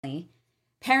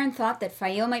Perrin thought that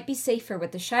Fael might be safer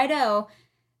with the Shido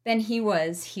than he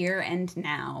was here and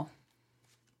now.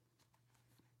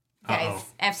 Guys,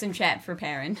 F some chat for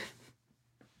Perrin.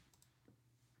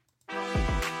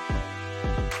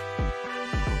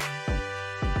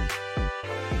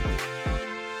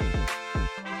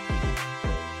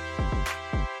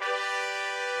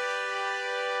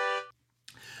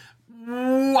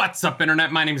 What's up,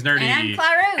 Internet? My name's Nerdy. And I'm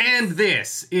Clarose. And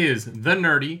this is the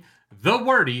Nerdy, the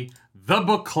Wordy, the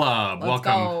Book Club. Let's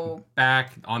go.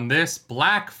 Back on this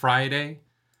Black Friday.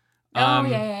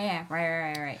 Yeah.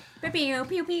 Right. Pew, pew,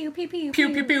 pew, pew, pew, pew. Pew,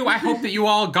 pew, pew. I hope that you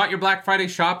all got your Black Friday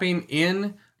shopping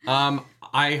in.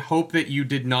 I hope that you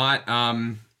did not...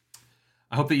 I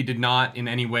hope that you did not in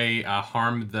any way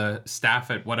harm the staff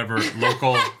at whatever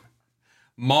local...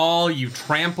 mall, you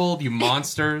trampled, you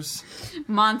monsters.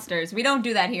 Monsters. We don't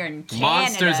do that here in Canada.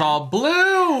 Monsters all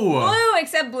blue. Blue,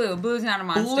 except Blue. Blue's not a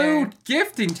monster. Blue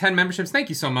gifting 10 memberships. Thank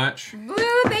you so much.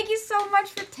 Blue, thank you so much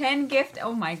for 10 gift.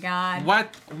 Oh my god.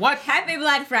 What? Happy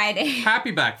Black Friday.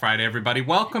 Happy Black Friday, everybody.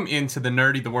 Welcome into the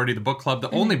Nerdy, the Wordy, the Book Club, the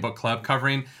only book club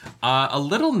covering a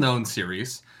little known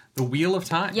series, The Wheel of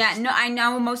Time. Yeah, no, I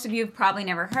know most of you have probably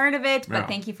never heard of it, but No.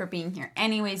 Thank you for being here.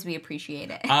 Anyways, we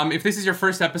appreciate it. If this is your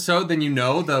first episode, then you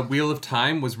know the Wheel of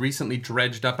Time was recently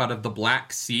dredged up out of the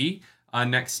Black Sea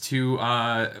next to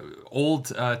Old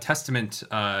Testament,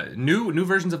 new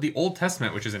versions of the Old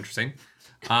Testament, which is interesting.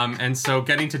 And so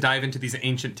getting to dive into these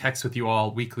ancient texts with you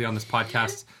all weekly on this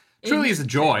podcast truly is a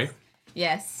joy.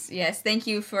 Yes. Thank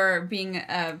you for being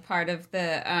a part of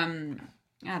the, I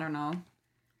don't know.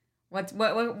 What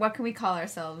can we call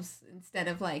ourselves instead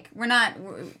of we're not,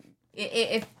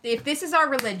 if this is our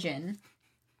religion.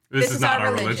 This is not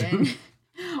our religion.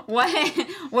 What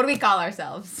do we call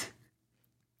ourselves?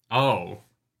 Oh.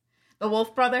 The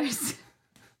Wolf Brothers?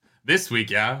 This week,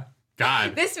 yeah.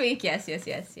 God. This week, yes.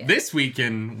 This week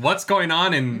in what's going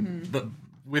on in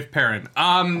with Perrin.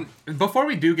 Before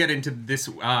we do get into this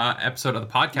episode of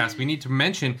the podcast, we need to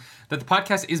mention that the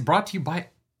podcast is brought to you by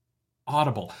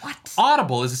Audible. What?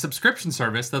 Audible is a subscription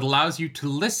service that allows you to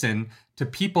listen to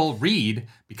people read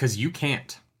because you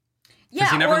can't.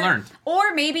 Yeah, you never learned.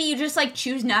 Or maybe you just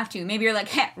choose not to. Maybe you're like,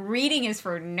 reading is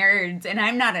for nerds, and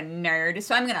I'm not a nerd,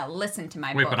 so I'm gonna listen to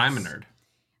my books. Wait, but I'm a nerd.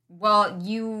 Well,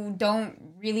 you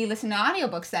don't really listen to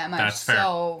audiobooks that much. That's fair.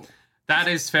 So that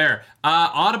is fair.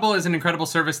 Audible is an incredible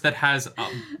service that has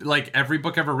every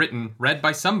book ever written read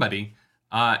by somebody.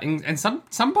 And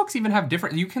some books even have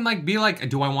different... You can be like,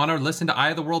 do I want to listen to Eye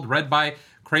of the World read by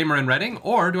Kramer and Redding?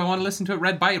 Or do I want to listen to it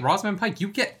read by Rosamund Pike? You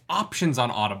get options on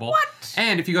Audible. What?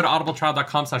 And if you go to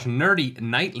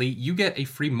audibletrial.com/nerdynightly, you get a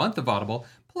free month of Audible,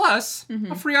 plus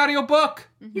a free audiobook.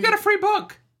 You get a free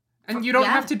book. And you don't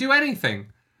have to do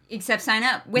anything. Except sign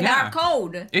up with our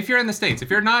code. If you're in the States. If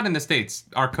you're not in the States,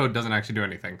 our code doesn't actually do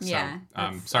anything. So, yeah.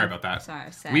 Sorry about that.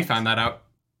 Sorry, sad. We found that out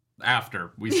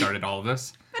after we started all of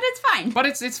this. But it's fine. But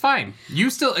it's fine. You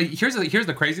still... Here's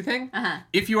the crazy thing.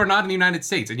 If you are not in the United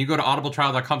States and you go to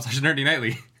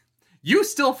audibletrial.com/nerdynightly, you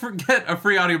still get a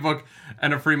free audiobook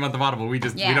and a free month of Audible. We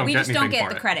don't get anything for it. We just don't get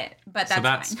the credit, but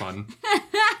that's fun.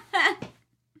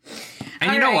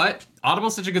 And you know what?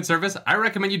 Audible's such a good service. I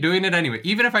recommend you doing it anyway.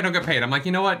 Even if I don't get paid, I'm like,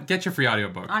 you know what? Get your free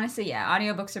audiobook. Honestly, yeah.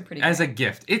 Audiobooks are pretty good. As a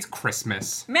gift. It's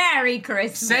Christmas. Merry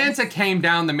Christmas. Santa came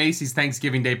down the Macy's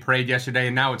Thanksgiving Day parade yesterday,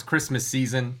 and now it's Christmas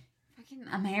season. Fucking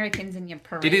Americans in your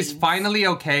parades. It is finally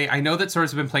okay. I know that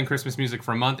stores have been playing Christmas music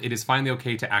for a month. It is finally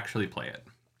okay to actually play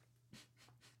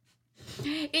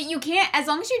it. You can't, as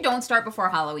long as you don't start before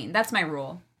Halloween. That's my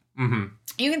rule.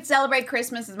 You can celebrate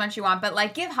Christmas as much as you want, but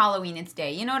give Halloween its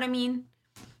day. You know what I mean?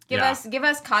 Give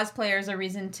us cosplayers a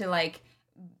reason to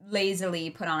lazily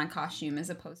put on a costume as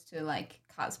opposed to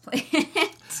cosplay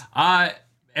it.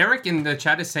 Eric in the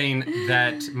chat is saying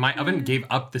that my oven gave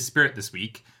up the spirit this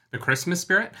week, the Christmas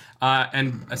spirit,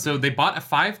 and so they bought a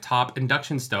 5-top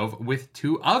induction stove with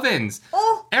 2 ovens.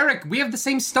 Oh, Eric, we have the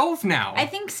same stove now. I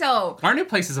think so. Our new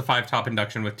place is a 5-top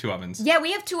induction with 2 ovens. Yeah,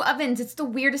 we have 2 ovens. It's the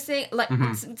weirdest thing.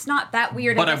 It's not that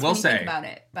weird. But I will say, think about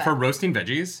it, for roasting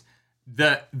veggies,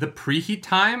 the preheat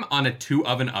time on a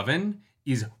 2-oven oven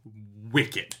is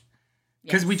wicked.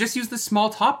 Because we just use the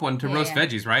small top one to roast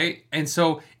veggies, right? And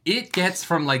so it gets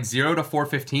from 0 to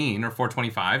 415 or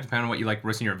 425, depending on what you like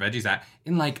roasting your veggies at,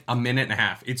 in a minute and a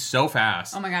half. It's so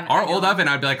fast. Oh my God. Our old oven,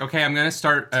 I'd be like, okay, I'm going to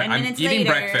start, I'm eating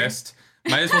later. breakfast.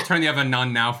 Might as well turn the oven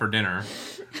on now for dinner.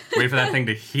 Wait for that thing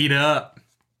to heat up.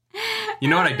 You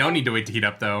know what I don't need to wait to heat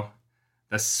up, though?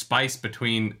 the spice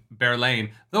between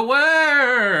Berlaine, the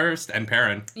worst, and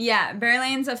Perrin. Yeah,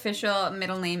 Berlaine's official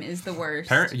middle name is the worst.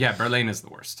 Berlaine is the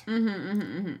worst.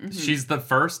 She's the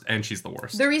first, and she's the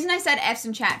worst. The reason I said F's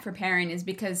in chat for Perrin is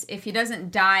because if he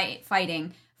doesn't die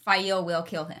fighting, Fael will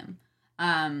kill him.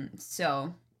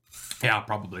 So... Yeah,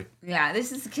 probably. Yeah,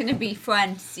 this is going to be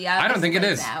fun to see how I don't think it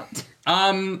is. Out.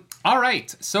 All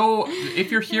right. So if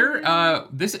you're here,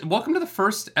 welcome to the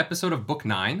first episode of Book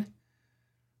 9.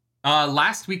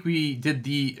 Last week we did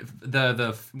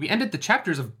we ended the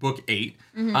chapters of Book 8.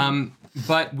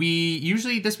 But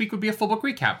this week would be a full book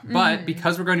recap. But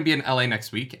because we're going to be in LA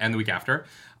next week and the week after,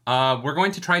 we're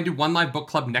going to try and do one live book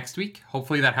club next week.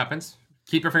 Hopefully that happens.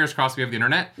 Keep your fingers crossed we have the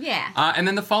internet. Yeah. And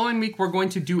then the following week, we're going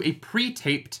to do a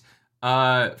pre-taped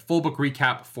full book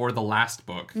recap for the last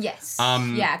book. Yes.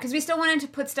 Yeah, because we still wanted to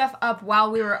put stuff up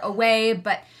while we were away,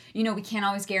 but, we can't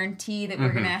always guarantee that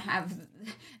we're going to have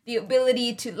the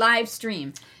ability to live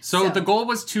stream. So the goal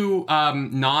was to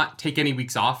not take any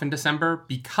weeks off in December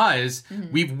because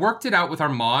we've worked it out with our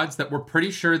mods that we're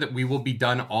pretty sure that we will be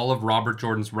done all of Robert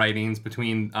Jordan's writings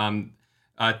between...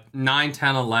 9,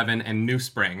 10, 11, and New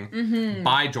Spring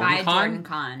by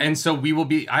JordanCon. And so we will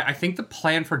be... I think the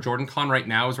plan for JordanCon right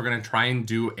now is we're going to try and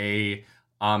do a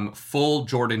full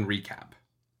Jordan recap.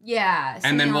 Yeah.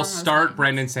 And then we'll start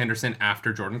Brandon Sanderson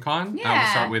after JordanCon. Yeah. We'll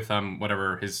start with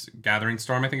whatever his Gathering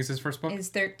Storm, I think is his first book. Is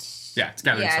 13. Yeah, it's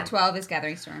Gathering Storm. 12 is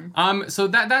Gathering Storm. So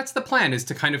that's the plan, is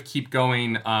to kind of keep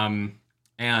going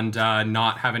and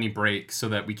not have any breaks so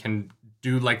that we can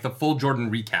do like the full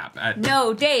Jordan recap.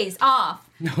 No days off.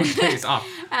 No days off.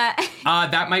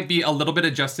 That might be a little bit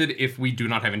adjusted if we do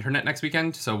not have internet next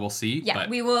weekend, so we'll see. Yeah,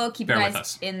 we will keep you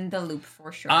guys in the loop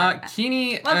for sure.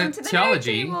 Keeney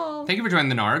Theology, thank you for joining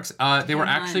the Nargs. They were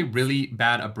actually really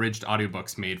bad abridged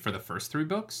audiobooks made for the first 3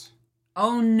 books.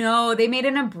 Oh no, they made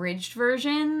an abridged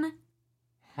version?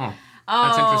 Huh.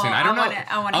 That's interesting. I don't know.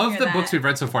 I want to hear the books we've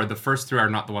read so far, the first 3 are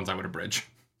not the ones I would abridge.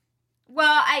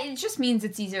 Well, it just means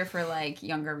it's easier for, like,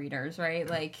 younger readers, right?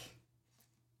 Like...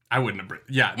 I wouldn't abridge.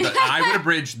 Yeah, I would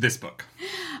abridge this book.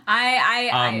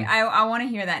 I want to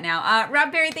hear that now.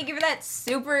 Rob Berry, thank you for that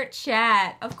super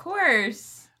chat. Of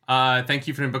course. Thank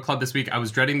you for doing book club this week. I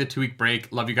was dreading the 2-week break.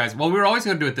 Love you guys. Well, we were always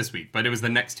going to do it this week, but it was the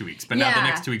next 2 weeks. But now the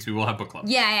next 2 weeks we will have book club.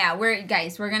 Yeah. We're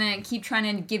going to keep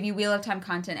trying to give you Wheel of Time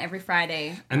content every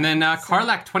Friday. And then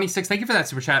Carlac26, thank you for that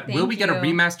super chat. Will we get a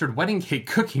remastered wedding cake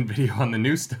cooking video on the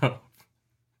new stove?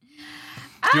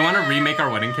 Do you want to remake our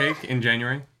wedding cake in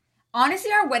January?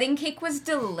 Honestly, our wedding cake was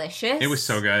delicious. It was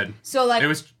so good. So like... It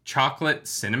was chocolate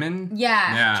cinnamon?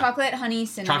 Yeah. Chocolate honey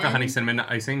cinnamon. Chocolate honey cinnamon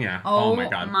icing, yeah. Oh my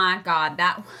god.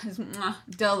 That was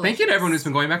delicious. Thank you to everyone who's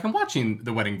been going back and watching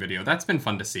the wedding video. That's been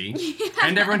fun to see. Yeah.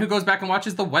 And everyone who goes back and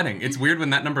watches the wedding. It's weird when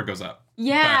that number goes up.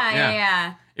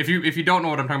 Yeah. If you don't know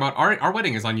what I'm talking about, our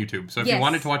wedding is on YouTube. So if you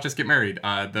wanted to watch us get married,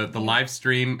 the live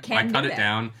stream, I cut it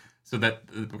down so that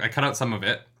I cut out some of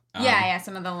it.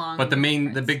 Some of the long. But the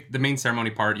main ceremony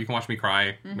part, you can watch me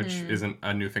cry, which isn't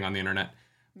a new thing on the internet.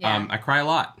 Yeah. I cry a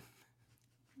lot.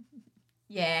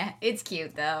 Yeah, it's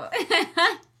cute though.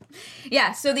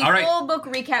 Yeah, so the full book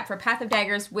recap for Path of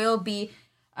Daggers will be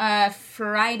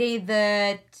Friday is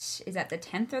that the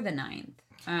 10th or the 9th?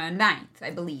 9th, I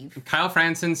believe. Kyle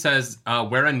Franson says,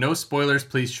 wear a no spoilers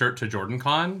please shirt to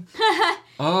JordanCon.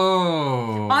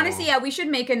 Oh. Honestly, yeah, we should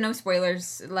make a no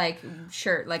spoilers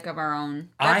shirt of our own.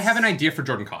 I have an idea for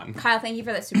JordanCon. Kyle, thank you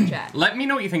for that super chat. Let me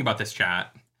know what you think about this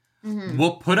chat.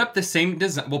 We'll put up the same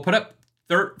design. We'll put up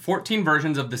 14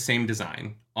 versions of the same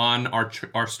design on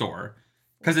our store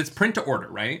because it's print to order,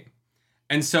 right?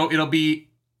 And so it'll be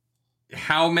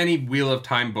how many Wheel of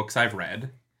Time books I've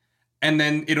read. And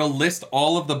then it'll list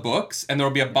all of the books, and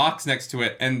there'll be a box next to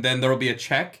it, and then there'll be a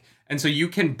check. And so you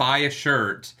can buy a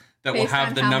shirt that will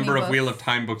have the number of Wheel of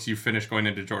Time books you finished going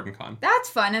into JordanCon. That's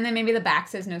fun. And then maybe the back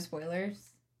says no spoilers.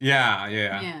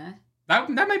 Yeah.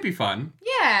 That might be fun.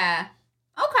 Yeah.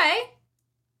 Okay.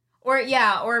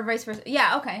 Or vice versa.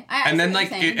 Yeah, okay. And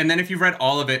then if you've read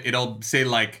all of it, it'll say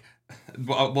we'll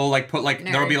put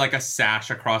Nerd. there'll be a sash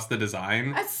across the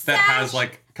design that has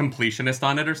completionist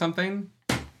on it or something.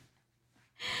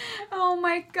 Oh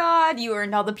my god, you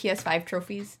earned all the PS5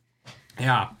 trophies.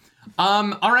 Yeah.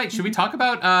 All right, should we talk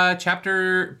about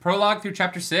prologue through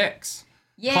chapter 6?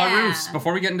 Yeah. Clarus,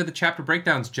 before we get into the chapter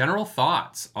breakdowns, general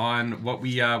thoughts on what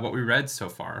we read so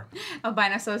far.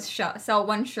 Albina says sell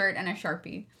one shirt and a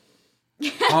Sharpie.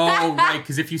 Oh, right,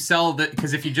 because if you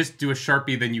just do a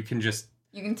Sharpie, then you can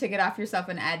take it off yourself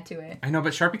and add to it. I know,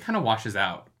 but Sharpie kind of washes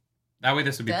out. That way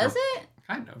this would be... Does it?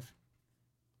 Kind of.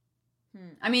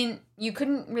 I mean, you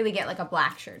couldn't really get like a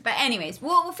black shirt. But anyways,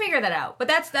 we'll figure that out. But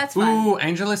that's fun. Ooh,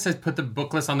 Angela says put the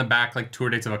book list on the back like tour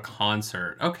dates of a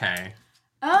concert. Okay.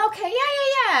 Okay,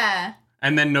 yeah.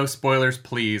 And then no spoilers,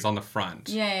 please, on the front.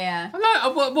 Yeah.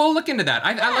 We'll look into that.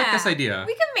 I like this idea.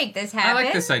 We can make this happen. I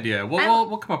like this idea.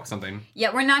 We'll come up with something.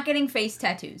 Yeah, we're not getting face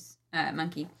tattoos,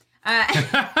 monkey.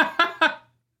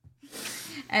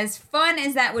 As fun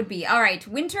as that would be. All right,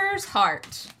 Winter's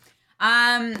Heart.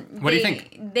 What do you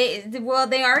think?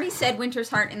 They already said Winter's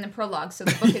Heart in the prologue, so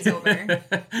the book is over.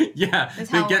 Yeah,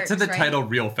 they get to the title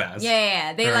real fast.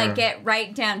 Yeah. They like get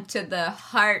right down to the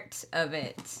heart of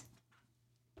it.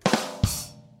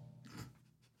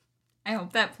 I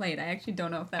hope that played. I actually don't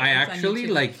know if that. I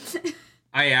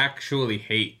actually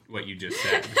hate what you just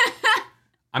said.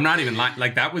 I'm not even lying.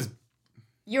 Like that was.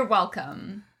 You're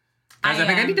welcome. Guys, I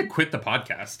think I need to quit the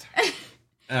podcast. It's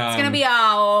going to be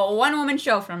a one-woman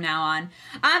show from now on.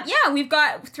 Yeah, we've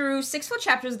got through 6 full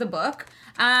chapters of the book,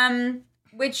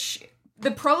 which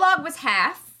the prologue was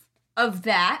half of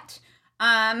that.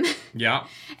 Yeah.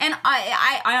 And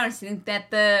I honestly think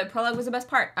that the prologue was the best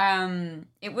part.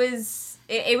 It was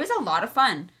a lot of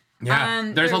fun.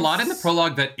 Yeah. There's a lot in the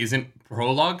prologue that isn't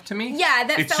prologue to me. Yeah,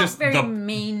 that felt just very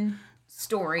main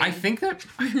story. I think that...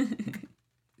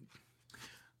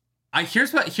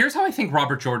 Here's how I think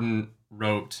Robert Jordan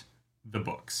wrote the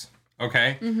books,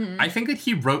 okay? Mm-hmm. I think that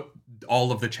he wrote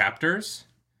all of the chapters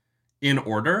in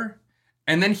order,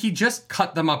 and then he just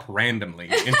cut them up randomly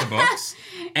into books.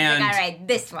 And all right,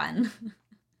 this one.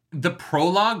 The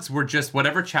prologues were just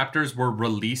whatever chapters were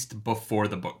released before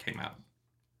the book came out.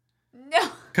 No.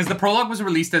 Because the prologue was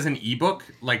released as an ebook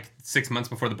like 6 months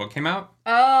before the book came out.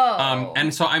 Oh.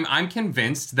 And so I'm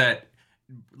convinced that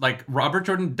like Robert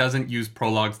Jordan doesn't use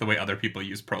prologues the way other people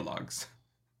use prologues.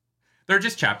 They're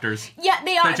just chapters. Yeah,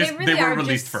 they are. They were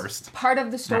released first. Part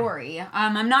of the story. Yeah.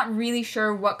 I'm not really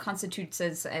sure what constitutes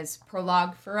as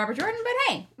prologue for Robert Jordan, but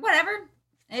hey, whatever.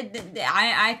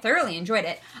 I thoroughly enjoyed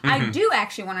it. Mm-hmm. I do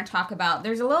actually want to talk about.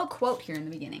 There's a little quote here in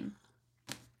the beginning,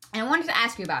 and I wanted to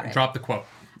ask you about it. Drop the quote.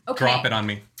 Okay. Drop it on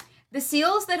me. The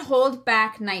seals that hold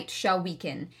back night shall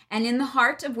weaken, and in the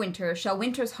heart of winter shall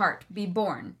winter's heart be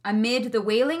born, amid the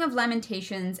wailing of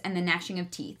lamentations and the gnashing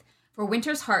of teeth. For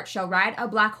winter's heart shall ride a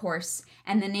black horse,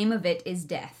 and the name of it is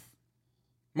death.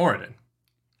 Moradin.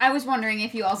 I was wondering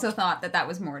if you also thought that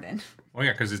was Moradin. Oh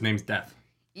yeah, because his name's Death.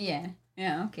 Yeah,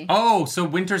 okay. Oh, so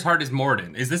Winter's Heart is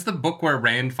Moradin. Is this the book where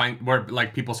where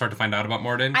like people start to find out about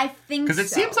Moradin? I think so. Because it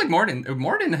seems like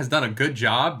Moradin has done a good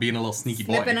job being a little sneaky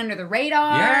boy. Slipping under the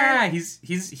radar. Yeah, he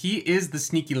is the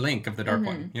sneaky link of the Dark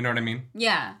One. You know what I mean?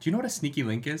 Yeah. Do you know what a sneaky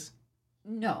link is?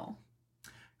 No.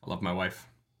 I love my wife.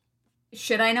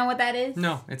 Should I know what that is?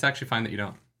 No, it's actually fine that you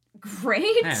don't.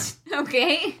 Great. Yeah.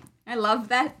 Okay. I love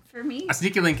that for me. A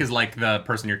sneaky link is like the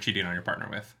person you're cheating on your partner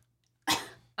with.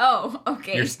 Oh,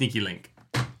 okay. Your sneaky link.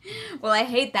 Well, I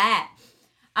hate that.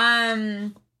 Yeah,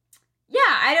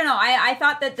 I don't know. I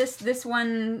thought that this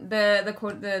one, the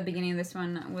quote, the beginning of this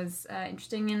one was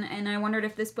interesting, and I wondered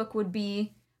if this book would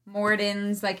be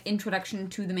Moradin's like introduction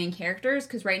to the main characters,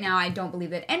 because right now I don't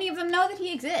believe that any of them know that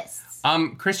he exists.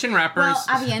 Christian Rappers. Well,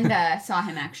 Avienda saw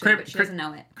him actually, but she doesn't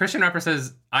know it. Christian Rapper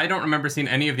says, I don't remember seeing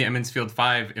any of the Emmonsfield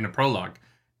 5 in a prologue.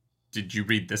 Did you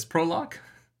read this prologue?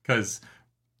 Because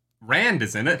Rand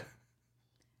is in it.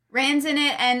 Rand's in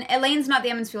it, and Elaine's not the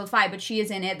Emmonsfield 5, but she is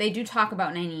in it. They do talk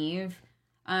about Nynaeve.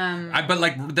 But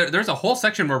like, there's a whole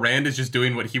section where Rand is just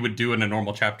doing what he would do in a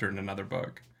normal chapter in another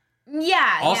book.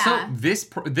 Yeah. Also, this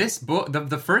book,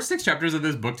 the first 6 chapters of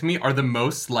this book to me are the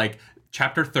most like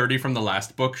chapter 30 from the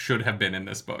last book should have been in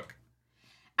this book.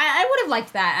 I would have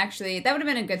liked that, actually. That would have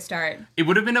been a good start. It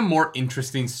would have been a more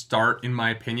interesting start, in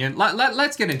my opinion.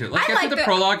 Let's get into it. Let's get through the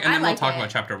prologue, and then we'll talk about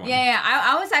chapter 1. Yeah.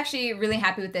 I was actually really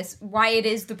happy with this. Why it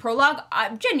is the prologue,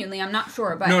 genuinely, I'm not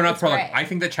sure. But no, not prologue. Great. I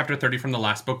think that chapter 30 from the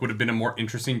last book would have been a more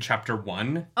interesting chapter 1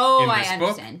 in this I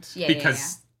understand. book.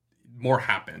 Because more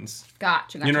happens.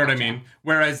 Gotcha. You know what I mean?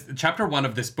 Whereas chapter 1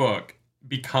 of this book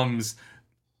becomes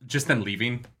just them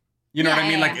leaving. You know what I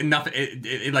mean? Like nothing.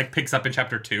 It like picks up in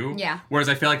chapter 2. Yeah. Whereas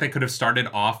I feel like they could have started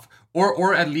off,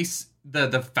 or at least the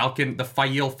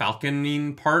Fael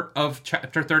falconing part of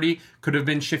chapter 30 could have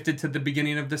been shifted to the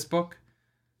beginning of this book.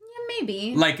 Yeah,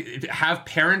 maybe. Like have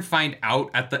Perrin find out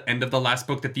at the end of the last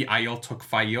book that the Aiel took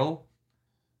Fael,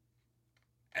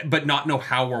 but not know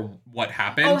how or what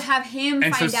happened. Oh, have him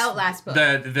find out last book.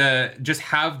 The just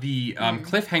have the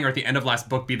cliffhanger at the end of last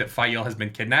book be that Fael has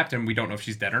been kidnapped and we don't know if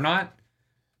she's dead or not.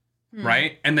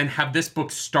 Right? And then have this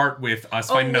book start with us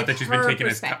finding out that she's been taken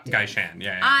as Guy Shan.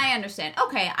 Yeah. I understand.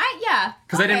 Okay.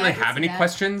 Because I didn't really have any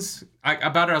questions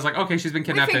about her, I was like, okay, she's been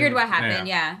kidnapped. We figured what happened,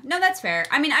 yeah. No, that's fair.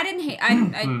 I mean, I didn't hate...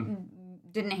 I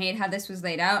didn't hate how this was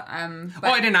laid out. But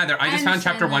I didn't either. I just found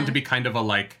chapter 1 to be kind of a,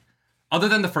 like... Other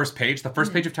than the first page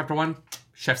of chapter 1,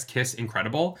 chef's kiss,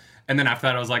 incredible. And then after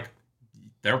that, I was like,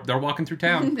 they're walking through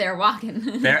town. They're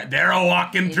walking. They're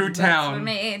walking through town. Were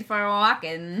made for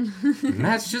walking.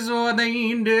 That's just what they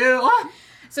do.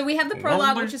 So we have the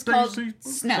prologue, which is called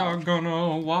Snow.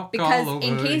 Gonna walk because all over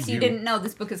in case you didn't know,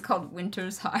 this book is called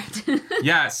Winter's Heart.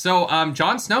 Yeah, so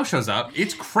Jon Snow shows up.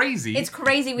 It's crazy. It's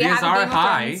crazy. We have a Game of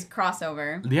Thrones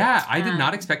crossover. Yeah, I did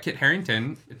not expect Kit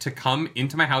Harington to come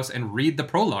into my house and read the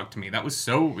prologue to me. It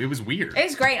was weird. It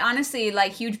was great, honestly,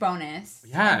 like, huge bonus.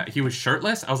 Yeah, he was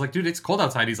shirtless. I was like, dude, it's cold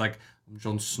outside. He's like, I'm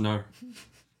Jon Snow.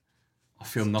 I'll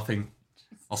feel nothing.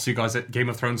 I'll see you guys at Game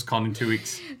of Thrones Con in 2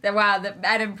 weeks. Wow,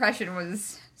 that impression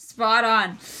was spot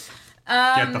on.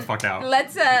 Get the fuck out.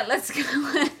 Let's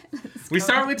go. We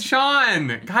start with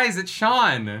Sean. Guys, it's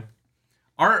Sean.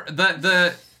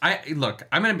 Look,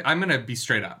 I'm gonna be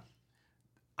straight up.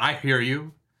 I hear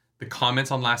you. The comments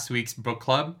on last week's book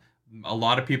club, a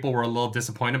lot of people were a little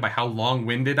disappointed by how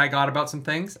long-winded I got about some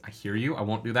things. I hear you. I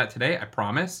won't do that today, I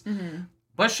promise. Mm-hmm.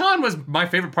 But Sean was my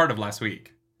favorite part of last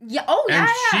week. Yeah. Oh, yeah.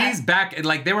 And she's back. And,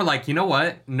 like, they were like, you know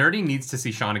what? Nerdy needs to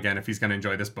see Sean again if he's going to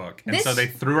enjoy this book. And so they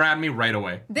threw her at me right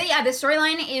away. The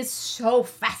storyline is so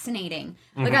fascinating.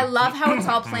 Mm-hmm. Like, I love how it's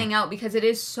all playing out because it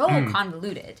is so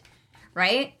convoluted.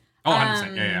 Right? Oh,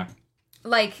 100%. Yeah.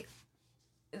 Like,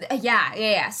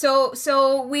 yeah.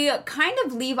 So we kind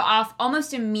of leave off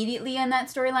almost immediately on that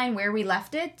storyline where we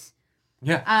left it.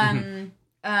 Yeah.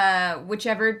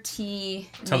 Whichever Tyrene,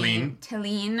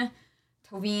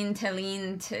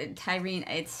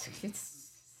 it's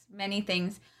many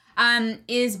things,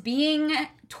 is being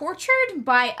tortured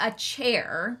by a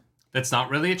chair. That's not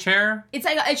really a chair.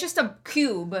 It's just a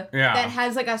cube that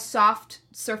has like a soft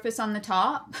surface on the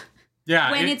top.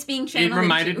 Yeah. When it's being channeled. It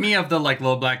reminded me of the like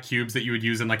little black cubes that you would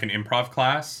use in like an improv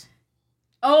class.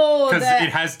 Oh, because it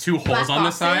has two holes on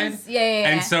the side.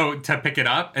 Yeah. And so to pick it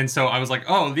up, and so I was like,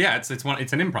 oh yeah, it's an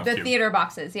improv cube. The theater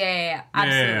boxes. Yeah.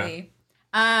 Absolutely.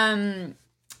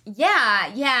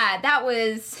 Yeah, that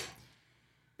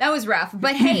was rough.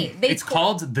 But hey, it's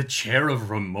called the Chair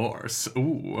of Remorse.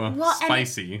 Ooh,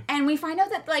 spicy. And we find out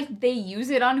that like they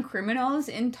use it on criminals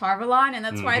in Tarvalon, and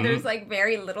that's why there's like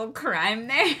very little crime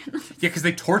there. Yeah, because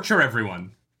they torture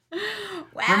everyone.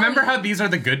 Wow. Remember how these are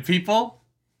the good people?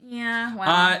 Yeah.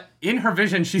 Wow. In her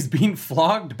vision, she's being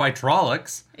flogged by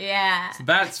Trollocs. Yeah. So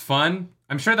that's fun.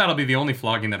 I'm sure that'll be the only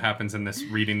flogging that happens in this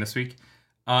reading this week.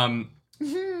 And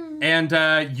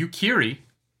Yukiri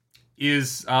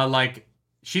is like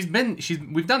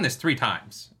we've done this 3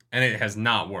 times and it has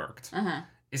not worked.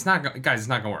 It's not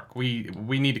gonna work. We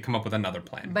need to come up with another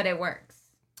plan. But it works.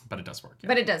 But it does work. Yeah.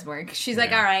 But it does work. She's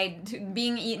like, all right,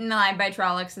 being eaten alive by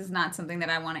Trollocs is not something that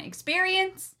I want to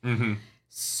experience. Mm-hmm.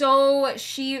 So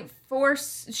she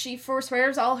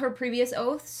forswears all her previous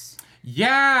oaths.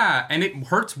 Yeah, and it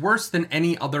hurts worse than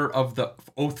any other of the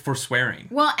oath for swearing.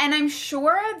 Well, and I'm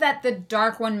sure that the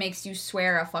dark one makes you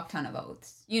swear a fuck ton of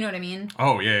oaths. You know what I mean?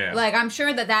 Oh, yeah. Like, I'm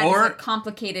sure that is a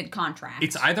complicated contract.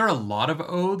 It's either a lot of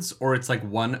oaths or it's like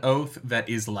one oath that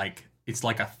is like, it's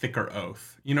like a thicker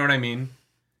oath. You know what I mean?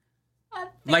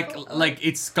 Like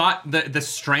it's got the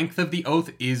strength of the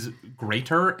oath is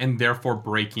greater and therefore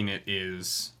breaking it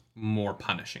is more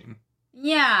punishing.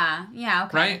 Yeah,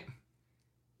 okay. Right?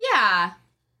 Yeah.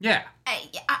 Yeah.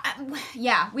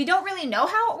 Yeah, we don't really know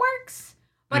how it works,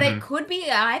 but it could be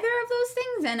either of those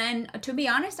things, and to be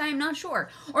honest, I am not sure.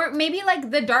 Or maybe,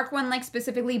 like, the Dark One, like,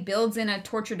 specifically builds in a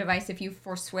torture device if you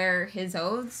forswear his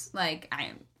oaths. Like,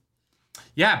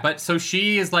 Yeah, but so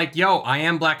she is like, yo, I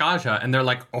am Black Aja, and they're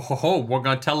like, oh, we're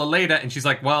gonna tell Aleida, and she's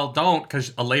like, well, don't,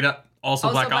 because Aleida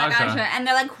also Black Aja. And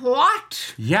they're like,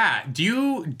 what? Yeah, do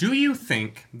you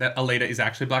think that Aleida is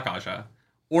actually Black Aja?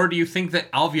 Or do you think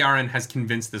that Alviarin has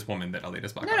convinced this woman that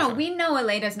Aleida's Black Aja? No, we know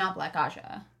Aleida's not Black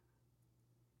Aja.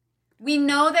 We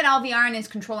know that Alviarin is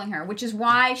controlling her, which is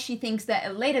why she thinks that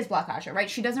Aleida's Black Aja, right?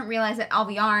 She doesn't realize that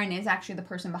Alviarin is actually the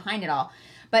person behind it all.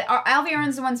 But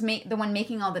Alviarin's the one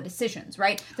making all the decisions,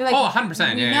 right? They're like,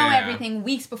 100%. We know everything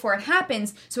weeks before it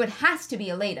happens, so it has to be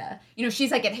Aleida. You know, she's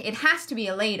like, it has to be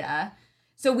Aleida.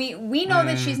 So we know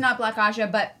that she's not Black Aja,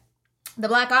 but the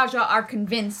Black Aja are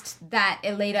convinced that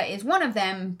Aleida is one of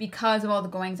them because of all the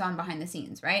goings-on behind the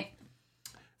scenes, right?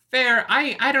 Fair.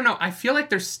 I don't know. I feel like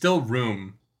there's still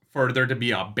room for there to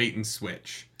be a bait and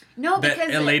switch. No, because that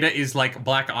Aleida is like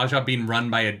Black Aja being run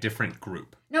by a different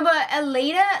group. No, but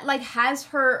Aleida like has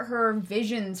her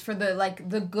visions for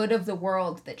the good of the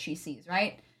world that she sees,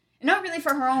 right? Not really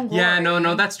for her own glory. Yeah,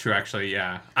 no, that's true, actually,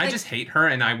 yeah. I just hate her,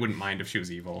 and I wouldn't mind if she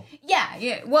was evil.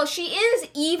 Yeah. Well, she is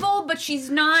evil, but she's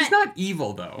not... She's not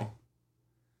evil, though.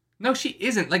 No, she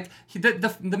isn't. Like,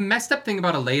 the messed up thing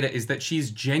about Aleida is that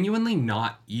she's genuinely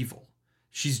not evil.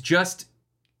 She's just...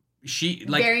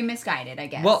 very misguided, I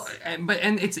guess. Well,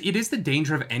 it is the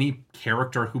danger of any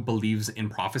character who believes in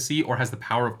prophecy or has the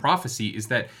power of prophecy is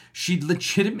that she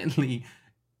legitimately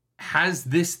has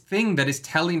this thing that is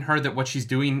telling her that what she's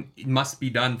doing must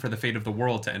be done for the fate of the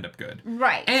world to end up good.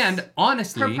 Right. And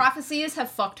honestly, her prophecies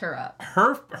have fucked her up.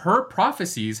 Her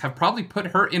prophecies have probably put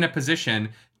her in a position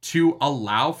to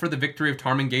allow for the victory of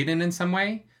Tarmangaden in some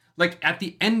way. Like, at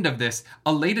the end of this,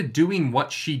 Aleida doing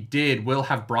what she did will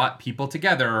have brought people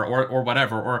together or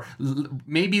whatever. Or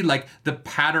maybe, like, the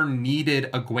pattern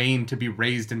needed Egwene to be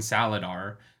raised in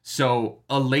Saladar. So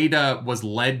Aleida was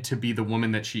led to be the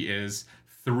woman that she is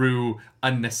through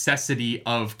a necessity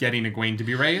of getting Egwene to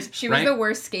be raised. She was the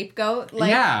worst scapegoat.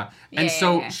 Like,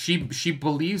 she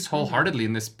believes wholeheartedly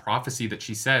in this prophecy that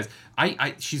she says.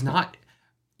 She's not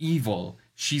evil.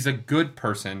 She's a good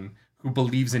person who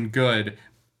believes in good.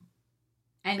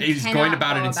 And is going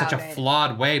about it in such a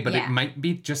flawed way, but it might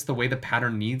be just the way the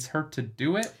pattern needs her to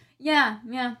do it. Yeah.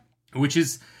 Which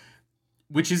is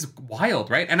wild,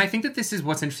 right? And I think that this is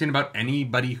what's interesting about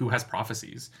anybody who has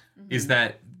prophecies, is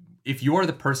that if you're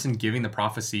the person giving the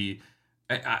prophecy,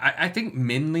 I think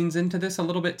Min leans into this a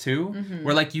little bit too,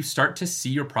 where like you start to see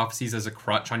your prophecies as a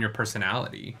crutch on your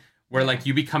personality, where like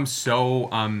you become so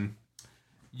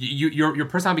your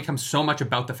personality becomes so much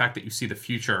about the fact that you see the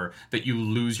future that you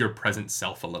lose your present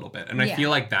self a little bit. And I feel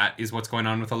like that is what's going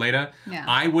on with Aleida. Yeah.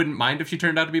 I wouldn't mind if she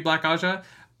turned out to be Black Aja,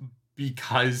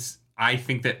 because I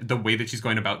think that the way that she's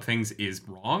going about things is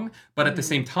wrong. But at the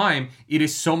same time, it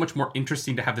is so much more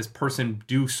interesting to have this person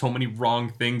do so many wrong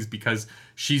things because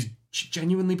she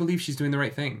genuinely believes she's doing the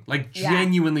right thing. Like,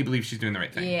 genuinely believes she's doing the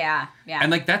right thing. Yeah.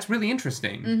 And, like, that's really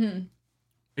interesting.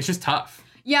 It's just tough.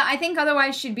 Yeah, I think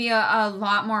otherwise she'd be a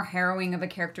lot more harrowing of a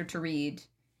character to read.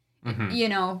 You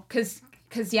know, because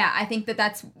I think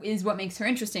that is what makes her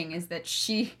interesting, is that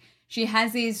she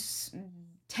has these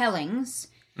tellings,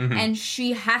 and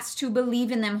she has to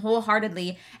believe in them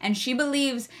wholeheartedly, and she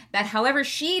believes that however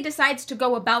she decides to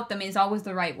go about them is always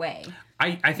the right way.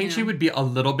 I think she would be a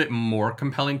little bit more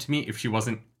compelling to me if she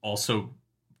wasn't also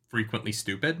frequently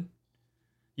stupid.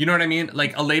 You know what I mean?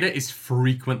 Like, Aleida is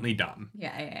frequently dumb.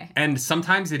 Yeah. And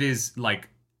sometimes it is, like,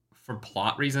 for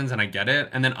plot reasons, and I get it.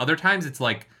 And then other times it's,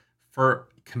 like, for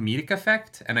comedic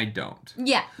effect, and I don't.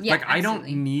 Yeah, like, absolutely. I don't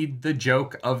need the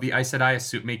joke of the Aes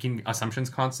Sedai making assumptions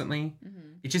constantly.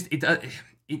 It just,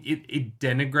 it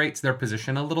denigrates their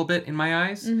position a little bit in my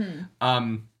eyes.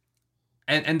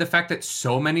 And the fact that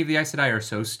so many of the Aes Sedai are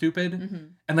so stupid,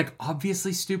 and, like,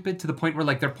 obviously stupid to the point where,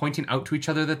 like, they're pointing out to each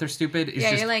other that they're stupid. Is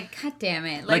just, you're like, God damn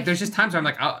it. Like, there's just times where I'm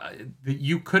like,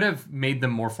 you could have made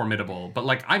them more formidable, but,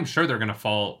 like, I'm sure they're going to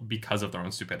fall because of their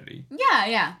own stupidity.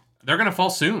 Yeah. They're going to fall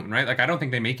soon, right? Like, I don't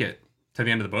think they make it to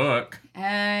the end of the book.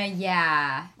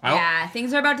 Yeah.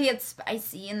 Things are about to get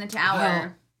spicy in the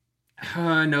tower.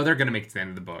 No, they're going to make it to the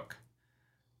end of the book.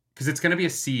 Because it's going to be a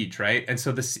siege, right? And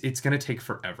so it's going to take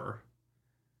forever.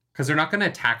 Because they're not going to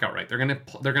attack outright. They're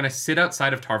going to sit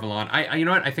outside of Tarvalon. I you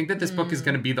know what? I think that this book is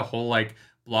going to be the whole, like,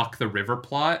 block the river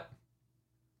plot.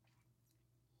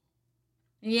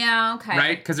 Yeah, okay.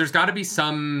 Right? Because there's got to be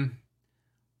some...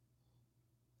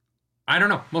 I don't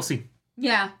know. We'll see.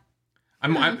 Yeah.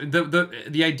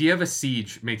 The idea of a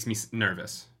siege makes me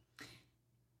nervous.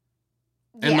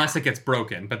 Yeah. Unless it gets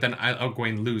broken, but then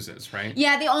Egwene loses, right?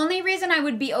 Yeah, the only reason I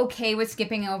would be okay with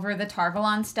skipping over the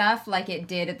Tarvalon stuff, like it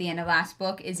did at the end of last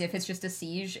book, is if it's just a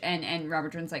siege, and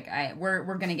Robert Jordan's like,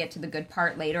 we're gonna get to the good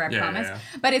part later, I promise. Yeah.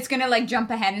 But it's gonna, like, jump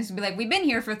ahead and it's gonna be like, we've been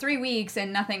here for 3 weeks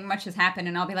and nothing much has happened,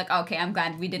 and I'll be like, okay, I'm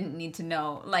glad we didn't need to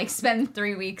know, like, spend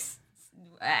 3 weeks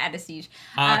at a siege.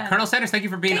 Colonel Sanders, thank you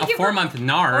for being a 4-month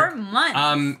Nar. 4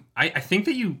 months. I think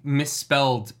that you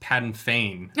misspelled Padden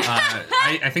Fane.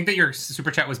 I think that your super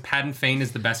chat was Padden Fane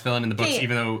is the best villain in the books,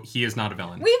 even though he is not a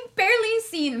villain. We've barely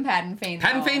seen Padden Fane.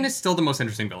 Padden Fane is still the most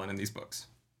interesting villain in these books.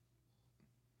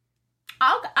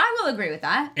 I will agree with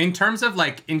that. In terms of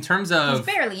he's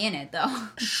barely in it though.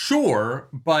 Sure,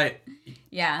 but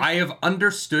yeah, I have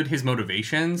understood his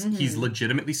motivations. He's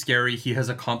legitimately scary. He has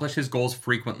accomplished his goals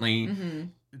frequently.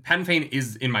 Padden Fane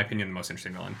is, in my opinion, the most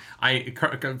interesting villain.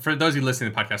 For those of you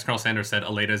listening to the podcast, Colonel Sanders said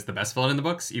Aleida is the best villain in the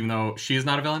books, even though she is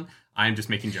not a villain. I'm just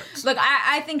making jokes. Look,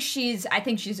 I think she's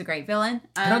a great villain.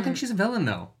 I don't think she's a villain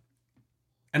though.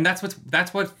 And that's what's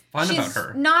fun about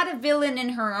her. She's not a villain in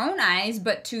her own eyes,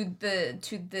 but to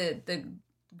the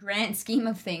grand scheme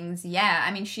of things, yeah.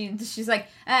 I mean, she's like,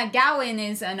 Gawain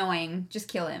is annoying. Just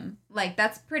kill him. Like,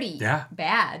 that's pretty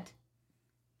bad.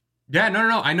 Yeah,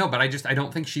 no. I know, but I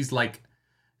don't think she's like...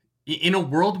 In a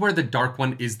world where the Dark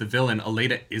One is the villain,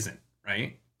 Aleida isn't,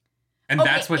 right? And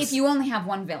that's what's... If you only have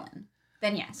one villain,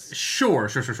 then yes. Sure.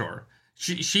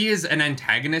 She is an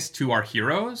antagonist to our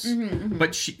heroes,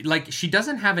 but she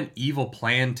doesn't have an evil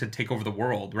plan to take over the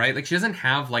world, right? Like, she doesn't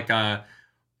have, like, a...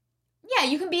 Yeah,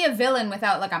 you can be a villain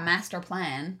without, like, a master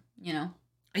plan, you know?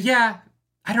 Yeah.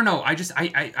 I don't know.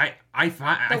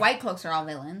 The White Cloaks are all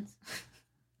villains.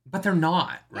 But they're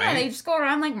not, right? Yeah, they just go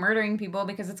around, like, murdering people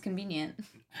because it's convenient.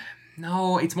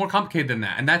 No, it's more complicated than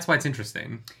that, and that's why it's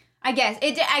interesting. I guess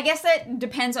that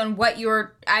depends on what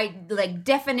your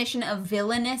definition of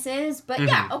villainous is, but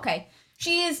yeah, okay.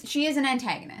 She is an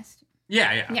antagonist.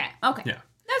 Yeah. Yeah, okay. Yeah.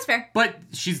 That's fair. But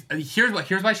here's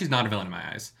why she's not a villain in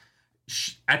my eyes.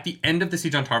 At the end of the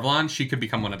Siege on Tarvalon, she could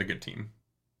become one of the good team.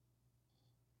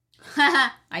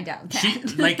 I doubt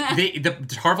that.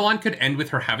 The Tarvalon could end with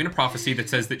her having a prophecy that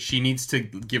says that she needs to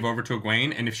give over to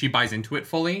Egwene, and if she buys into it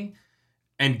fully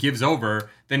and gives over,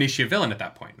 then is she a villain at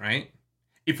that point, right?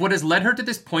 If what has led her to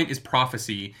this point is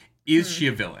prophecy, is she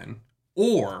a villain?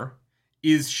 Or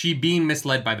is she being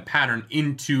misled by the pattern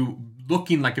into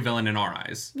looking like a villain in our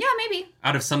eyes? Yeah, maybe.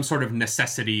 Out of some sort of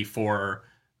necessity for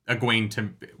Egwene to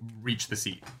reach the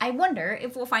seat. I wonder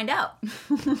if we'll find out.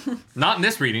 Not in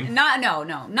this reading. Not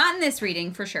in this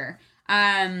reading for sure.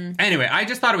 Anyway, I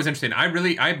just thought it was interesting.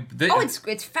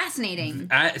 It's fascinating.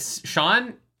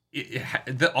 Sean,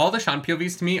 all the Sean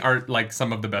POVs to me are like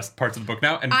some of the best parts of the book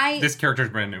now, and this character is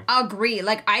brand new. Agree.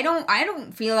 Like I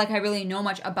don't feel like I really know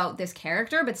much about this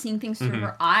character, but seeing things through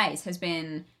her eyes has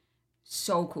been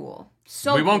so cool.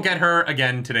 We won't get her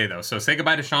again today, though. So say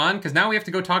goodbye to Sean, because now we have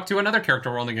to go talk to another character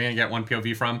we're only going to get one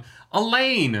POV from,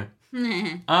 Elaine.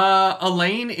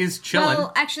 Elaine is chilling.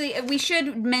 Well, actually, we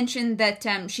should mention that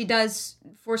she does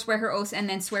forswear her oaths and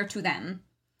then swear to them.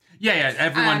 Yeah.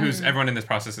 Everyone in this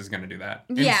process is going to do that.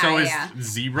 And so is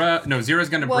Zira. No, Zira's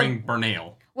going to bring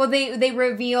Bernail. Well, they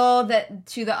reveal that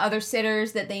to the other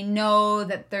sitters that they know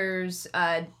that there's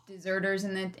deserters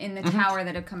in the tower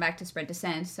that have come back to spread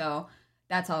dissent. So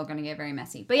that's all going to get very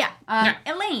messy. But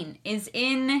Elaine is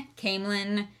in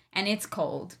Caemlyn and it's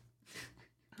cold.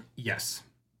 Yes.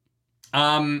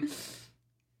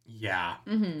 Yeah.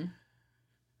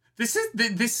 This is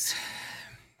this.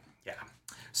 Yeah.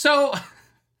 So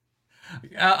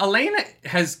Elaine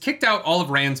has kicked out all of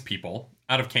Rand's people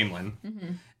out of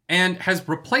Caemlyn and has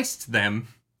replaced them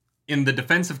in the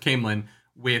defense of Caemlyn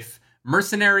with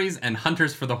mercenaries and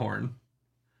hunters for the Horn.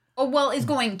 Oh, well, is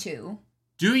going to.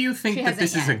 Do you think that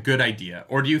this is a good idea?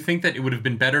 Or do you think that it would have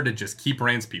been better to just keep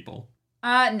Rand's people?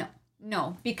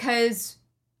 No, because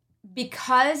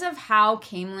of how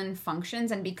Caemlyn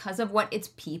functions and because of what its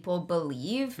people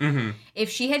believe, if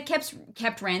she had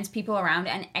kept Rand's people around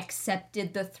and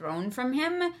accepted the throne from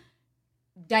him,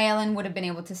 Diellen would have been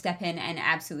able to step in and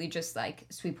absolutely just like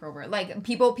sweep her over. Like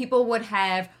people would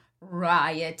have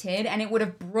rioted and it would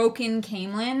have broken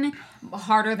Caemlyn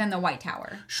harder than the White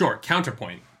Tower. Sure.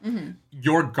 Counterpoint.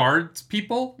 Your guards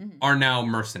people are now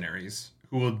mercenaries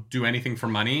who will do anything for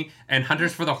money, and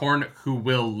hunters for the Horn who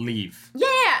will leave.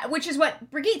 Yeah, which is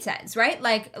what Brigitte says, right?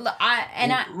 Like,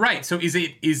 right. So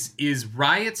is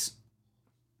riots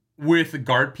with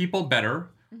guard people better,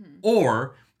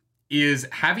 or is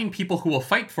having people who will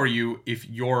fight for you if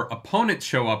your opponents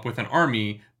show up with an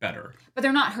army better? But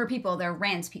they're not her people; they're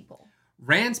Rand's people.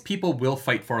 Rand's people will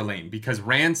fight for Elaine because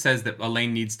Rand says that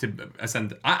Elaine needs to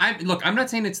ascend. I'm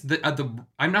not saying it's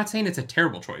I'm not saying it's a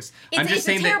terrible choice. I'm just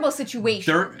saying it's a terrible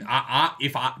situation.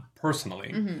 If I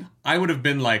personally, I would have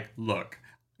been like, look,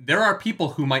 there are people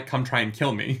who might come try and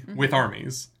kill me with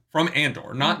armies from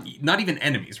Andor, not even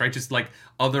enemies, right? Just like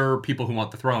other people who want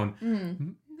the throne.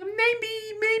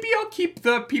 Maybe I'll keep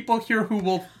the people here who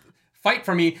will fight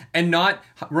for me and not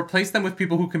replace them with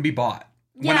people who can be bought.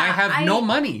 When I have no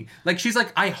money. Like, she's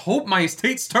like, I hope my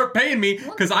estates start paying me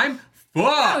because I'm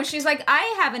fucked. No, she's like,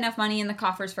 I have enough money in the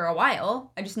coffers for a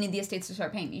while. I just need the estates to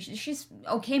start paying me. She's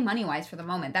okay money-wise for the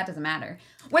moment. That doesn't matter.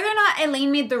 Whether or not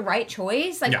Elaine made the right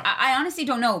choice, I honestly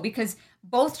don't know because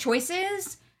both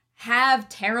choices have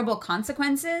terrible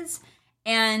consequences.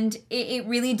 And it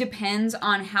really depends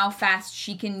on how fast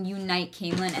she can unite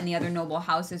Caemlyn and the other noble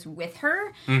houses with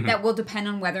her. That will depend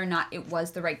on whether or not it was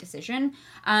the right decision.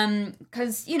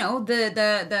 Because,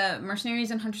 the mercenaries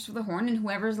and hunters for the Horn and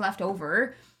whoever's left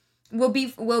over will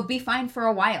be fine for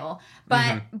a while.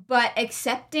 But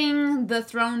accepting the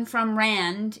throne from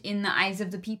Rand in the eyes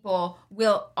of the people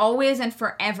will always and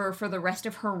forever for the rest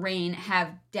of her reign have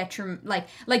detriment,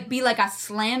 like be like a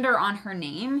slander on her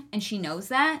name, and she knows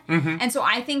that. And so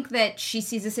I think that she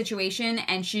sees a situation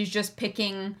and she's just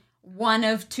picking one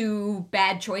of two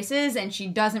bad choices, and she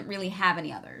doesn't really have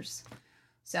any others.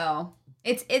 So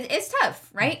it's tough,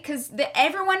 right? Because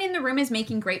everyone in the room is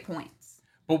making great points.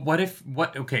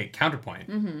 But counterpoint.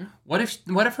 What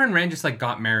if her and Rand just like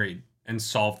got married and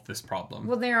solved this problem?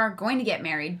 Well, they are going to get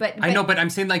married, but I know, but I'm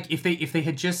saying like if they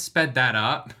had just sped that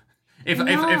up, if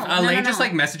Elaine just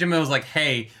like messaged him and was like,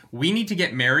 hey, we need to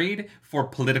get married for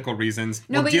political reasons.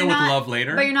 We'll deal with love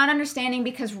later. But you're not understanding,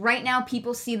 because right now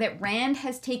people see that Rand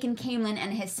has taken Caemlyn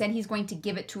and has said he's going to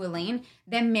give it to Elaine.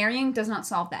 Them marrying does not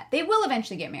solve that. They will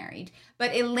eventually get married,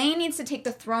 but Elaine needs to take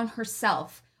the throne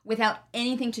herself, without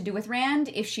anything to do with Rand,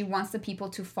 if she wants the people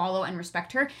to follow and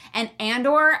respect her. And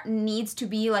Andor needs to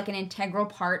be like an integral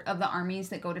part of the armies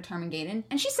that go to Tarmangaden.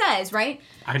 And she says, right?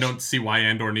 I don't see why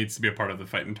Andor needs to be a part of the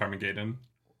fight in Tarmangaden.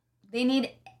 They need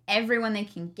everyone they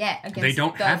can get against They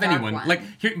don't have anyone. One. Like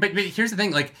but here's the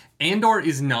thing, like Andor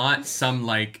is not some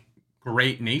like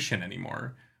great nation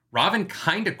anymore. Ravin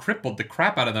kind of crippled the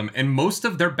crap out of them, and most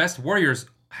of their best warriors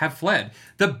have fled.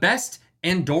 The best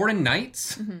Andoran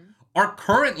knights are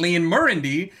currently in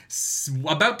Murundi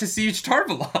about to siege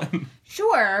Tarvalon.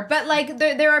 Sure, but like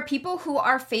there are people who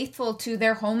are faithful to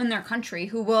their home and their country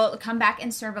who will come back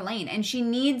and serve Elaine, and she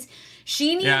needs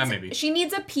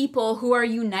a people who are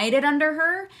united under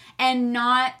her and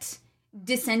not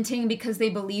dissenting because they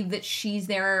believe that she's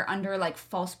there under like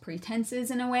false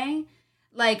pretenses in a way.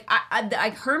 Like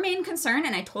her main concern,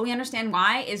 and I totally understand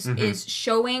why, is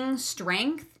showing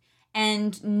strength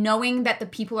and knowing that the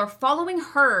people are following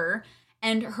her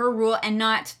and her rule and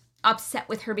not upset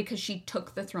with her because she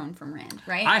took the throne from Rand,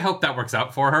 right? I hope that works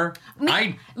out for her.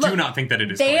 I do not think that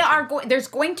it is. There's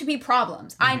going to be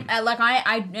problems.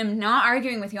 I am not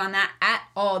arguing with you on that at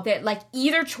all. That like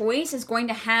either choice is going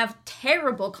to have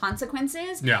terrible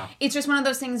consequences. Yeah. It's just one of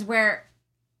those things where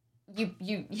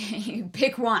you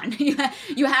pick one.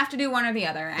 You have to do one or the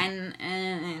other,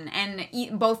 and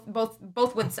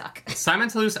both would suck. Simon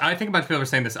Toulouse, I think about people are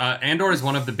saying this. Andor is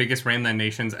one of the biggest Randland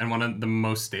nations and one of the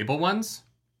most stable ones.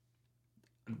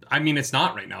 I mean, it's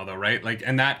not right now though, right? Like,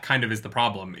 and that kind of is the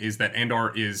problem, is that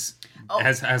Andor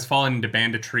has fallen into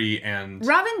banditry, and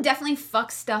Ravin definitely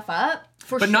fucks stuff up.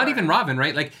 But not even Ravin,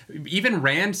 right? Like, even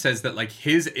Rand says that, like,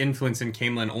 his influence in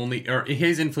Caemlyn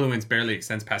his influence barely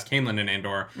extends past Caemlyn and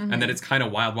Andor, and that it's kind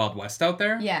of wild, wild west out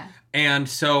there. Yeah. And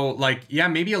so, like, yeah,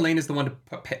 maybe Elaine is the one to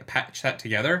patch that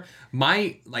together.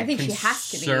 My, like,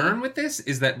 concern with this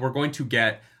is that we're going to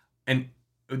get,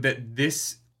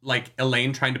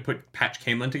 Elaine trying to patch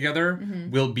Caemlyn together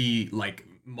will be, like,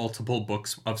 multiple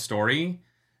books of story.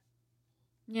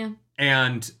 Yeah.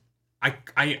 And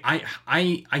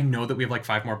I know that we have like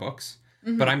 5 more books,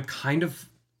 but I'm kind of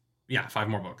 5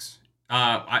 more books.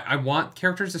 I want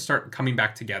characters to start coming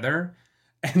back together,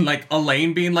 and like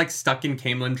Elaine being like stuck in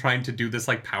Caemlyn trying to do this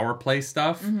like power play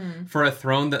stuff for a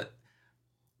throne that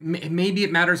maybe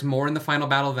it matters more in the final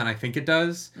battle than I think it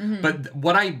does. But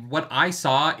what I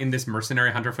saw in this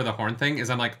mercenary hunter for the horn thing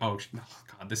is I'm like, oh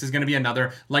god, this is going to be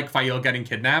another like Fael getting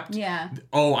kidnapped. Yeah.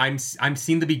 Oh, I'm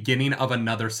seeing the beginning of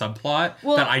another subplot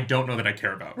that I don't know that I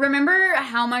care about. Remember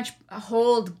how much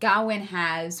hold Gawain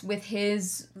has with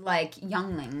his like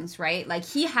younglings, right? Like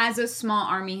he has a small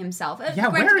army himself. Yeah,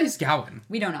 where is Gawain?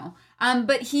 We don't know.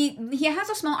 But he has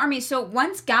a small army. So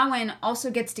once Gawain also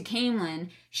gets to Caemlyn,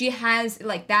 she has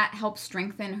like that helps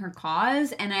strengthen her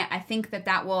cause, and I think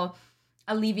that will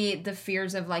alleviate the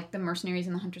fears of like the mercenaries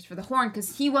and the hunters for the horn,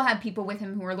 because he will have people with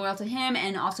him who are loyal to him,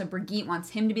 and also Brigitte wants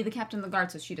him to be the captain of the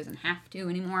guard so she doesn't have to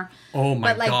anymore. Oh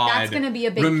my god. But like that's gonna be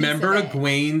a big Remember piece of it.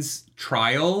 Egwene's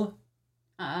trial?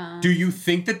 Do you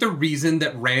think that the reason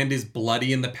that Rand is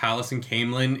bloody in the palace in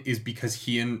Caemlyn is because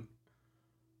he and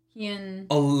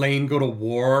Elaine go to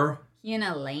war? He and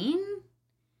Elaine?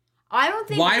 I don't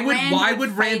think why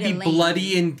would Rand be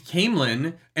bloody in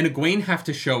Caemlyn and Egwene have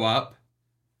to show up?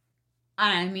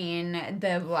 I mean,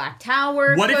 the Black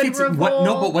Tower. What if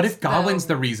what if Gawain's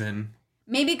the reason?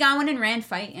 Maybe Gawain and Rand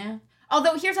fight, yeah.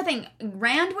 Although here's the thing,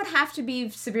 Rand would have to be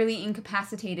severely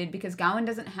incapacitated because Gawain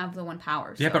doesn't have the one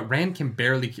power. So. Yeah, but Rand can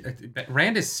barely.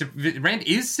 Rand is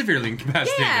severely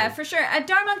incapacitated. Yeah, for sure.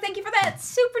 Darmok, thank you for that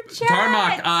super chat.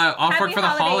 Darmok, off work for the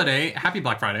holiday. Happy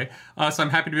Black Friday. So I'm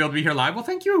happy to be able to be here live. Well,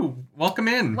 thank you. Welcome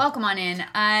in. Welcome on in.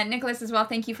 Nicholas as well.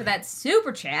 Thank you for that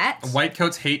super chat. White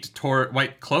cloaks hate towards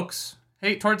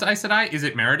Aes Sedai. Is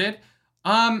it merited?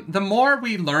 The more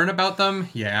we learn about them,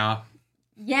 yeah.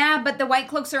 Yeah, but the White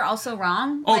Cloaks are also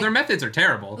wrong. Oh, their methods are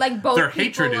terrible. Like, both their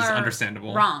hatred is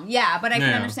understandable. Wrong. Yeah, but I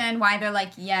can understand why they're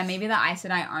like, yeah, maybe the Aes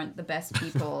Sedai aren't the best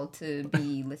people to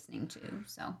be listening to.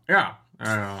 So. Yeah.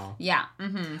 Yeah.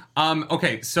 Mm-hmm.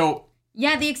 Okay, so.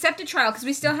 Yeah, the accepted trial, because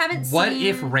we still haven't seen. What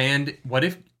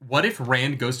if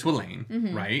Rand goes to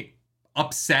Elaine, right?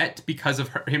 Upset because of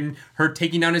her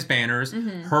taking down his banners,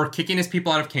 her kicking his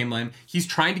people out of Caemlyn. He's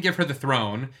trying to give her the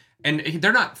throne. And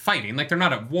they're not fighting, like they're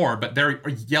not at war, but they're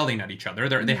yelling at each other.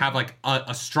 They have like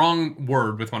a strong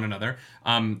word with one another,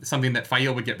 something that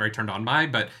Fael would get very turned on by,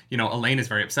 but Elaine is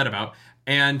very upset about.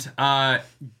 And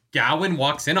Gawain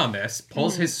walks in on this,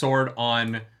 pulls his sword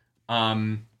on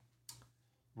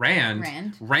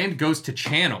Rand. Rand goes to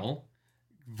channel,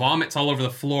 vomits all over the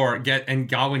floor, and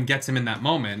Gawain gets him in that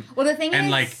moment. Well, the thing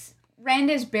is, Rand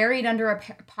is buried under a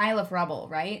pile of rubble,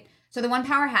 right? So the one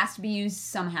power has to be used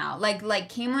somehow. Like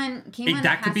Caemlyn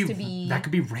has to be... That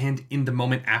could be Rand in the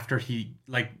moment after he,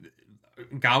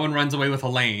 Gawain runs away with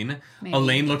Elaine. Maybe.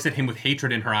 Elaine looks at him with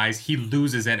hatred in her eyes. He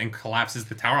loses it and collapses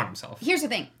the tower on himself. Here's the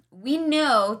thing. We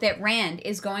know that Rand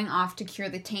is going off to cure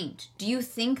the taint. Do you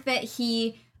think that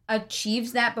he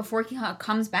achieves that before he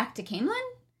comes back to Caemlyn?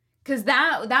 Because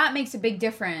that makes a big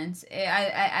difference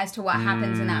as to what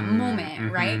happens in that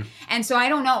moment, right? And so I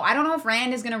don't know. I don't know if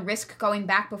Rand is going to risk going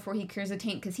back before he cures the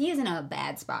taint, because he is in a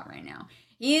bad spot right now.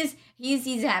 He's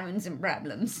having some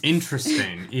problems.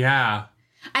 Interesting. Yeah.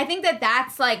 I think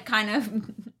that's like kind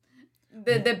of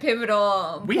the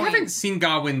pivotal We point. haven't seen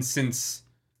Gawain since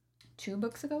 2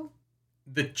 books ago.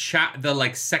 The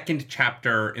second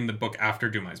chapter in the book after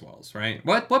Dumai's Wells, right?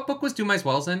 What book was Dumai's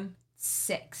Wells in?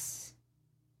 6.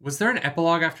 Was there an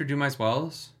epilogue after Dumai's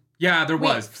Wells? Yeah, there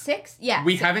was. 6? Yeah.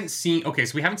 We haven't seen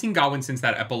Gawain since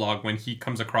that epilogue when he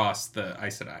comes across the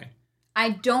Aes Sedai.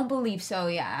 I don't believe so,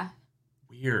 yeah.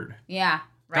 Weird. Yeah,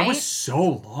 right? That was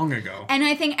so long ago. And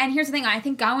here's the thing, I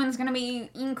think Gawain's going to be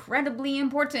incredibly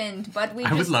important, but we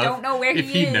just don't know where he is.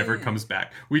 If he never comes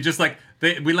back. We just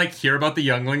we hear about the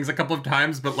younglings a couple of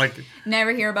times, but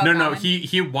never hear about Gawain. No,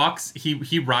 he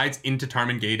rides into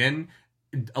Tarmangaden,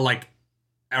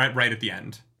 right at the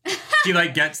end. He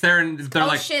gets there and they're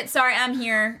oh shit, sorry, I'm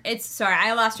here.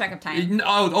 I lost track of time.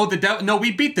 The devil. No,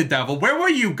 we beat the devil. Where were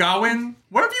you, Gawain?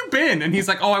 Where have you been? And he's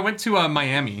like, I went to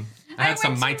Miami. I had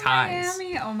some Mai Tais.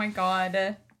 Miami. Oh my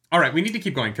god. All right, we need to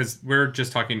keep going because we're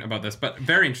just talking about this, but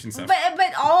very interesting stuff.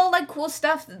 But all cool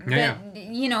stuff that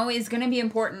is going to be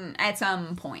important at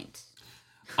some point.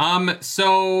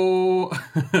 So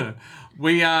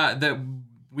we have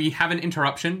an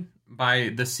interruption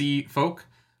by the sea folk,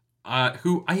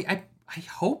 who I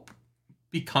hope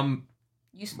become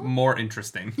useful, more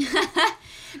interesting.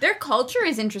 Their culture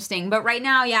is interesting, but right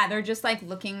now, they're just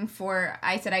looking for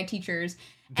Aes Sedai teachers.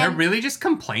 They're really just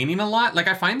complaining a lot.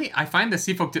 I find the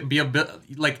sea folk to be a bit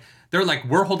they're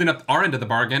we're holding up our end of the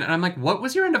bargain, and I'm like, what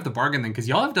was your end of the bargain then? Because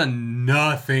y'all have done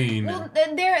nothing. Well,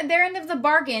 their end of the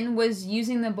bargain was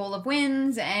using the Bowl of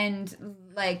Winds and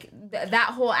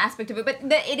that whole aspect of it. But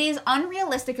it is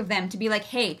unrealistic of them to be like,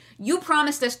 hey, you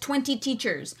promised us 20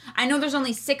 teachers. I know there's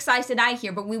only 6 Aes Sedai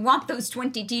here, but we want those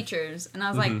 20 teachers. And I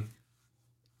was like,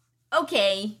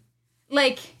 okay,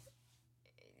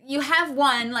 you have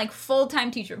one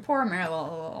full-time teacher. Poor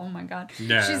Meryl. Oh my god.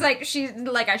 Yeah. She's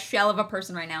like a shell of a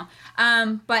person right now.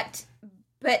 But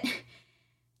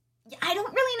I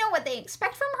don't really know what they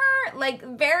expect from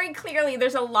her. Very clearly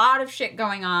there's a lot of shit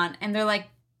going on, and they're like,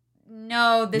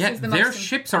 no, this is the most their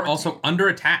ships are also under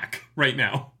attack right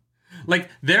now.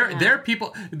 Their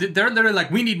people, they're literally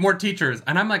we need more teachers.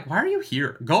 And I'm like, why are you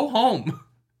here? Go home.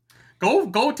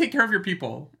 Go take care of your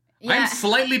people. Yeah. I'm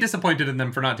slightly disappointed in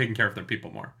them for not taking care of their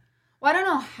people more. Well, I don't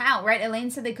know how, right? Elaine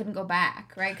said they couldn't go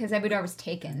back, right? Because Ebudar was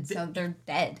taken, so they're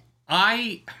dead.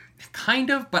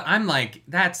 But I'm like,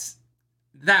 that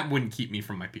wouldn't keep me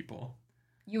from my people.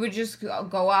 You would just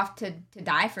go off to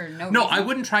die for no reason? No, I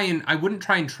wouldn't try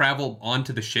and travel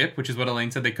onto the ship, which is what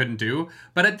Elaine said they couldn't do.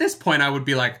 But at this point, I would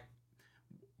be like,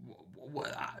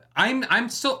 I'm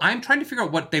trying to figure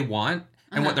out what they want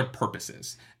and what their purpose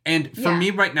is. And for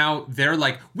me right now, they're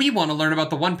like, we want to learn about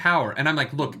the one power. And I'm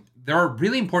like, look, there are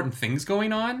really important things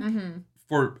going on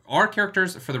for our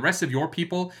characters, for the rest of your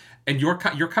people. And you're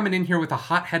coming in here with a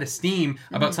hot head of steam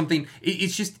about something.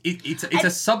 It's a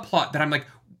subplot that I'm like,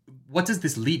 what does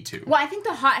this lead to? Well, I think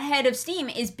the hot head of steam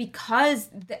is because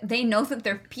they know that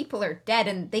their people are dead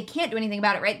and they can't do anything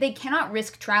about it, right? They cannot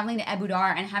risk traveling to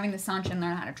Ebudar and having the Sanshin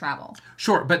learn how to travel.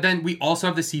 Sure, but then we also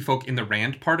have the sea folk in the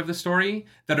Rand part of the story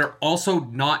that are also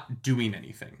not doing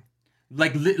anything.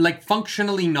 like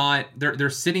functionally not. They're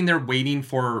sitting there waiting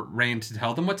for Rand to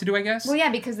tell them what to do, I guess. Well,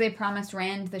 yeah, because they promised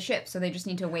Rand the ship, so they just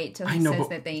need to wait till he says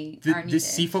that they are needed. This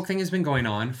sea folk thing has been going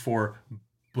on for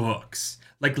books,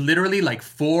 like literally like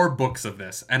 4 books of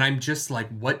this, and I'm just like,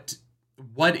 what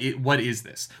is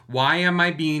this? Why am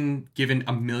I being given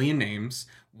a million names?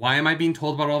 Why am I being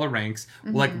told about all the ranks?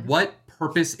 Mm-hmm. Like, what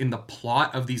purpose in the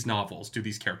plot of these novels do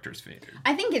these characters fit?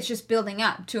 I think it's just building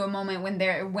up to a moment when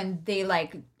they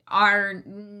like are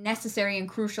necessary and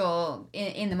crucial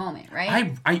in the moment,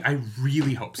 right? I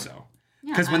really hope so.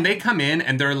 Because when they come in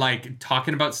and they're like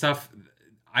talking about stuff,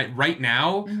 right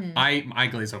now, I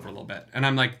glaze over a little bit. And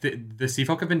I'm like, the sea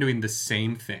folk have been doing the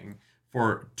same thing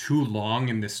for too long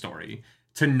in this story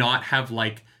to not have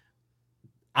like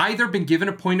either been given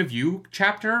a point of view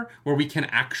chapter where we can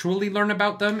actually learn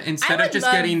about them instead of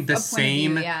just getting the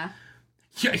same. View, yeah.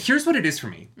 Here's what it is for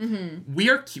me. Mm-hmm.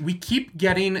 We keep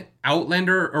getting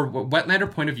Outlander or Wetlander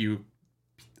point of view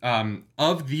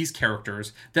of these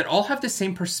characters that all have the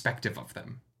same perspective of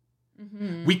them.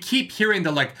 Mm-hmm. We keep hearing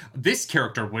this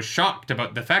character was shocked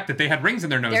about the fact that they had rings in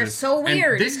their noses. They're so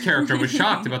weird. And this character was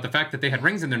shocked about the fact that they had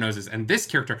rings in their noses. And this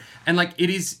character, and like it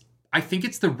is, I think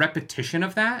it's the repetition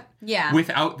of that,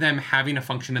 without them having a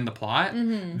function in the plot,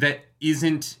 that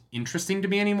isn't interesting to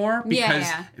me anymore. Because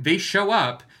they show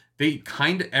up.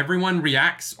 Everyone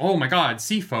reacts, oh my god,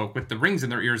 sea folk with the rings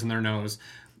in their ears and their nose.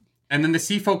 And then the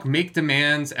sea folk make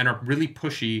demands and are really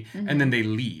pushy, and then they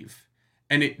leave.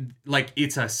 And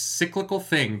it's a cyclical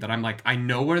thing that I'm like, I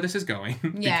know where this is going.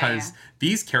 Because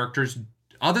these characters,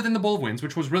 other than the Bowl of Winds,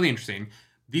 which was really interesting,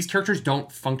 these characters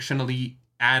don't functionally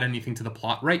add anything to the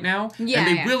plot right now. And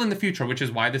they will in the future, which is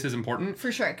why this is important.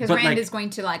 For sure, because Rand is going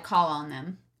to call on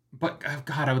them. But, oh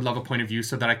god, I would love a point of view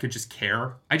so that I could just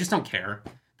care. I just don't care.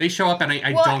 They show up and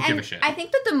I don't give a shit. I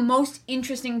think that the most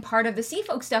interesting part of the sea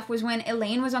folk stuff was when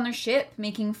Elaine was on their ship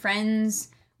making friends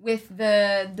with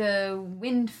the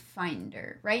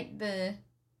Windfinder, right? The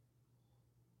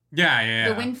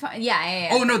Windfinder.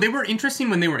 Oh no, they were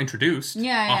interesting when they were introduced.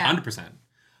 100%.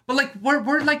 But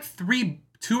we're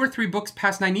 2 or 3 books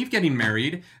past Nynaeve getting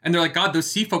married, and they're like, God, those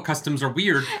sea folk customs are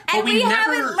weird. But and we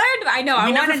haven't learned. I know.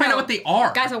 We never find out what they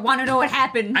are, guys. I want to know what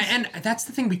happened. And that's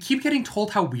the thing. We keep getting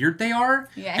told how weird they are,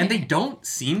 and they don't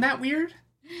seem that weird.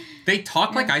 They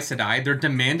talk like Aes Sedai. They're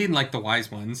demanding like the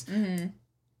wise ones, and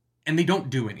they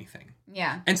don't do anything.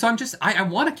 Yeah. And so I'm just, I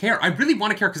want to care. I really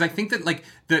want to care because I think that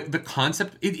the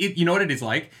concept, you know what it is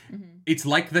like? It's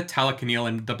like the Talakanil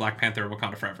and the Black Panther of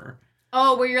Wakanda Forever.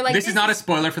 Oh, where you're like... This is not a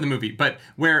spoiler for the movie, but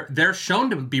where they're shown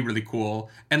to be really cool,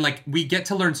 and, we get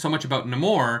to learn so much about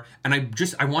Namor, and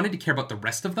I wanted to care about the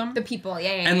rest of them. The people,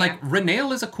 And,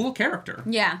 Rhaenyra is a cool character.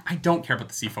 Yeah. I don't care about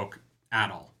the sea folk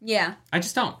at all. Yeah. I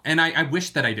just don't. And I wish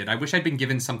that I did. I wish I'd been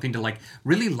given something to,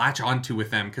 really latch onto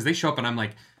with them, because they show up and I'm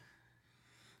like...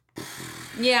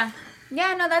 Yeah.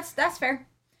 Yeah, no, that's fair.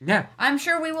 Yeah. I'm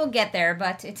sure we will get there,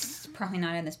 but it's probably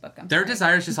not in this book. Their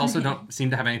desires just also don't seem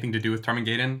to have anything to do with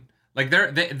Tarmangaden.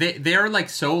 They're they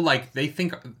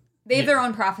think they have their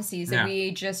own prophecies that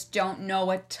we just don't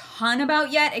know a ton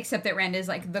about yet, except that Rand is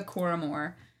the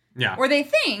Coromor. Yeah. Or they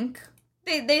think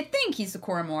he's the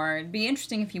Coromor. It'd be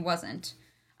interesting if he wasn't.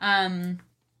 Yeah.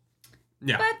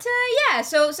 But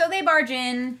so they barge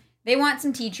in. They want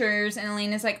some teachers, and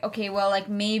Elena's like, okay, well,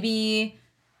 maybe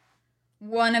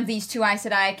one of these 2 Aes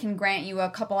Sedai can grant you a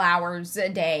couple hours a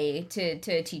day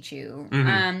to teach you.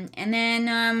 And then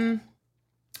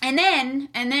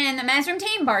Mazrim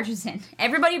Taim barges in.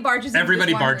 Everybody barges in.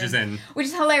 Everybody barges in. Which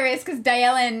is hilarious because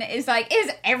Dyelin is like,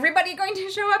 is everybody going to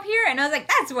show up here? And I was like,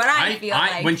 that's what I feel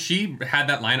like. When she had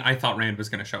that line, I thought Rand was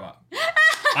going to show up.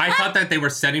 I thought that they were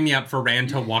setting me up for Rand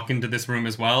to walk into this room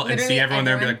as well and see everyone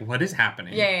there and be like, what is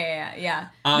happening? Yeah.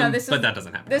 But that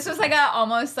doesn't happen. This was a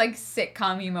almost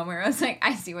sitcom-y moment where I was like,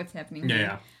 I see what's happening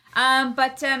here.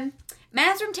 But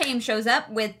Mazrim Taim shows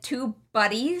up with 2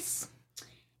 buddies.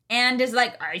 And is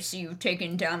like, I see you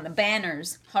taking down the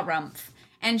banners, harumph.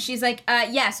 And she's like,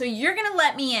 so you're going to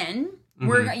let me in.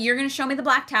 You're going to show me the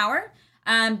Black Tower.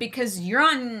 Because you're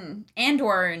on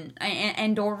Andoran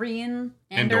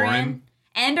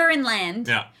land.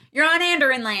 Yeah. You're on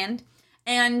Andoran land.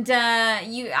 And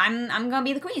I'm going to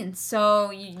be the queen.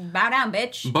 So you bow down,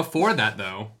 bitch. Before that,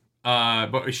 though,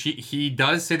 but he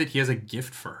does say that he has a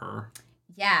gift for her.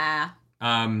 Yeah.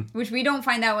 Which we don't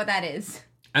find out what that is.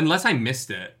 Unless I missed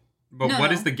it. But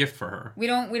what is the gift for her? We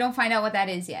don't find out what that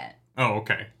is yet. Oh,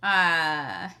 okay.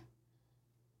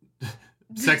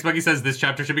 Sex Buggy says this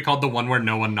chapter should be called the one where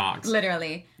no one knocks.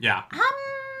 Literally. Yeah.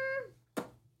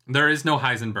 There is no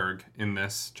Heisenberg in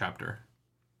this chapter.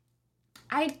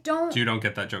 I don't... You don't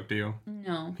get that joke, do you?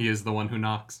 No. He is the one who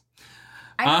knocks.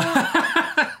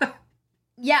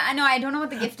 Yeah, I know. I don't know what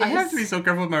the gift is. I have to be so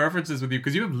careful with my references with you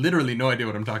because you have literally no idea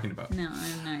what I'm talking about. No, I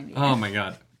have no idea. Oh my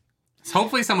god. So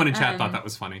hopefully someone in chat thought that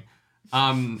was funny. Do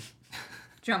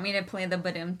you want me to play the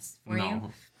badumts for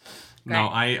you? No,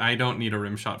 I don't need a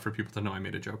rim shot for people to know I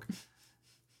made a joke.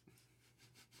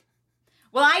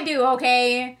 Well, I do,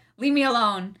 okay? Leave me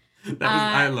alone.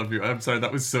 I love you. I'm sorry,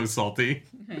 that was so salty.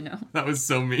 I know. That was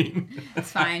so mean.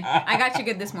 It's fine. I got you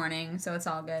good this morning, so it's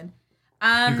all good.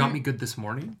 You got me good this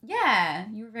morning? Yeah,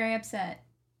 you were very upset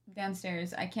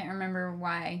downstairs. I can't remember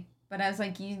why, but I was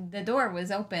like, the door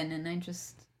was open, and I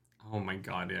just... Oh my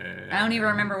god, yeah. I don't even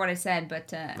remember what I said,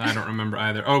 but... I don't remember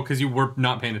either. Oh, because you were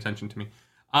not paying attention to me.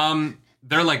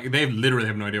 They're like, they literally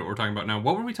have no idea what we're talking about now.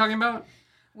 What were we talking about?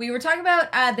 We were talking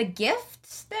about the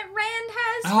gift that Rand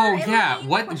has. Oh, yeah.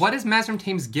 What is Mazrim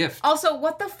Tame's gift? Also,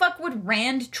 what the fuck would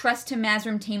Rand trust to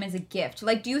Mazrim Tame as a gift?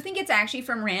 Like, do you think it's actually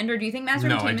from Rand, or do you think Mazrim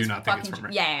Tame is fucking... No, I do not think it's from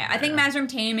Rand. Yeah. I think Mazrim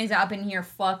Tame is up in here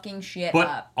fucking shit up.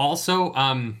 But also,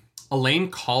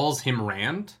 Elaine calls him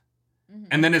Rand,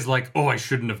 and then is like, oh, I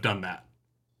shouldn't have done that.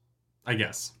 I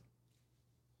guess.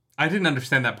 I didn't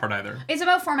understand that part either. It's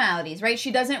about formalities, right?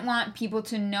 She doesn't want people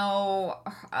to know...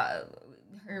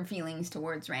 her feelings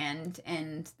towards Rand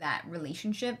and that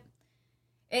relationship.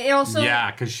 It also...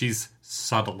 Yeah, because she's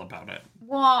subtle about it.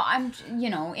 Well,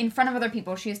 in front of other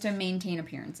people, she has to maintain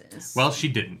appearances. Well, she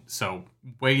didn't, so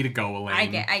way to go,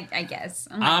 Elaine. I guess.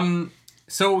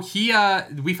 So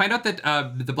we find out that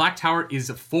the Black Tower is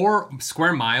 4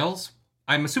 square miles.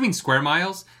 I'm assuming square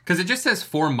miles, because it just says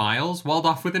 4 miles walled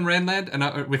off within Randland,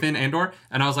 and within Andor,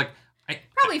 and I was like...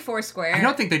 Probably 4 square. I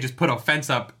don't think they just put a fence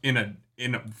up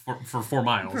for 4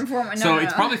 miles. No.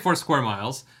 It's probably 4 square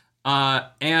miles.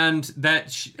 And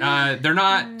that they're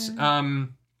not...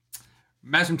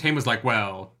 Mazrim Taim was like,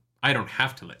 well, I don't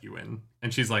have to let you in.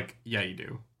 And she's like, yeah, you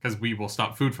do. Because we will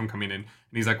stop food from coming in. And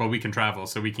he's like, well, we can travel,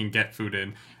 so we can get food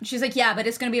in. And she's like, yeah, but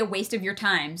it's going to be a waste of your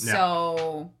time,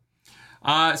 so...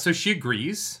 Yeah. So she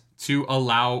agrees to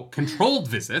allow controlled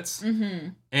visits.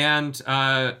 And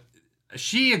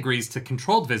she agrees to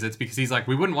controlled visits because he's like,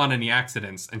 we wouldn't want any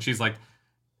accidents. And she's like,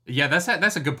 yeah, that's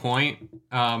a good point.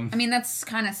 I mean, that's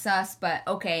kind of sus, but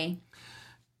okay.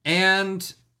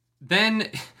 And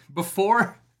then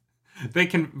before they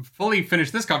can fully finish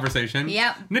this conversation,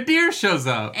 Nadir shows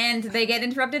up. And they get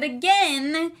interrupted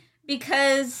again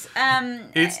because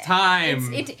it's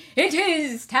time. It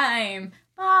is time.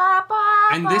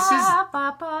 And this is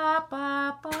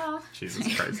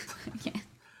Jesus Christ. Yeah.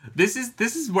 This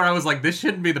is where I was like, this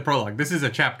shouldn't be the prologue. This is a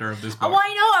chapter of this book. Oh,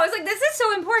 I know. I was like, this is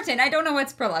so important. I don't know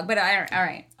what's prologue, but all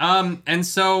right. And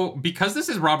so because this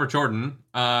is Robert Jordan,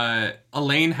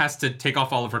 Elaine has to take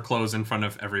off all of her clothes in front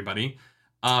of everybody.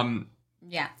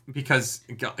 Yeah. Because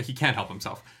he can't help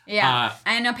himself. Yeah.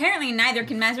 And apparently neither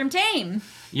can Mazrim Taim.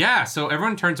 Yeah, so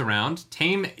everyone turns around.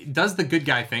 Taim does the good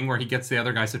guy thing where he gets the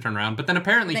other guys to turn around, but then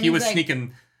apparently he was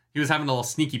having a little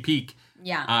sneaky peek.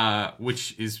 Yeah.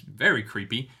 Which is very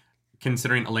creepy,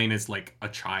 considering Elaine is like a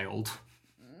child.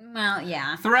 Well,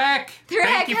 yeah. Threk,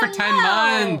 thank you for 10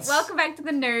 months. Welcome back to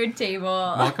the nerd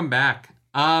table. Welcome back.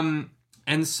 And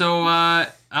so,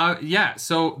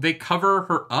 so they cover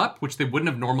her up, which they wouldn't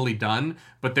have normally done,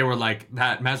 but they were like,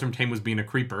 that Mazrim Taim was being a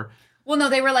creeper. Well, no,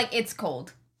 they were like, it's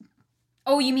cold.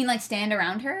 Oh, you mean like stand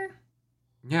around her?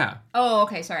 Yeah. Oh,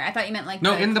 okay, sorry. I thought you meant like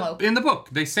no, in the book,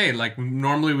 they say, like,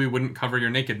 normally we wouldn't cover your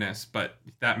nakedness, but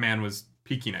that man was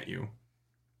peeking at you.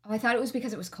 Oh, I thought it was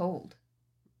because it was cold.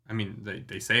 I mean,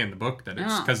 they say in the book that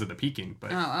it's because of the peeking,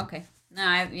 but... Oh, okay. No,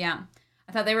 I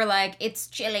thought they were like, it's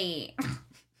chilly.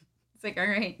 It's like, all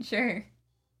right, sure.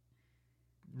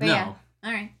 But no. Yeah,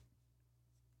 all right.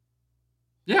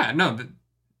 Yeah, no,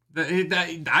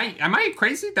 am I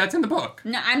crazy? That's in the book.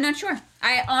 No, I'm not sure.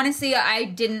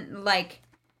 I didn't,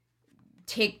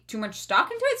 take too much stock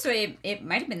into it, so it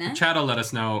might have been that. Chad will let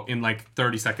us know in,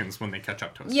 30 seconds when they catch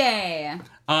up to us. Yeah.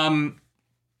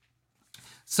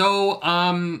 So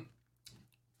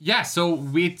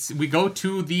we go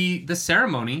to the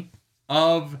ceremony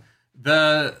of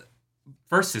the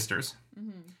First Sisters.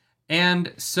 Mm-hmm.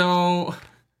 And so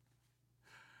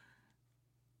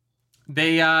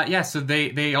they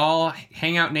all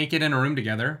hang out naked in a room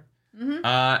together. Mm-hmm.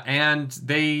 And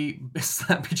they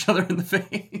slap each other in the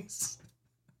face.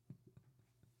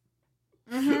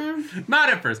 Mm-hmm. Not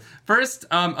at first. First,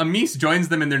 Amis joins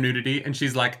them in their nudity, and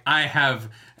she's like, I have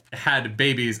had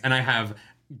babies, and I have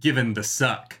given the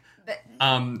suck.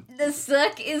 The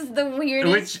suck is the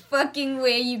weirdest fucking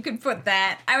way you could put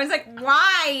that. I was like,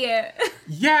 why?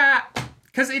 Yeah,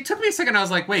 because it took me a second. I was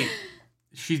like, wait,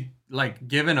 she's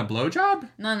given a blowjob?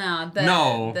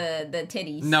 No, the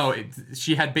titties. No,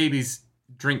 she had babies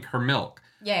drink her milk.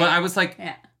 Yeah. But I was like,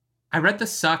 yeah. I read the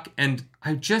suck and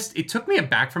it took me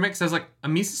aback from it because I was like,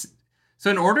 Amis. So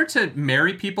in order to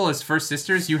marry people as first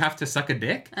sisters, you have to suck a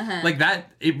dick? Like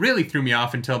that, it really threw me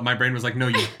off until my brain was like, no,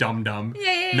 you dum-dum.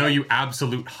 Yeah. No, you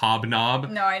absolute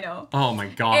hobnob. No, I know. Oh my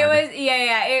God. It was,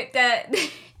 it's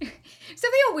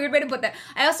definitely a weird way to put that.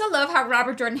 I also love how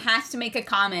Robert Jordan has to make a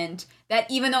comment that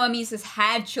even though Amisa's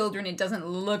had children, it doesn't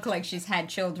look like she's had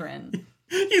children.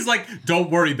 He's like, don't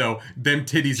worry though, them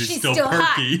titties are still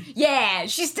perky. Hot. Yeah,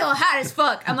 she's still hot as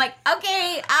fuck. I'm like,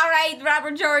 okay, all right,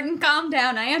 Robert Jordan, calm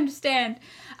down. I understand.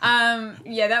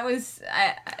 That was,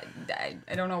 I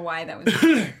don't know why that was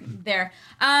there.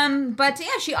 But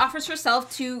yeah, she offers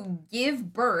herself to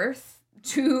give birth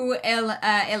to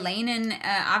Elaine and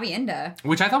Avienda.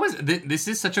 Which I thought was, this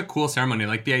is such a cool ceremony.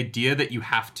 Like the idea that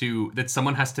that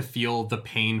someone has to feel the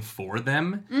pain for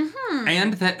them. Mm-hmm.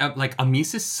 And that like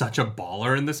Amis is such a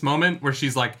baller in this moment where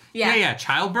she's like, yeah,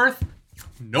 childbirth,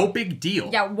 no big deal.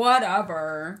 Yeah,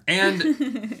 whatever.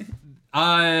 And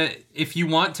if you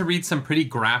want to read some pretty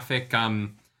graphic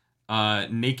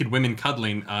naked women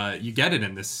cuddling, you get it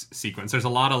in this sequence. There's a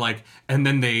lot of like, and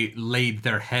then they laid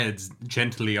their heads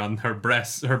gently on her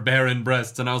breasts, her barren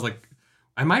breasts, and I was like,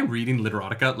 am I reading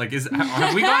literotica? Like,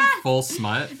 have we gone full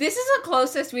smut? This is the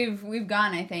closest we've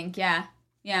gone, I think. Yeah.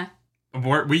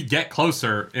 We get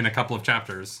closer in a couple of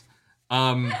chapters.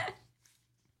 But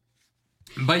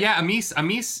yeah, Amis,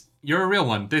 you're a real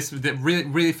one. This really,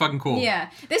 really fucking cool. Yeah,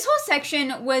 this whole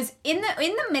section was in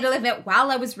the middle of it.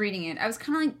 While I was reading it, I was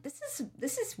kind of like,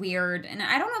 this is weird, and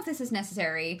I don't know if this is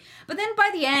necessary. But then by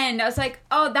the end, I was like,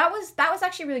 oh, that was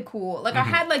actually really cool. Like I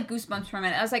had like goosebumps from it.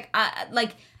 I was like,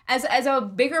 as a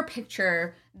bigger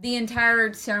picture, the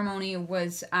entire ceremony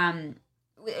was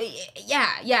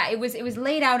it was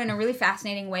laid out in a really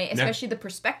fascinating way, especially the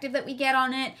perspective that we get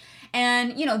on it.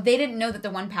 And, they didn't know that the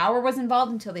One Power was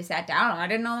involved until they sat down. I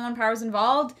didn't know the One Power was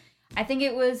involved. I think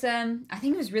it was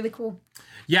really cool.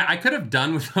 Yeah, I could have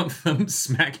done without them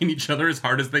smacking each other as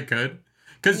hard as they could.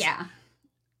 Because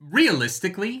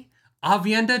realistically,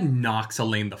 Avienda knocks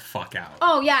Elaine the fuck out.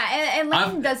 Oh, yeah.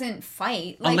 Elaine doesn't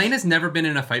fight. Elaine has never been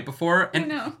in a fight before.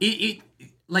 And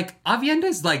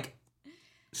Avienda's like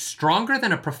stronger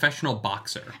than a professional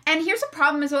boxer. And here's a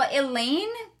problem as well. Elaine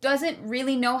doesn't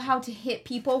really know how to hit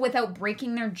people without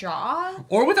breaking their jaw.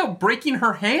 Or without breaking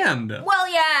her hand. Well,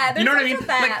 yeah. You know what I mean?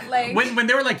 That. When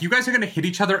they were like, you guys are going to hit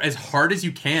each other as hard as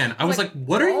you can. I was like,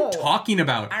 what are you talking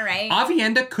about? All right.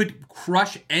 Avienda could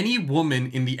crush any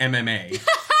woman in the MMA.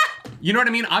 You know what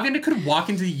I mean? Avienda could walk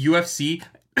into the UFC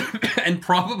and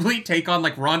probably take on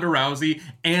like Ronda Rousey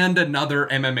and another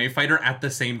MMA fighter at the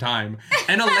same time.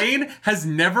 And Elaine has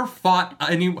never fought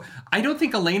I don't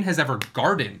think Elaine has ever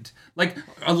gardened. Like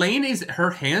Elaine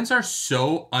her hands are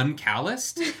so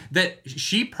uncalloused that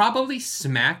she probably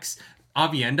smacks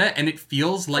Avienda and it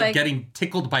feels like getting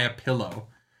tickled by a pillow.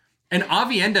 And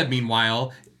Avienda,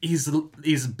 meanwhile,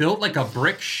 is built like a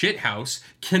brick shithouse,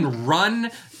 can run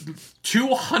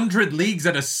 200 leagues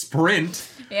at a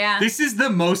sprint. Yeah. This is the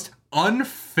most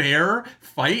unfair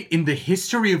fight in the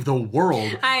history of the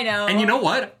world. I know. And you know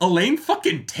what? Elaine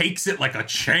fucking takes it like a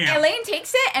champ. Elaine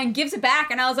takes it and gives it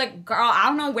back. And I was like, girl, I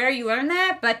don't know where you learned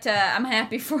that, but I'm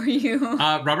happy for you.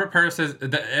 Robert Parris says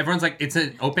that everyone's like, it's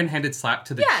an open-handed slap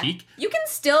to the cheek. You can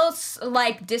still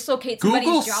like dislocate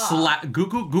somebody's jaw.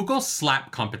 Google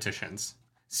slap competitions.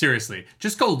 Seriously,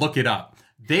 just go look it up.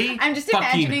 They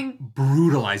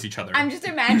brutalize each other. I'm just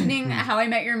imagining How I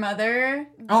Met Your Mother.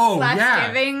 Oh,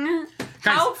 Slapsgiving.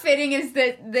 Guys, how fitting is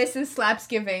that this is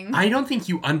Slapsgiving? I don't think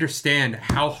you understand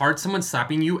how hard someone's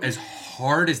slapping you as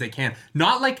hard as they can.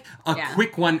 Not like a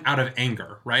quick one out of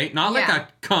anger, right? Not like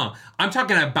I'm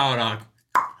talking about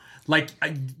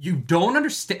you don't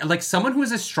understand. Like someone who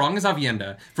is as strong as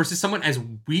Avienda versus someone as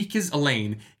weak as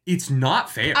Elaine, it's not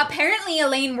fair. Apparently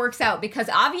Elaine works out because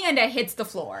Avienda hits the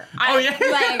floor.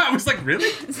 I was like, really?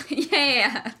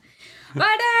 Yeah. But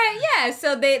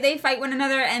so they fight one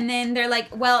another and then they're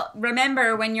like, well,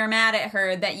 remember when you're mad at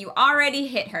her that you already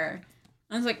hit her.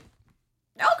 I was like,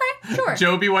 okay, sure.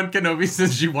 Joby-Wan Kenobi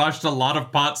says she washed a lot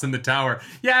of pots in the tower.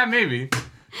 Yeah, maybe.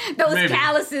 Those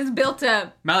calluses built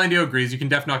up. Malindio agrees. You can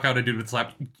def knock out a dude with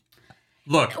slap.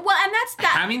 Look. Well, and that's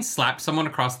that. Having slapped someone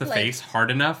across the face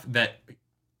hard enough that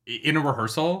in a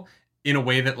rehearsal, in a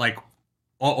way that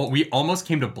we almost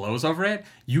came to blows over it,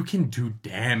 you can do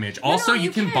damage. Also,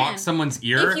 you can box someo's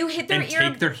ear if you hit their and ear,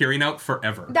 take their hearing out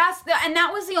forever. And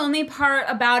that was the only part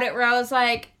about it where I was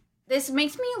like, this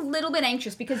makes me a little bit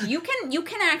anxious because you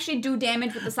can actually do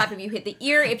damage with the slap if you hit the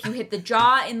ear, if you hit the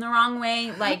jaw in the wrong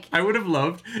way. Like I would have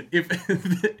loved if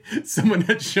someone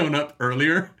had shown up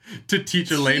earlier to teach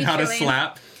Elaine how to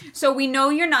slap. So we know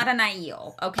you're not an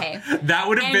Aiel, okay? That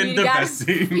would have been the best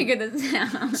scene. Figure this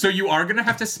out. So you are going to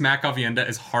have to smack Avienda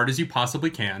as hard as you possibly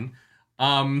can.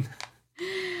 I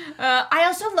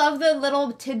also love the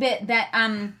little tidbit that,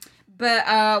 oh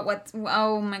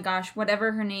my gosh,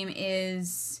 whatever her name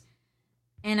is,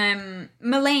 and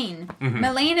Melaine. Mm-hmm.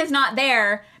 Melaine is not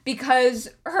there because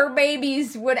her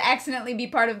babies would accidentally be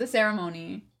part of the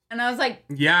ceremony. And I was like...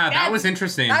 Yeah, that was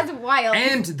interesting. That's wild.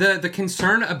 And the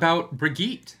concern about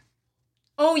Brigitte.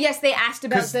 Oh, yes, they asked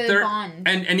about the bond.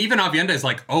 And even Avienda is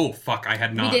like, oh, fuck, I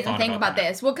had not We didn't think about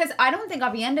this. Well, because I don't think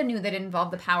Avienda knew that it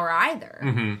involved the power either.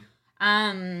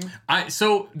 Mm-hmm.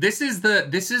 So this is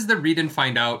the read and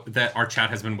find out that our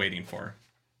chat has been waiting for.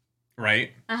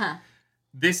 Right? Uh-huh.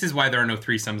 This is why there are no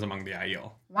threesomes among the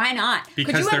Aiel. Why not?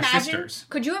 Because they're sisters.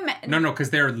 Could you imagine? No, because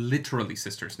they're literally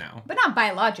sisters now. But not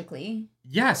biologically.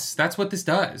 Yes, that's what this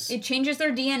does. It changes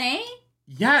their DNA?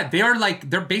 Yeah,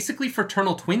 they're basically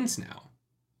fraternal twins now.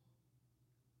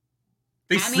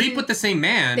 They sleep with the same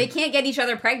man. They can't get each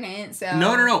other pregnant, so...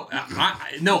 No.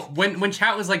 No, when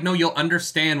chat was like, no, you'll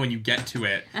understand when you get to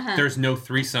it, there's no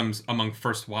threesomes among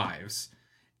first wives.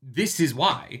 This is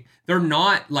why. They're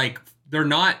not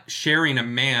sharing a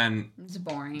man... It's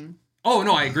boring. Oh,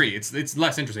 no, I agree. It's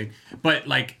less interesting. But,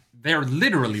 like, they're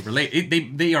literally related.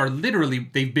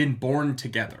 They've been born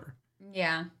together.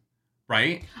 Yeah.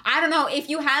 Right? I don't know. If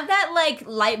you have that, like,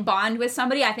 light bond with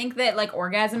somebody, I think that, like,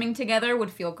 orgasming together would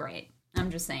feel great.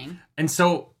 I'm just saying. And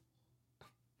so...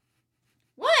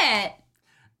 What?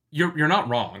 You're not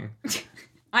wrong.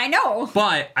 I know.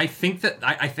 But I think that...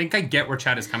 I think I get where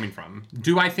Chad is coming from.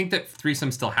 Do I think that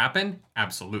threesomes still happen?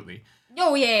 Absolutely.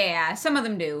 Oh, yeah. Some of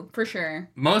them do, for sure.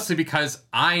 Mostly because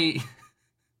I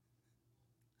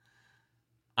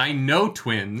know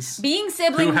twins being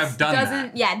siblings who have done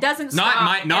that. Yeah, doesn't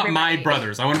stop not my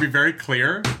brothers. I want to be very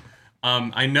clear.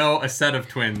 I know a set of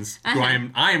twins who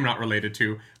I am not related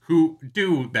to who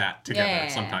do that together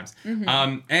sometimes.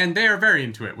 Mm-hmm. And they are very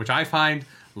into it, which I find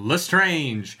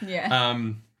Lestrange. Yeah.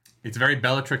 It's very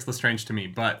Bellatrix Lestrange to me,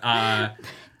 but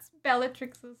it's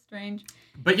Bellatrix Lestrange.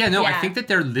 But yeah, no, I think that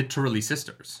they're literally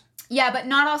sisters. Yeah, but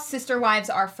not all sister wives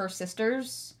are first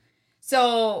sisters.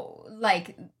 So,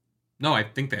 like... No, I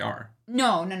think they are.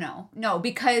 No,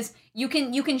 because you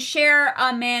can share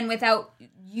a man without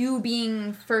you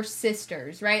being first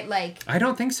sisters, right? Like... I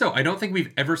don't think so. I don't think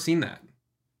we've ever seen that.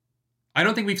 I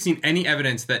don't think we've seen any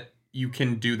evidence that you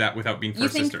can do that without being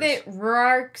first sisters. You think that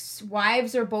Roark's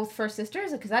wives are both first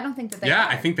sisters? Because I don't think that they are. Yeah,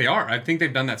 I think they are. I think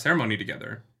they've done that ceremony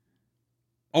together.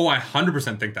 Oh, I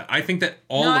 100% think that. I think that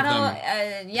all of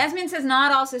them... Yasmin says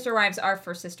not all sister wives are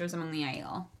first sisters among the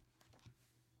Aiel.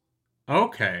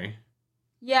 Okay.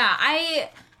 Yeah,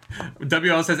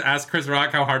 WL says, ask Chris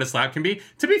Rock how hard a slap can be.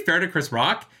 To be fair to Chris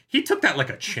Rock, he took that like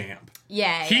a champ.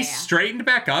 Yeah, He straightened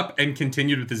back up and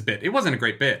continued with his bit. It wasn't a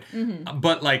great bit. Mm-hmm.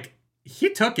 But, like,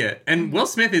 he took it. And Will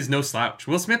Smith is no slouch.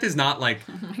 Will Smith is not, like,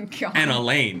 an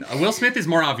Elaine. Will Smith is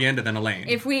more Avienda than Elaine.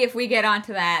 If we get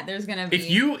onto that, there's gonna be...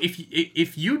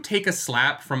 If you take a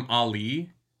slap from Ali,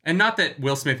 and not that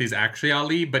Will Smith is actually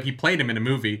Ali, but he played him in a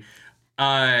movie,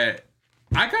 I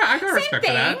got respect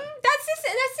for that. That's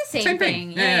the same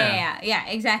thing. Yeah,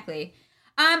 exactly.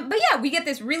 But yeah, we get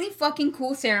this really fucking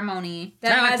cool ceremony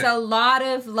that has a lot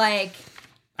of, like...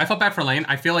 I felt bad for Elaine.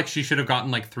 I feel like she should have gotten,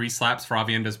 like, 3 slaps for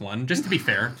Avienda's 1, just to be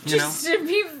fair. Just to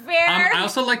be fair. I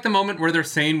also like the moment where they're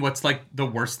saying what's, like, the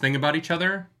worst thing about each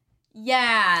other.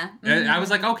 Yeah. Mm-hmm. I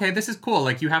was like, okay, this is cool.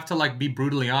 Like, you have to, like, be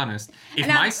brutally honest. If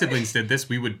my siblings did this,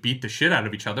 we would beat the shit out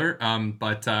of each other.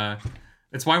 But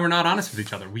that's why we're not honest with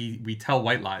each other. We tell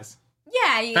white lies.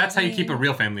 Yeah. That's how you keep a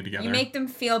real family together. You make them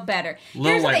feel better.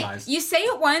 Little white lies. You say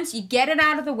it once, you get it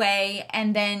out of the way,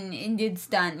 and then it's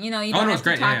done. You know, you don't have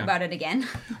to talk about it again.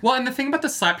 Well, and the thing about the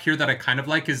slap here that I kind of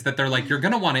like is that they're like, you're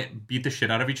going to want to beat the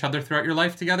shit out of each other throughout your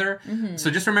life together. Mm-hmm.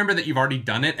 So just remember that you've already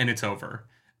done it and it's over.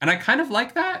 And I kind of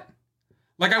like that.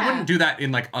 Like, I wouldn't do that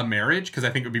in, like, a marriage, because I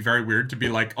think it would be very weird to be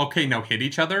like, okay, now hit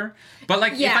each other. But,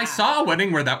 like, if I saw a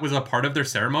wedding where that was a part of their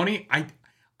ceremony, I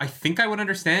think I would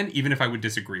understand, even if I would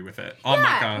disagree with it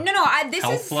on this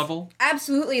health level.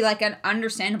 Absolutely, like, an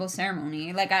understandable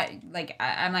ceremony.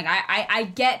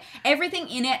 I get everything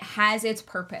in it has its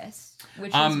purpose,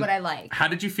 which is what I like. How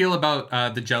did you feel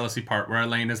about the jealousy part where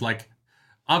Elaine is like,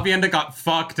 Avienda got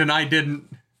fucked and I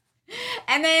didn't?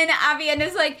 And then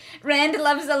Avienda's like, Rand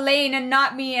loves Elaine and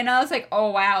not me. And I was like,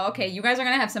 oh, wow, okay, you guys are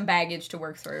going to have some baggage to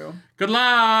work through. Good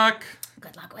luck.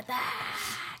 Good luck with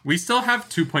that. We still have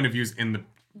 2 point of views in the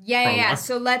Yeah.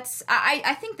 So let's...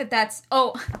 I think that's...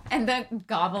 Oh, and the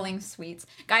gobbling sweets.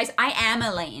 Guys, I am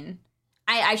Elaine.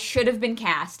 I should have been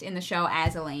cast in the show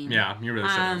as Elaine. Yeah, you really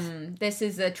should have. This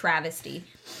is a travesty.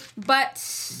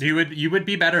 But you would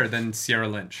be better than Sierra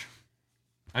Lynch.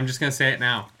 I'm just going to say it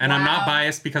now. And I'm not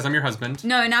biased because I'm your husband.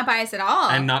 No, not biased at all.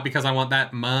 And not because I want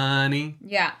that money.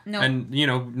 Yeah, no. And,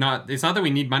 it's not that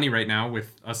we need money right now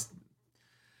with us.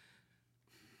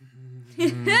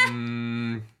 We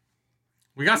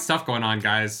got stuff going on,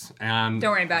 guys. And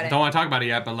don't worry about it. Don't want to talk about it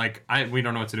yet, but, we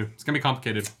don't know what to do. It's going to be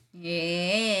complicated.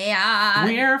 Yeah.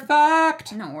 We're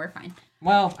fucked. No, we're fine.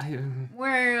 Well,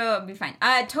 we'll be fine.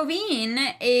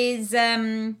 Toveen is,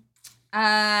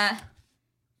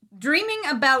 dreaming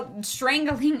about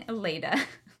strangling Eleda.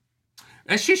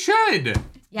 As she should.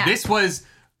 Yeah. This was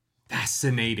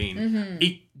fascinating. Mm-hmm.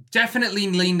 It definitely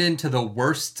leaned into the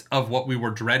worst of what we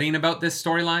were dreading about this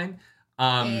storyline.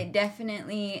 It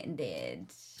definitely did.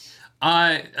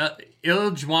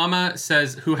 Iljwama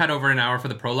says, who had over an hour for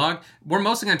the prologue? We're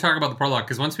mostly going to talk about the prologue,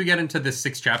 because once we get into the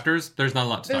 6 chapters, there's not a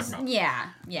lot to talk about.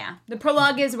 Yeah. The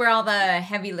prologue is where all the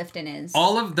heavy lifting is.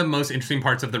 All of the most interesting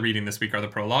parts of the reading this week are the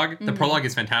prologue. The prologue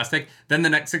is fantastic. Then the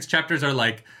next 6 chapters are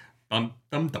like, dum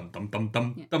dum dum dum dum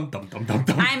dum dum dum dum dum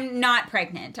dum. I'm not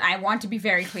pregnant. I want to be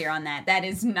very clear on that. That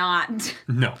is not.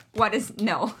 No. What is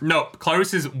no? No.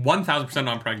 Clarice is 1,000%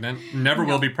 not pregnant. Never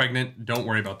will be pregnant. Don't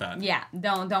worry about that. Yeah.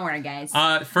 Don't worry, guys.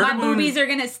 My boobies are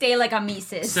gonna stay like a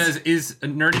Mises. Says, is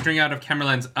Nerdy drinking out of camera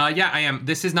lens? Yeah, I am.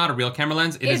 This is not a real camera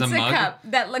lens. It's a mug. Cup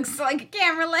that looks like a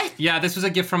camera lens. Yeah, this was a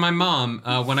gift from my mom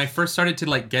when I first started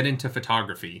to get into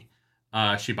photography.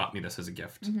 She bought me this as a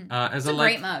gift. As it's a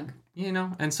great mug.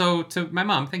 And so to my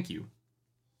mom, thank you.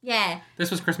 Yeah. This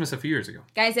was Christmas a few years ago.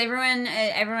 Guys,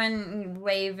 everyone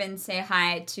wave and say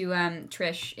hi to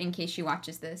Trish in case she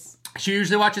watches this. She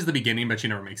usually watches the beginning, but she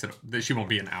never makes it. She won't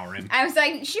be an hour in. I was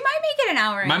like, she might make it an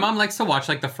hour in. My mom likes to watch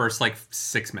the first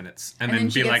 6 minutes and then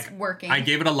she be gets working. I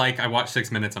gave it a I watched 6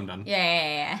 minutes, I'm done.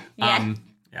 Yeah. Yeah.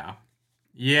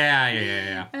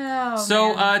 Oh,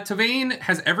 so Toveen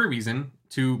has every reason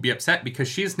to be upset because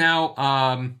she is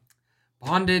now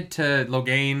bonded to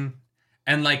Logain,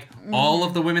 and all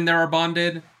of the women there are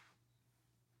bonded.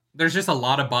 There's just a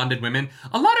lot of bonded women.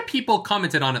 A lot of people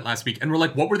commented on it last week and were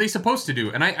like, what were they supposed to do?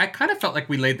 And I kind of felt like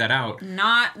we laid that out.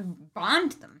 Not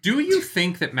bond them. Do you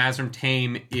think that Mazrim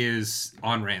Taim is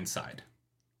on Rand's side?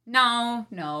 No.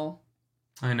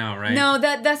 I know, right? No,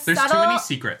 the there's subtle... There's too many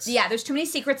secrets. Yeah, there's too many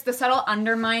secrets. The subtle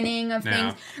undermining of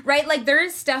things. Right? There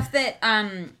is stuff that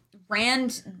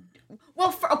Rand...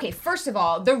 Well, first of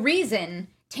all, the reason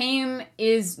Taim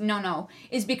is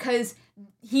is because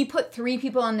he put 3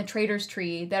 people on the traitor's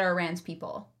tree that are Rand's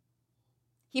people.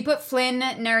 He put Flynn,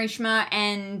 Narishma,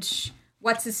 and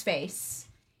what's-his-face.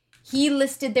 He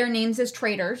listed their names as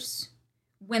traitors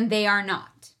when they are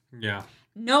not. Yeah.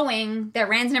 Knowing that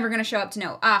Rand's never going to show up to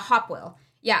know. Hopwell.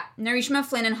 Yeah, Narishma,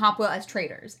 Flynn, and Hopwell as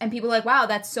traitors. And people are like, wow,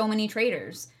 that's so many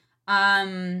traitors.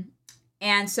 And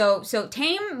so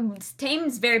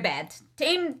Taim's very bad.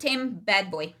 Taim,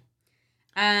 bad boy.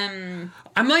 I'm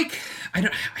like, I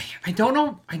don't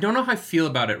know how I feel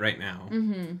about it right now.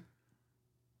 Mm-hmm.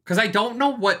 Because I don't know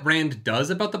what Rand does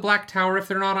about the Black Tower if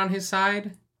they're not on his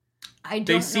side.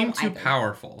 They seem too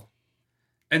powerful.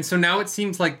 And so now it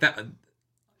seems like that...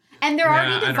 And they're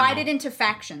already divided into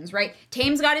factions, right?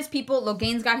 Taim's got his people,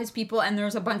 Logain's got his people, and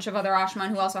there's a bunch of other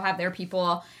Ashman who also have their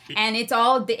people. And it's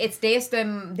Deus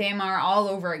Daemar all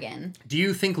over again. Do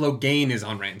you think Logain is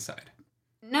on Rand's side?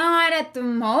 Not at the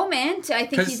moment. I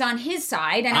think he's on his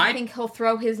side, and I think he'll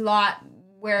throw his lot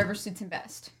wherever suits him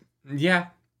best. Yeah.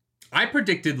 I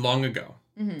predicted long ago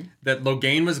that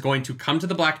Logain was going to come to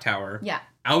the Black Tower,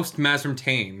 oust Mazrim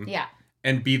Taim,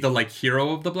 and be the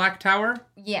hero of the Black Tower.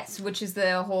 Yes, which is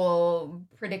the whole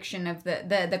prediction of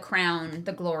the crown,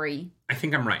 the glory. I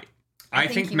think I'm right. I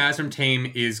think Mazrim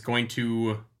Taim is going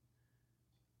to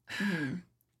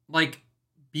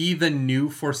be the new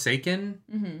Forsaken.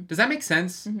 Mm-hmm. Does that make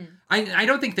sense? Mm-hmm. I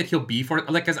don't think that he'll be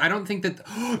because I don't think that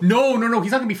no,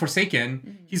 he's not gonna be Forsaken.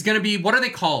 Mm-hmm. He's gonna be, what are they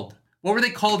called? What were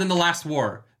they called in the last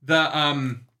war? They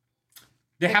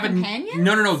have companions?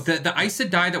 No. The Aes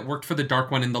Sedai that worked for the Dark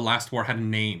One in the last war had a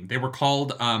name. They were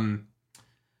called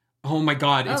oh my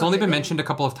god, it's only been mentioned a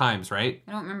couple of times, right?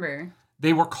 I don't remember.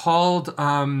 They were called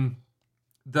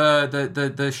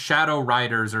the Shadow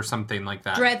Riders or something like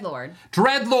that.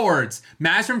 Dreadlords.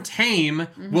 Mazrim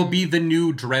Taim will be the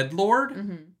new Dreadlord.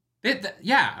 Mm-hmm.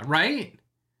 Yeah, right?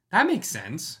 That makes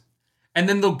sense. And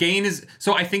then Logain is...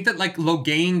 So I think that,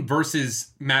 Logain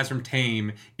versus Mazrim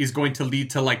Taim is going to lead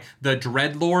to, the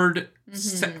Dreadlord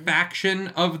faction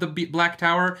of the Black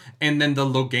Tower, and then the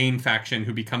Logain faction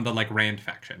who become the, Rand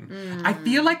faction. Mm. I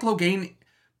feel like Logain,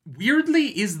 weirdly,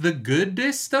 is the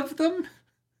goodest of them.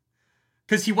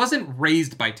 Because he wasn't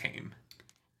raised by Tame.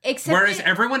 Whereas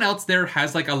everyone else there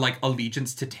has like a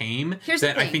allegiance to Tame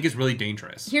that I think is really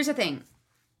dangerous. Here's the thing.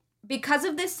 Because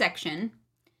of this section,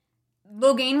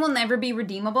 Logain will never be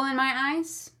redeemable in my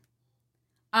eyes.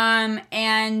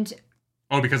 And...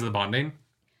 Oh, because of the bonding?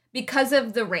 Because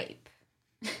of the rape.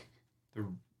 Yeah.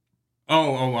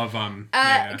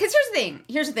 Because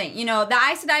here's the thing. You know, the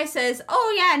Aes Sedai says,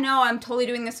 oh yeah, no, I'm totally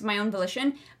doing this of my own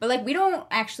volition. But like, we don't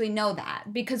actually know that.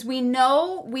 Because we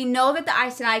know that the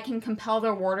Aes Sedai can compel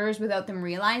their warders without them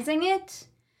realizing it.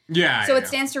 Yeah. So it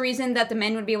stands to reason that the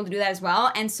men would be able to do that as well.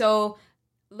 And so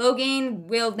Logain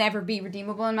will never be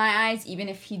redeemable in my eyes, even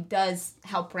if he does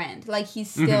help Rand. Like, he's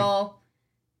still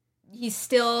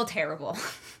terrible.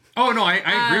 Oh no,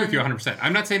 I agree with you 100%.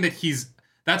 I'm not saying that he's...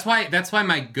 That's why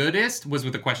my goodest was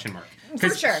with a question mark. For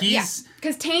sure,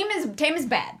 because Tame is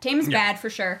bad. Tame is bad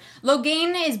for sure.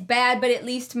 Logain is bad, but at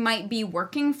least might be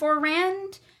working for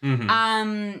Rand.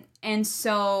 Mm-hmm. And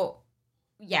so,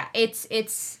 yeah, it's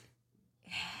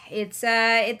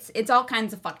all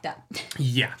kinds of fucked up.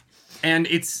 Yeah, and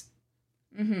it's,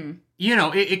 you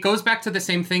know, it goes back to the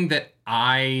same thing that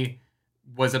I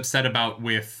was upset about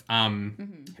with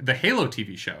the Halo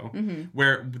TV show,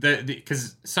 where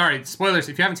because sorry, spoilers,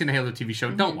 if you haven't seen the Halo TV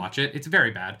show, don't watch it. It's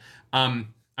very bad.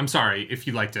 I'm sorry if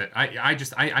you liked it. I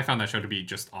found that show to be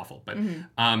just awful, but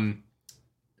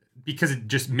because it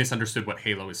just misunderstood what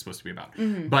Halo is supposed to be about.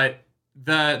 But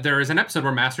there is an episode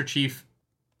where Master Chief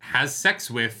has sex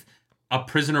with a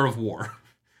prisoner of war.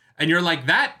 And you're like,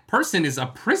 that person is a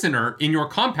prisoner in your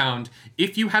compound.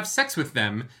 If you have sex with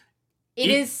them, it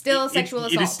is still sexual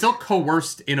assault. It is still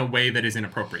coerced in a way that is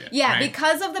inappropriate. Yeah, right?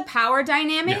 Because of the power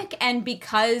dynamic and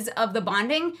because of the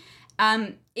bonding,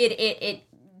 it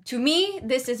to me,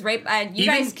 this is rape. You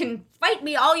guys can fight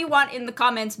me all you want in the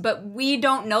comments, but we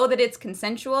don't know that it's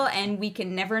consensual, and we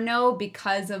can never know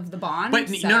because of the bond. But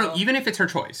no, even if it's her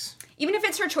choice. Even if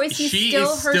it's her choice, he's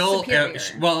still her superior.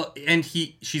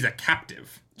 She's a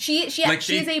captive. She's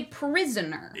a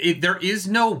prisoner. There is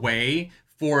no way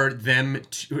for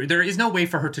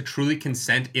her to truly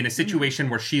consent in a situation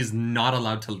where she is not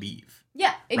allowed to leave.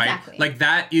 Yeah, exactly. Right? Like,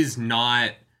 that is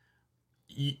not...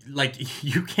 Like,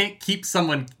 you can't keep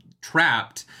someone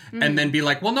trapped and then be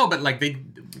like, well, no, but like, they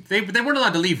weren't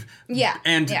allowed to leave. Yeah.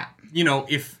 And, you know,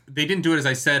 if they didn't do it as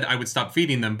I said, I would stop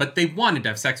feeding them, but they wanted to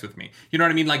have sex with me. You know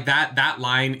what I mean? Like, that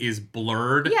line is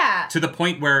blurred to the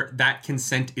point where that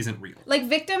consent isn't real. Like,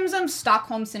 victims of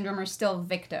Stockholm Syndrome are still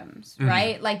victims,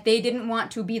 right? Like, they didn't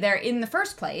want to be there in the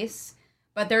first place,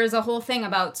 but there is a whole thing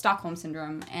about Stockholm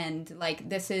Syndrome, and, like,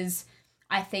 this is,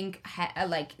 I think,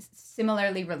 like,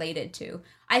 similarly related to.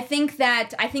 I think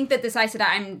that this Aes Sedai,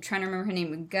 I'm trying to remember her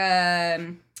name,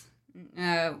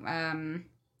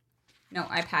 no,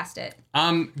 I passed it.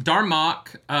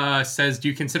 Darmok says, do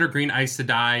you consider Green Aes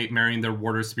Sedai marrying their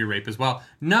warders to be rape as well?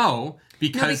 No,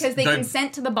 because they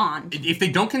consent to the bond. If they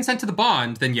don't consent to the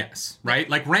bond, then yes, right?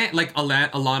 Like Rand, like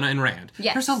Alana and Rand.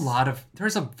 Yes.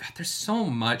 There's so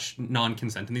much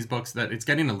non-consent in these books that it's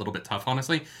getting a little bit tough,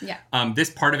 honestly. Yeah. This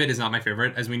part of it is not my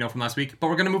favorite, as we know from last week, but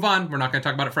we're going to move on. We're not going to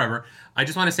talk about it forever. I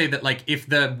just want to say that, like, if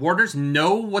the warders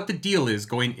know what the deal is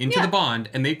going into the bond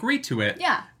and they agree to it,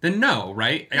 then no,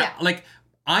 right? Yeah. Like,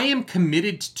 I am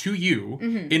committed to you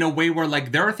in a way where,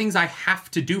 like, there are things I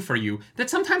have to do for you that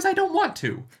sometimes I don't want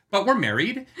to, but we're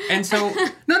married. And so,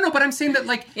 no, but I'm saying that,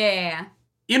 like,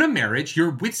 in a marriage, you're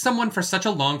with someone for such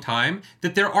a long time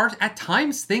that there are at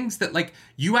times things that, like,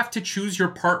 you have to choose your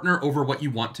partner over what you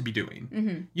want to be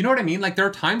doing. You know what I mean? Like, there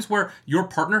are times where your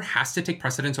partner has to take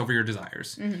precedence over your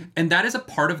desires. And that is a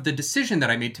part of the decision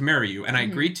that I made to marry you. And I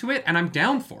agreed to it, and I'm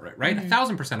down for it, right?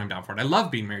 1,000% I'm down for it. I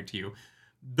love being married to you.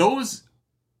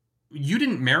 You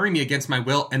didn't marry me against my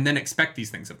will and then expect these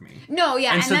things of me. No,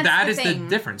 yeah. And so that is the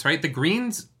difference, right? The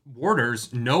Greens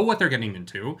warders know what they're getting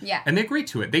into. Yeah. And they agree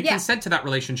to it. They consent to that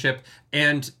relationship,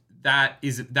 and that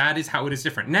is how it is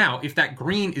different. Now, if that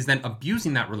Green is then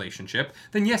abusing that relationship,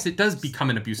 then yes, it does become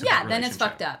an abusive relationship. Yeah, then it's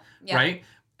fucked up. Yeah. Right?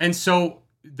 And so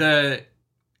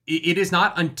it is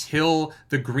not until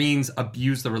the Greens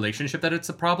abuse the relationship that it's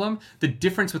a problem. The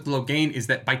difference with Logain is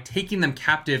that by taking them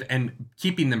captive and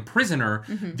keeping them prisoner,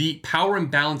 the power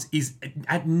imbalance is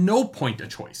at no point a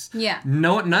choice. Yeah.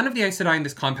 None of the Aes Sedai in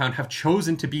this compound have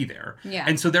chosen to be there. Yeah.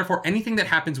 And so therefore anything that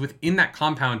happens within that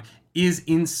compound is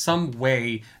in some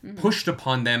way pushed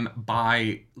upon them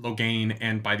by Logain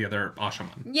and by the other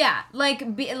Ashaman. Yeah,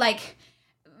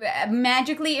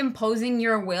 magically imposing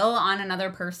your will on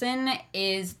another person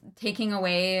is taking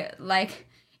away,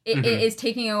 is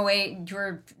taking away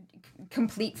your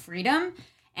complete freedom.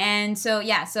 And so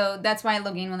that's why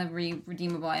Logain will never be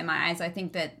redeemable in my eyes. I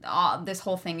think that this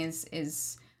whole thing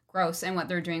is gross and what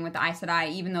they're doing with the Aes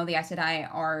Sedai, even though the Aes Sedai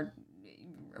are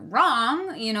wrong,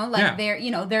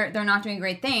 they're not doing a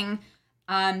great thing.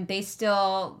 They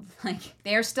still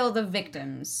they're still the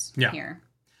victims here.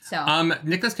 So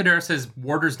Nicholas Cadera says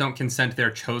warders don't consent;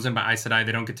 they're chosen by Aes Sedai.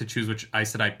 They don't get to choose which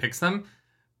Aes Sedai picks them.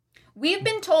 We've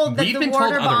been told that the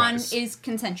warder bond is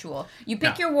consensual. You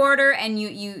pick your warder, and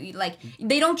you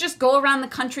they don't just go around the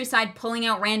countryside pulling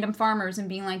out random farmers and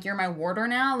being like, "You're my warder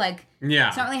now." Like,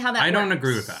 it's not really how that works. I don't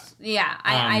agree with that. Yeah,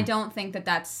 I don't think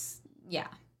that's Yeah.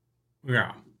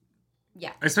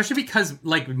 Yeah. Especially because,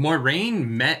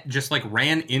 Moiraine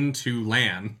ran into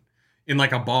Lan in,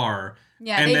 a bar.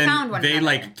 Yeah, and they then found one another.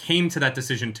 They, came to that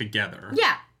decision together.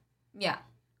 Yeah.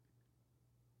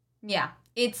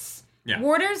 It's... Yeah.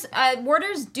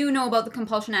 Warders do know about the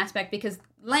compulsion aspect because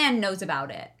Lan knows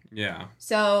about it. Yeah.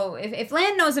 So, if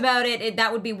Lan knows about it,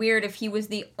 that would be weird if he was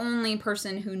the only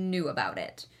person who knew about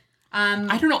it.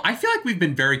 I don't know. I feel like we've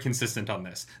been very consistent on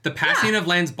this. The passing of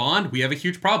Lan's bond, we have a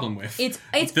huge problem with. It's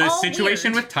the all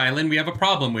situation weird. with Tylan, we have a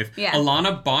problem with. Yeah.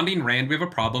 Alana bonding Rand, we have a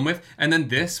problem with. And then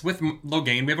this with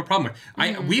Logain, we have a problem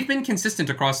with. We've been consistent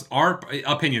across our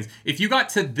opinions. If you got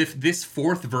to this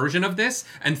fourth version of this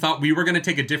and thought we were going to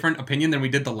take a different opinion than we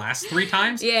did the last 3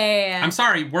 times, I'm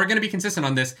sorry. We're going to be consistent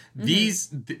on this.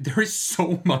 There is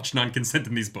so much non-consent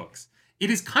in these books. It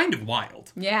is kind of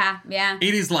wild. Yeah.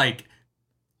 It is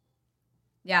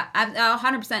Yeah,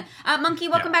 100%. Monkey,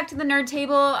 welcome back to the Nerd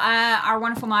Table. Our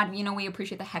wonderful mod, we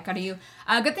appreciate the heck out of you.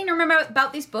 A good thing to remember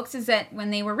about these books is that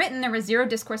when they were written, there was zero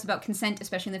discourse about consent,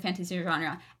 especially in the fantasy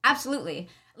genre. Absolutely.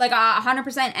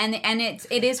 100%. And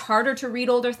it is harder to read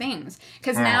older things.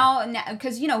 Because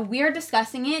we are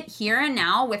discussing it here and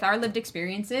now with our lived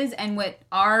experiences and what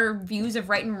our views of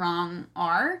right and wrong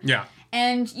are. Yeah.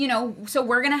 And, so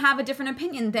we're going to have a different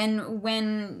opinion than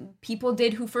when people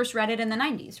did who first read it in the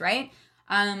 90s, right?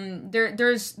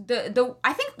 There's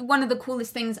I think one of the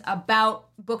coolest things about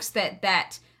books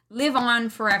that live on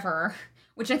forever,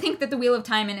 which I think that the Wheel of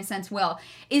Time in a sense will,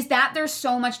 is that there's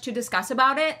so much to discuss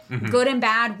about it, good and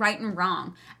bad, right and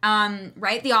wrong.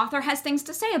 Right? The author has things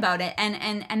to say about it,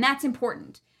 and that's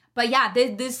important. But yeah,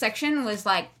 this section was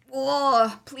like,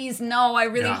 oh, please no, I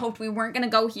really hoped we weren't going to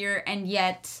go here, and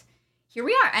yet here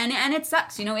we are, and it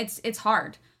sucks, it's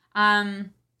hard.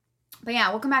 But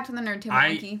yeah, welcome back to the Nerd Table,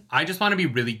 Monkey. I just want to be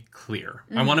really clear.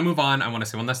 I want to move on. I want to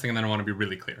say one last thing, and then I want to be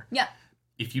really clear. Yeah.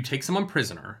 If you take someone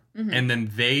prisoner, and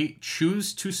then they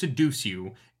choose to seduce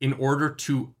you in order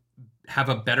to have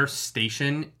a better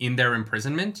station in their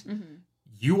imprisonment,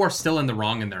 you are still in the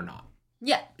wrong and they're not.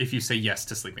 Yeah. If you say yes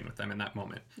to sleeping with them in that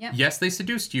moment. Yep. Yes, they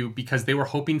seduced you because they were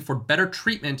hoping for better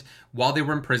treatment while they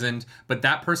were imprisoned, but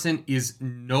that person is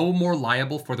no more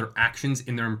liable for their actions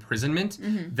in their imprisonment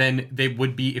than they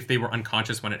would be if they were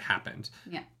unconscious when it happened.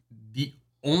 Yeah. The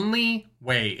only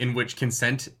way in which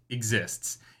consent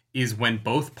exists is when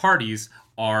both parties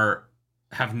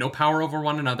have no power over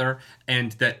one another,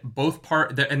 and that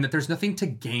and that there's nothing to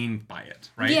gain by it,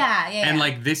 right? Yeah.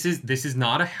 And this is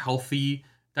not a healthy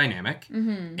dynamic,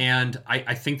 and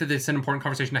I think that it's an important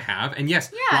conversation to have. And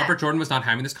yes, Robert Jordan was not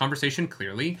having this conversation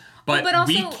clearly, but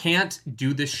also, we can't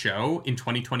do this show in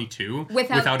 2022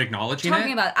 without acknowledging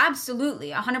talking about it.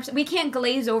 Absolutely, 100%. We can't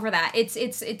glaze over that. It's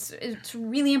a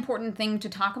really important thing to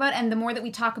talk about, and the more that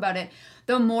we talk about it,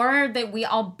 the more that we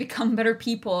all become better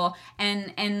people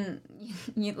and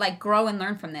grow and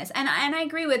learn from this. And I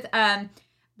agree with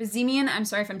Bazemian, I'm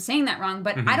sorry if I'm saying that wrong,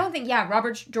 but I don't think,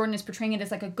 Robert Jordan is portraying it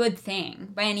as a good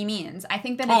thing by any means. I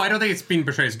think that I don't think it's being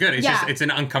portrayed as good. It's just, it's an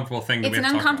uncomfortable thing. It's an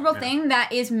uncomfortable thing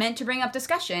that is meant to bring up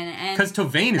discussion. Because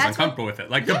Tovann is uncomfortable with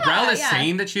it. Gabrelle is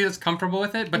saying that she is comfortable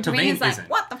with it, but Tovann isn't.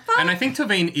 What the fuck? And I think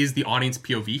Tovann is the audience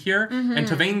POV here, and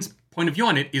Tavann's point of view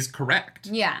on it is correct.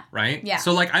 Yeah. Right? Yeah.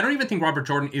 So, I don't even think Robert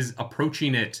Jordan is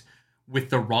approaching it with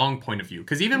the wrong point of view.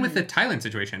 Because even with the Thailand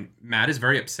situation, Matt is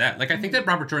very upset. I think that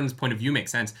Robert Jordan's point of view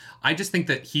makes sense. I just think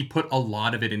that he put a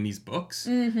lot of it in these books.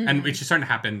 And it's just starting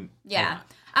to happen a lot.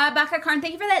 Baka Karn,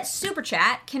 thank you for that super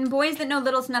chat. Can boys that know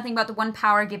little to nothing about the one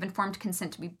power give informed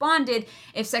consent to be bonded?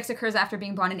 If sex occurs after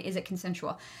being bonded, is it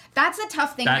consensual? That's a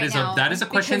tough thing now. That is a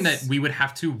question that we would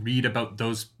have to read about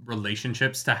those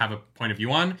relationships to have a point of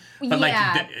view on. But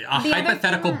a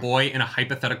hypothetical boy in a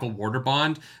hypothetical warder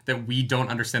bond that we don't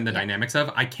understand the dynamics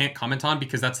of, I can't comment on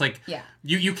because that's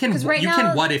you can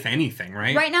what if anything,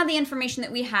 right? Right now the information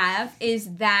that we have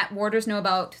is that warders know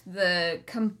about the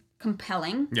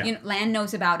compelling. Lan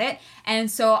knows about it. And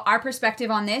so our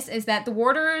perspective on this is that the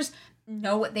warders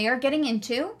know what they are getting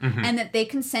into and that they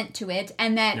consent to it,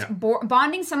 and that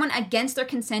bonding someone against their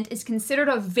consent is considered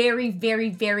a very, very,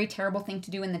 very terrible thing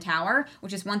to do in the tower,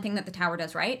 which is one thing that the tower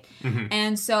does right.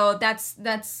 And so that's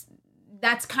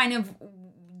that's kind of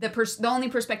the only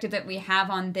perspective that we have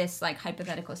on this like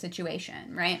hypothetical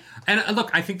situation, right? And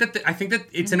look, I think that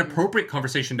it's an appropriate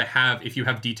conversation to have if you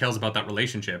have details about that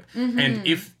relationship. And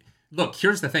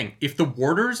here's the thing: if the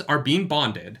warders are being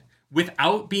bonded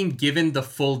without being given the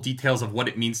full details of what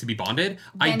it means to be bonded,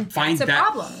 I find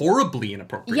that horribly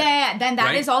inappropriate. Yeah, then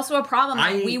that is also a problem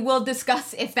that we will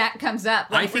discuss if that comes up.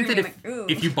 Like, I think that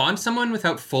if you bond someone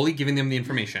without fully giving them the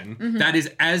information, that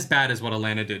is as bad as what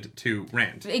Alana did to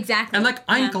Rand. Exactly. And like,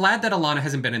 I'm glad that Alana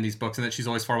hasn't been in these books and that she's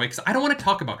always far away, because I don't want to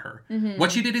talk about her.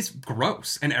 What she did is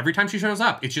gross. And every time she shows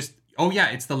up, it's just, oh yeah,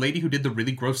 it's the lady who did the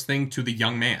really gross thing to the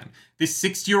young man. This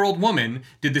 60-year-old woman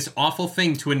did this awful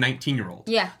thing to a 19-year-old.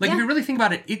 Yeah. Like, if you really think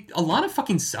about it, Alana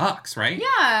fucking sucks, right?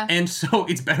 Yeah. And so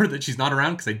it's better that she's not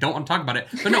around because I don't want to talk about it.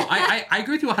 But no, I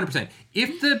agree with you 100%.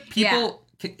 If the people...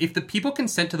 If the people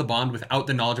consent to the bond without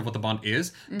the knowledge of what the bond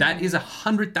is, that is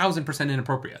 100,000%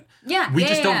 inappropriate. Yeah. We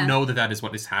just don't know that is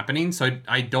what is happening. So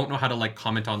I don't know how to like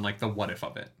comment on like the what if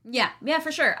of it. Yeah,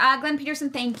 for sure. Glenn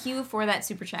Peterson, thank you for that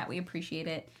super chat. We appreciate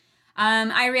it.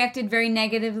 I reacted very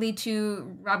negatively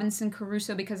to Robinson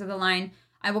Crusoe because of the line,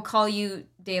 "I will call you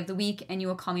day of the week and you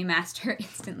will call me master."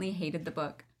 Instantly hated the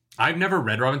book. I've never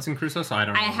read Robinson Crusoe, so I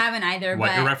don't know. I haven't either.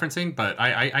 What you're referencing, but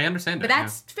I understand it. But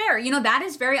that's fair. You know, that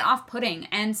is very off-putting.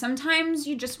 And sometimes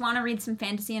you just want to read some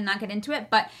fantasy and not get into it.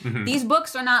 But these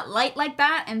books are not light like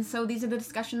that. And so these are the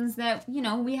discussions that, you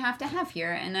know, we have to have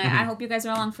here. And I hope you guys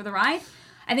are along for the ride.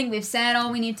 I think we've said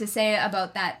all we need to say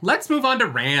about that. Let's move on to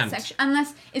Rand. Section.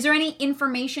 Unless, is there any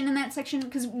information in that section?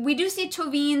 Because we do see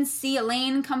Tovine see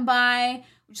Elaine come by,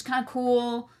 which is kind of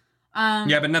cool.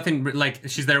 Yeah, but nothing, like,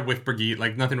 she's there with Brigitte,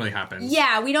 like, nothing really happens.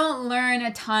 Yeah, we don't learn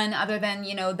a ton other than,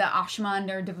 you know, the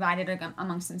Ashmand are divided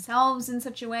amongst themselves in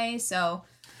such a way, so...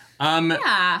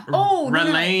 yeah. Oh,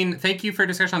 Relaine, thank you for your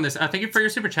discussion on this. Thank you for your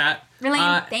super chat.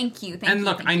 Relaine, thank you. And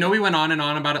look, I know we went on and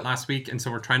on about it last week, and so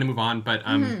we're trying to move on, but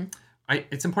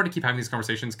it's important to keep having these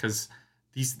conversations because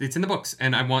it's in the books,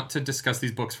 and I want to discuss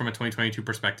these books from a 2022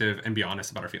 perspective and be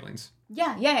honest about our feelings.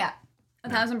 Yeah.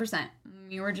 1,000%.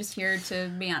 We were just here to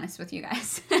be honest with you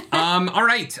guys. All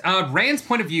right. Rand's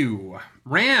point of view.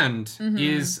 Rand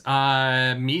is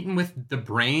meeting with the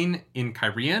brain in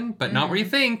Kyrian, but not where you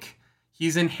think.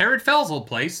 He's in Herod Fell's old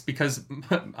place because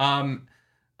I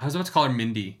was about to call her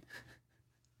Mindy.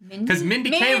 Because Mindy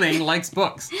Kaling likes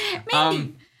books.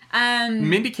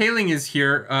 Mindy Kaling is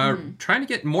here trying to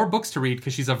get more books to read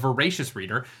because she's a voracious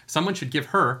reader. Someone should give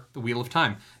her the Wheel of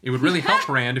Time. It would really help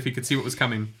Rand if he could see what was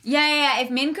coming. Yeah. If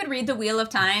Min could read the Wheel of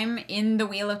Time in the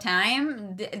Wheel of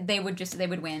Time, they would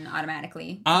win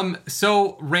automatically.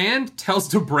 So Rand tells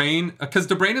Dobrain, because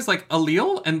Dobrain is like,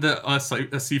 Alil and the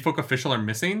Seafolk official are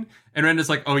missing. And Rand is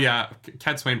like, oh yeah,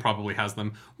 Cadsuane probably has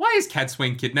them. Why is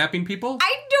Cadsuane kidnapping people?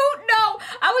 I don't know.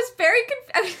 I was very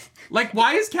confused. Like,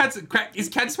 why is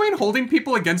Cadsuane holding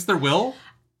people against their will?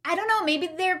 I don't know. Maybe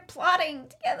they're plotting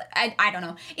together. I don't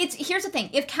know. Here's the thing.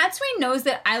 If Cadsuane knows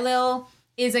that Ailil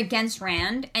is against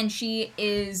Rand and she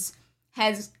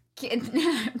has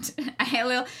kidnapped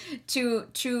Ailil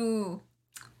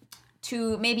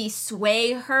to maybe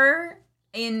sway her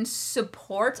in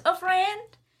support of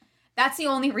Rand, that's the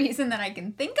only reason that I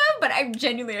can think of. But I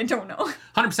don't know.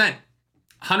 100%.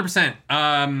 100%.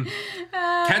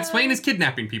 Cadsuane is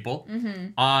kidnapping people.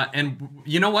 And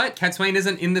you know what? Cadsuane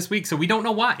isn't in this week, so we don't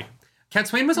know why.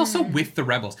 Cadsuane was also with the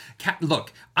rebels.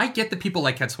 Look, I get that people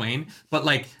like Cadsuane, but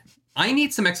like, I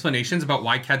need some explanations about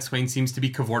why Cadsuane seems to be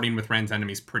cavorting with Rand's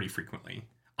enemies pretty frequently.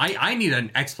 I need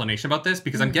an explanation about this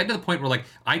because I'm getting to the point where like,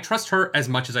 I trust her as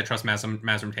much as I trust Mazrim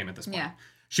Taim at this point. Yeah.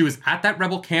 She was at that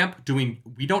rebel camp doing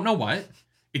we don't know what.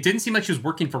 It didn't seem like she was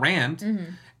working for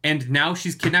Rand. And now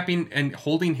she's kidnapping and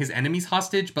holding his enemies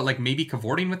hostage, but like maybe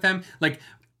cavorting with them. Like,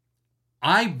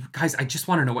 I just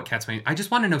want to know what Cadsuane. I just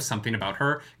want to know something about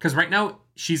her because right now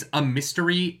she's a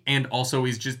mystery and also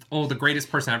is just the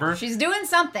greatest person ever. She's doing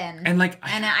something, and like,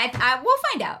 I we'll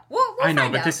find out. We'll I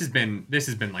know, but out. this has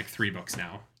been like 3 books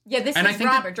now. Yeah, this is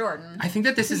Robert Jordan. I think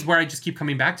that this is where I just keep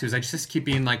coming back to. Is I just keep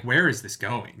being like, where is this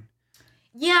going?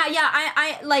 Yeah.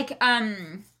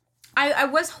 I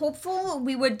was hopeful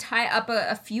we would tie up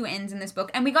a few ends in this book,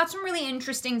 and we got some really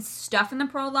interesting stuff in the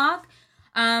prologue.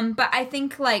 But I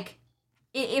think like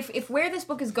if where this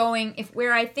book is going, if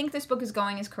where I think this book is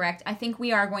going is correct, I think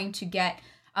we are going to get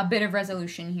a bit of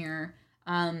resolution here.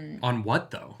 On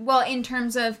what though? Well, in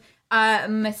terms of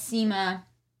Massima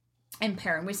and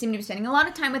Perrin, we seem to be spending a lot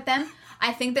of time with them.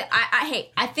 I think that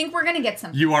I think we're gonna get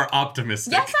something. You are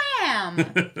optimistic. Yes, I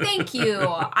am. Thank you.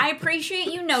 I appreciate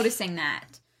you noticing that.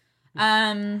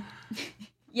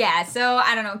 Yeah, so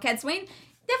I don't know, Cadsuane.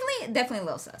 Definitely a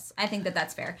little sus. I think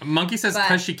that's fair. Monkey says,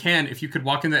 because she can, if you could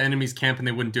walk into the enemy's camp and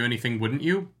they wouldn't do anything, wouldn't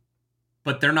you?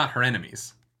 But they're not her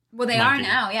enemies. Well, they are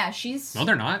now. Yeah, she's... No,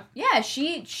 they're not. Yeah,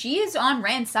 she is on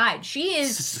Rand's side. She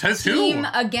is Says team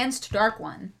who? against Dark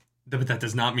One. But that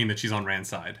does not mean that she's on Rand's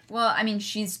side. Well, I mean,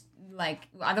 she's, like...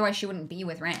 Otherwise, she wouldn't be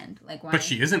with Rand. Like, why? But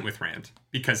she isn't with Rand.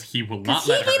 Because he will not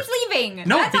let her. Because he keeps leaving.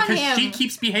 No, That's because on him. she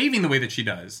keeps behaving the way that she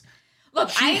does. Look,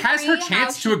 she has her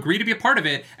chance to agree to be a part of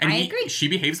it, and she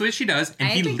behaves the way she does, and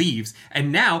he leaves,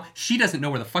 and now she doesn't know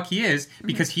where the fuck he is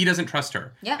because he doesn't trust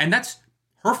her. Yeah. And that's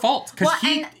her fault, because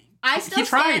he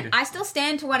tried. I still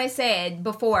stand to what I said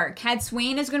before.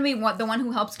 Cadsuane is going to be the one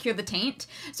who helps cure the taint.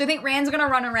 So I think Rand's going to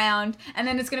run around, and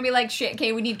then it's going to be like, shit,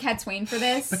 okay, we need Cadsuane for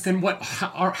this. But then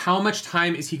how much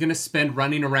time is he going to spend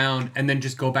running around and then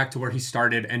just go back to where he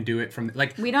started and do it from,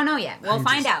 like... We don't know yet. We'll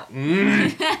find out.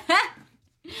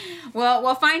 Well,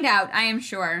 we'll find out, I am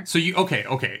sure. So okay.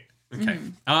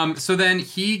 Mm-hmm. So then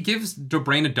he gives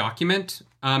Dobrain a document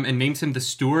and names him the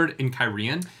steward in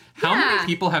Kyrian. How many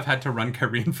people have had to run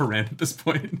Kyrian for Rand at this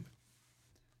point?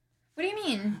 What do you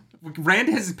mean? Rand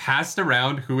has passed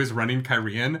around who is running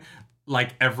Kyrian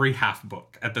like every half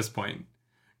book at this point.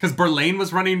 Because Berlain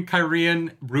was running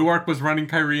Kyrian, Ruark was running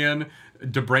Kyrian,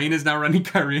 Dobrain is now running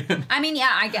Kyrian. I mean, yeah,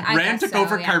 I Rand took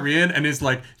over Kyrian and is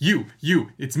like, you,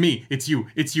 it's me, it's you.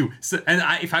 So, and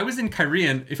if I was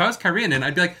Kyrian,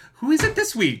 I'd be like, who is it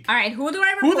this week? All right, who do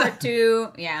I report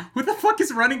to? Yeah. Who the fuck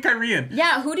is running Kyrian?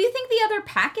 Yeah, who do you think the other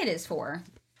packet is for?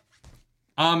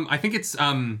 I think it's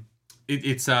I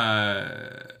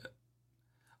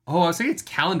was saying it's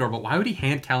Kalendor, but why would he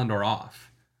hand Kalendor off?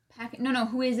 No,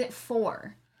 who is it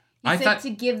for? He said to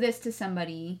give this to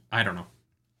somebody. I don't know.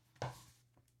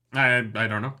 I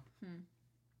don't know.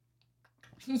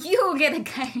 You get a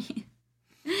Kyrian.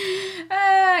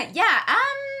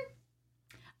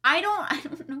 I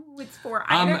don't know who it's for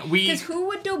either. Because who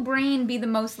would Dobrain be the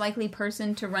most likely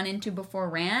person to run into before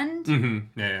Rand?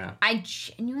 Mm-hmm. Yeah. I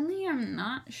genuinely am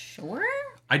not sure.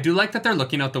 I do like that they're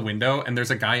looking out the window and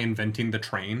there's a guy inventing the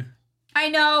train. I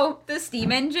know, the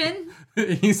steam engine.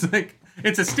 He's like,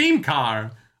 it's a steam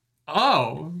car.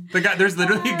 Oh, there's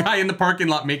literally a guy in the parking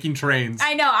lot making trains.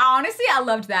 I know. Honestly, I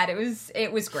loved that.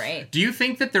 It was great. Do you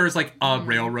think that there's like a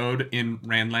railroad in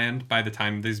Randland by the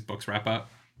time these books wrap up?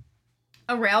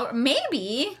 A rail?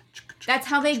 Maybe. That's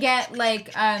how they get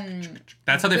like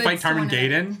That's how they fight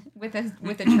Tarmangaden with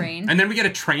a train. And then we get a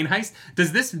train heist.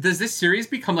 Does this series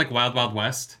become like Wild Wild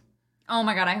West? Oh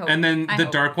my god, I hope. And then the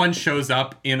Dark One shows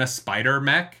up in a spider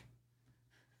mech.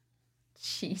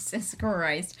 Jesus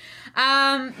Christ.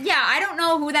 I don't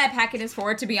know who that packet is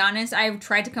for, to be honest. I've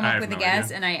tried to come up with a guess,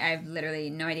 and I've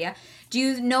literally no idea. Do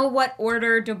you know what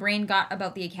order Dobrain got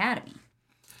about the Academy?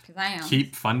 Because I don't.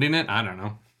 Keep funding it? I don't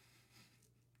know.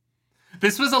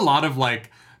 This was a lot of, like,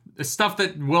 stuff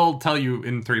that we'll tell you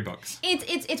in 3 books.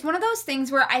 It's one of those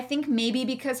things where I think maybe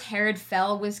because Herod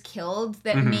Fell was killed,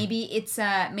 that maybe it's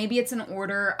an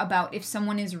order about if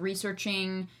someone is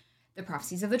researching the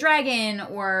prophecies of the dragon,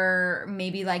 or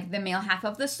maybe like the male half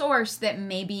of the source, that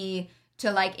maybe to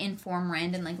like inform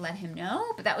Rand and like let him know.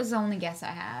 But that was the only guess I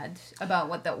had about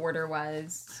what the order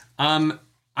was.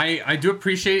 I do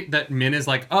appreciate that Min is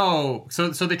like, oh, so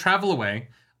they travel away.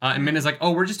 And Min is like,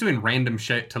 oh, we're just doing random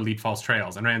shit to lead false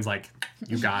trails. And Rand's like,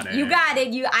 you got it. You got it,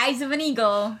 you eyes of an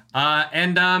eagle.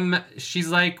 And she's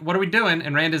like, what are we doing?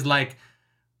 And Rand is like,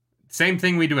 same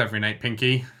thing we do every night,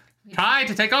 Pinky. Try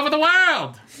to take over the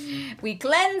world! We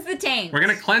cleanse the taint. We're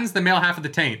gonna cleanse the male half of the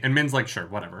taint. And Min's like, sure,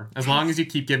 whatever. As long as you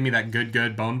keep giving me that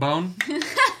good bone,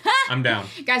 I'm down.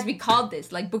 Guys, we called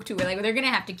this, like, book 2. We're like, they're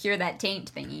gonna have to cure that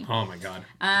taint thingy. Oh my god.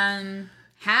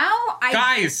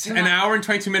 Guys, an hour and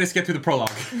 22 minutes to get through the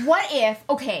prologue. What if,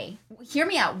 okay, hear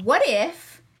me out. What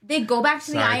if they go back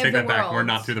to the Eye of the World? Take that back. We're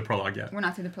not through the prologue yet. We're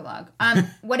not through the prologue.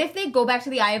 What if they go back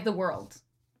to the Eye of the World?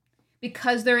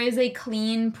 Because there is a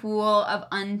clean pool of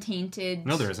untainted...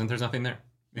 No, there isn't. There's nothing there.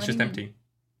 It's just empty.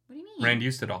 What do you mean? Rand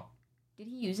used it all. Did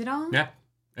he use it all? Yeah.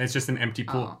 It's just an empty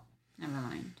pool. Oh, never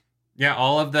mind. Yeah,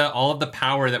 all of the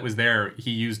power that was there, he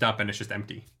used up, and it's just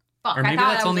empty. Fuck, or maybe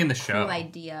that's only in the show. Cool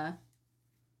idea.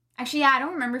 Actually, yeah, I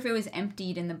don't remember if it was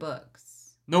emptied in the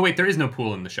books. No, wait, there is no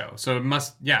pool in the show. So it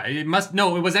must,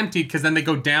 no, it was emptied because then they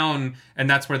go down, and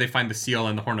that's where they find the seal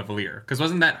and the Horn of Valir. Because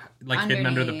wasn't that, like, hidden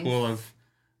under the pool of...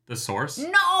 the source?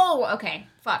 No! Okay,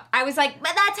 fuck. I was like,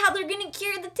 but that's how they're gonna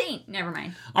cure the taint. Never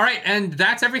mind. All right, and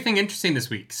that's everything interesting this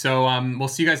week. So we'll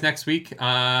see you guys next week. Took the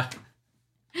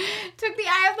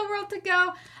Eye of the World to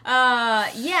go.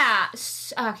 Yeah.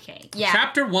 Okay, yeah.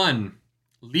 Chapter 1,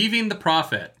 Leaving the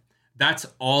Prophet. That's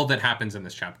all that happens in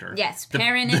this chapter. Yes,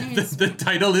 Perrin and his... The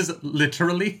title is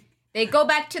literally... They go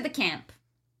back to the camp.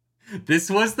 This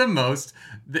was the most...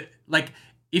 like,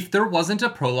 if there wasn't a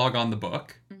prologue on the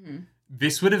book,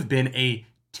 this would have been a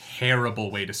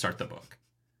terrible way to start the book.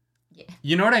 Yeah.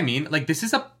 You know what I mean? Like, this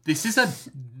is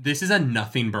a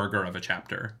nothing burger of a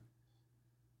chapter.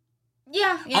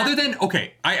 Yeah. Other than,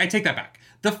 okay, I take that back.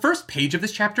 The first page of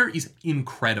this chapter is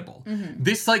incredible.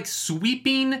 This, like,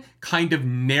 sweeping kind of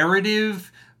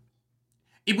narrative...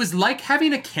 It was like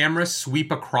having a camera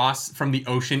sweep across from the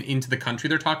ocean into the country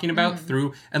they're talking about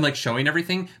through and like showing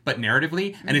everything, but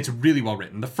narratively, and it's really well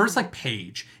written. The first like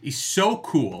page is so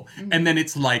cool, and then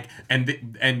it's like,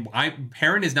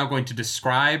 Perrin is now going to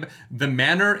describe the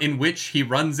manner in which he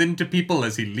runs into people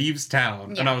as he leaves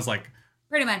town, and I was like,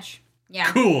 pretty much,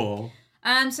 yeah, cool.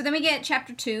 So then we get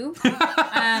chapter 2.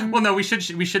 Well, no, we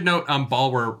should note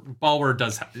Balwer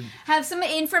does have some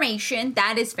information.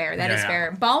 That is fair. That is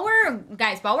fair.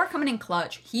 Balwer coming in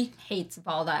clutch. He hates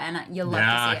Valda, and you'll love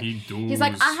to see it. He does. He's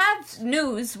like, I have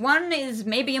news. One is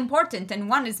maybe important, and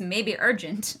one is maybe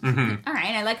urgent. All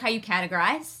right, I like how you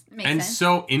categorize. Makes sense.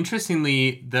 So,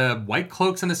 interestingly, the White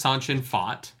Cloaks and the Sanshin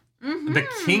fought. The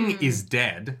king is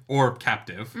dead, or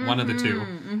captive, one of the two.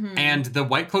 And the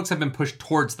White Cloaks have been pushed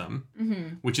towards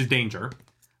them, which is danger.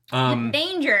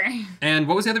 Danger. And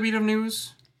what was the other beat of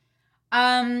news?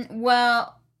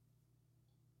 Well,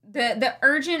 the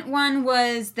urgent one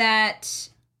was that...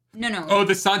 No. Oh,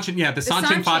 the Sanshin, the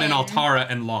Sanshin fought in Altara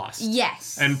and lost.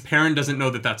 Yes. And Perrin doesn't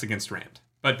know that that's against Rand.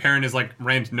 But Perrin is like,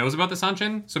 Rand knows about the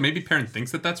Sanshin, so maybe Perrin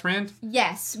thinks that that's Rand?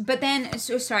 Yes, but then,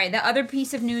 sorry, the other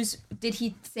piece of news, did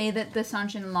he say that the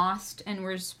Sanshin lost and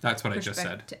was That's what I just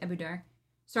said. To Ebudar?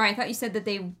 Sorry, I thought you said that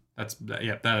they...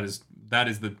 that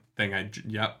is the thing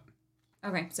yep.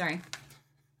 Okay, sorry.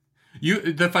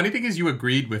 The funny thing is you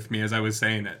agreed with me as I was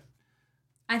saying it.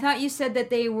 I thought you said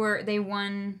that they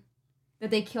won,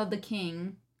 that they killed the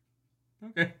king.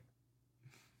 Okay.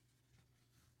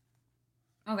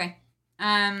 Okay.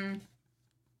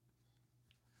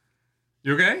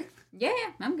 You okay? Yeah,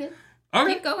 I'm good.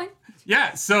 Okay. Keep going.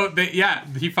 Yeah, so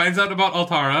he finds out about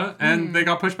Altara and they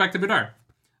got pushed back to Budar.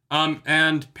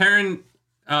 And Perrin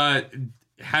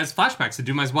has flashbacks to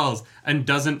Dumai's Wells and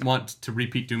doesn't want to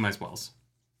repeat Dumai's Wells.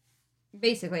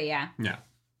 Basically, yeah. Yeah.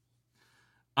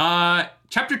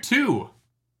 Chapter 2.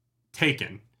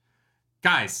 Taken.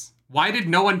 Guys, why did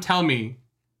no one tell me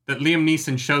that Liam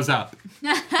Neeson shows up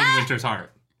in Winter's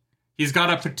Heart? He's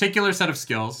got a particular set of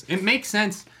skills. It makes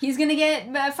sense. He's going to get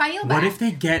Fael back. What if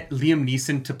they get Liam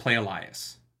Neeson to play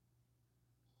Elias?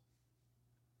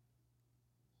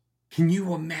 Can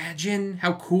you imagine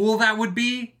how cool that would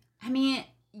be? I mean,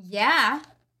 yeah.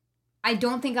 I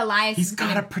don't think Elias He's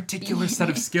got a particular set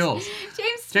of skills.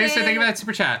 James, thank you for that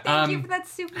super chat. Thank you for that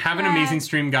super chat. Have an amazing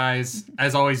stream, guys.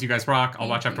 As always, you guys rock. I'll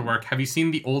watch after work. Have you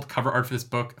seen the old cover art for this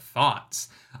book? Thoughts?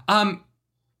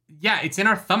 Yeah, it's in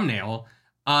our thumbnail.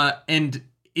 And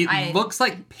it looks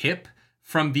like Pip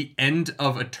from the end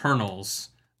of Eternals.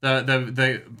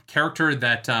 The character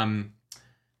that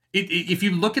if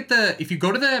you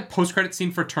go to the post-credit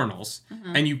scene for Eternals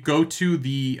and you go to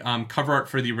the cover art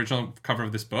for the original cover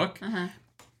of this book,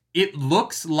 it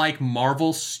looks like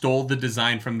Marvel stole the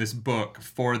design from this book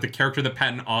for the character that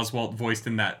Patton Oswalt voiced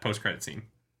in that post-credit scene.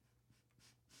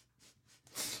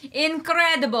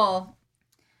 Incredible.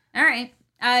 All right.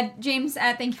 James,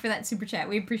 thank you for that super chat.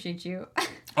 We appreciate you.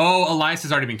 Oh, Elias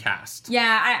has already been cast.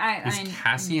 Yeah, Is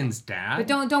Cassian's dad? But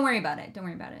don't worry about it. Don't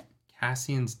worry about it.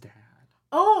 Cassian's dad.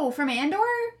 Oh, from Andor?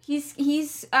 He's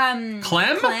Clem?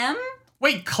 Clem?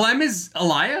 Wait, Clem is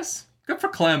Elias? Good for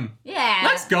Clem. Yeah.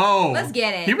 Let's go. Let's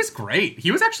get it. He was great. He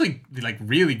was actually like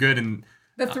really good in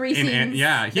the 3 scenes.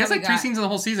 Yeah, he has like 3 scenes in the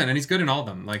whole season, and he's good in all of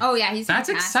them. Like, oh yeah, he's that's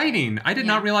fantastic. Exciting. I did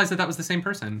not realize that was the same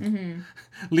person.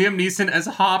 Liam Neeson as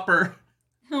Hopper.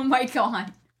 Oh my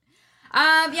god.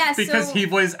 Because he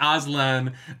was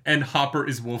Aslan and Hopper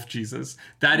is Wolf Jesus.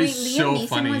 That is so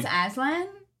funny. Liam Neeson was Aslan?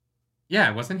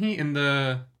 Yeah, wasn't he in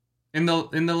the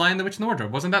Lion, the Witch, and the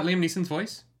Wardrobe? Wasn't that Liam Neeson's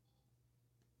voice?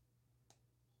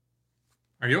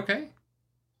 Are you okay?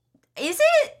 Is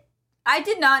it? I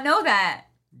did not know that.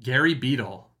 Gary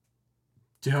Beadle.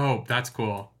 Dope. That's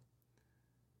cool.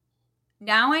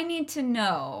 Now I need to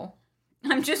know.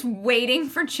 I'm just waiting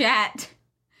for chat.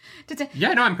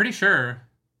 Yeah, no, I'm pretty sure.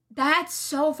 That's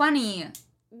so funny.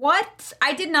 What?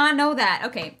 I did not know that.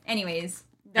 Okay, anyways.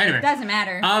 It doesn't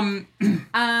matter.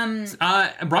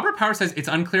 Robert Power says it's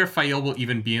unclear if Fael will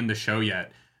even be in the show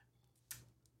yet.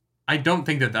 I don't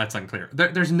think that's unclear.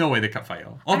 There's no way they cut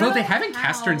Fael. Although they haven't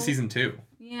cast her in season 2.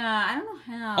 Yeah, I don't know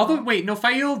how. Although, wait, no,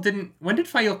 Fael didn't...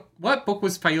 What book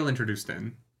was Fael introduced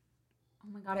in? Oh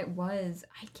my god, it was.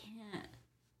 I can't.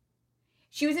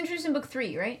 She was introduced in book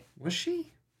 3, right? Was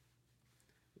she?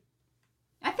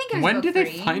 I think think it was When book did 3.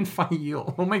 they find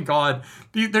Fael? Oh my god.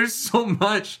 There's so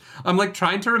much. I'm like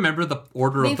trying to remember the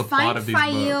order of the plot of these books.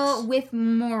 They find Fael with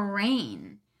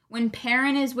Moraine. When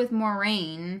Perrin is with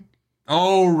Moraine.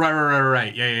 Oh,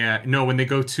 right. Yeah. No, when they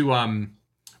go to,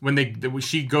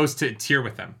 she goes to Tyr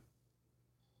with them.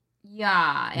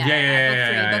 Yeah.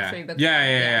 Book three.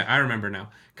 Yeah. I remember now.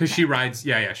 Because she rides,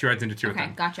 she rides into Tyr with them.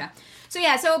 Okay, gotcha.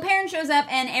 So Perrin shows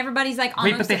up and everybody's like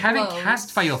almost. Wait, but they haven't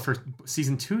cast Fael for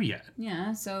season 2 yet.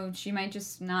 Yeah, so she might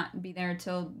just not be there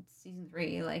till season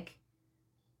 3. Like,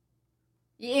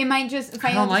 it might just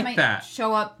Fael might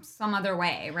show up some other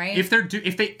way, right?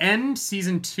 If they end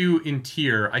season 2 in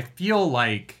Tyr, I feel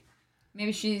like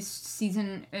maybe she's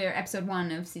episode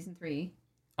 1 of season 3.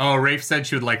 Oh, Rafe said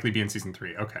she would likely be in season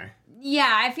 3. Okay. Yeah,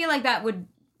 I feel like that would.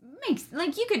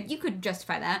 Like you could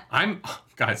justify that. I'm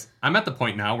at the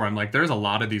point now where I'm like, there's a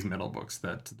lot of these middle books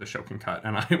that the show can cut,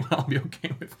 and I'll be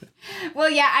okay with it. Well,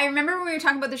 yeah, I remember when we were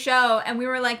talking about the show, and we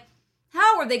were like,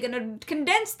 how are they going to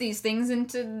condense these things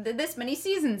into this many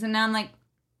seasons? And now I'm like,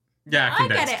 yeah,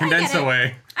 condense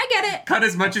away. I get it. Cut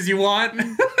as much as you want.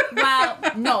 Well,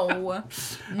 no.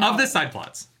 Of the side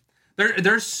plots.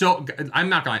 I'm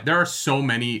not gonna lie, there are so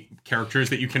many characters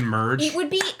that you can merge. It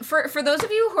would be, for those of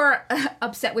you who are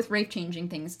upset with Rafe changing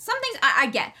things, some things I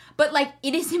get, but like,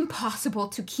 it is impossible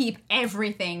to keep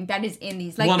everything that is in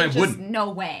these. Like, there's just no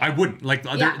way. I wouldn't. Like,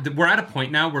 we're at a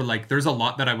point now where like, there's a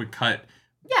lot that I would cut.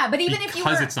 Yeah, but even if you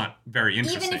were, it's not very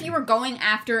interesting. Even if you were going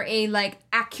after a like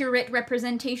accurate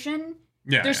representation,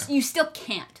 you still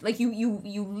can't. Like you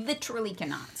literally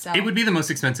cannot. So it would be the most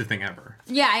expensive thing ever.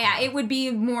 Yeah, it would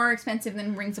be more expensive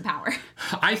than Rings of Power.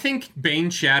 I think Bane,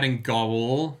 Chad, and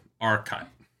Gaul are cut.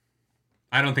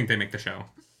 I don't think they make the show.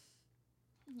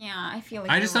 Yeah, I feel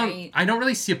like I don't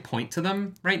really see a point to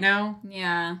them right now.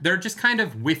 Yeah. They're just kind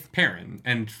of with Perrin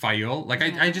and Fael. Like,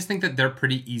 I just think that they're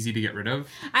pretty easy to get rid of.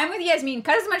 I'm with Yasmin.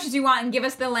 Cut as much as you want and give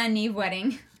us the Lan Neve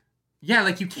wedding. Yeah,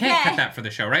 like, you can't cut that for the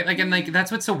show, right? Like, and, like,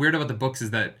 that's what's so weird about the books is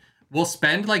that we'll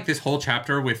spend, like, this whole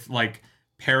chapter with, like,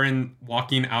 Perrin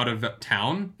walking out of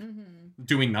town,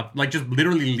 doing nothing, like, just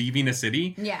literally leaving a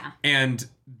city. Yeah.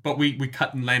 But we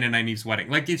cut Lan and Nynaeve's wedding.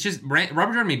 Like, it's just, Robert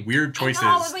Jordan made weird choices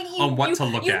on what to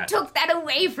look at. You took that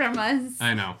away from us.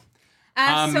 I know.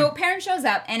 So Perrin shows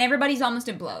up, and everybody's almost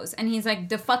at blows. And he's like,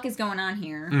 the fuck is going on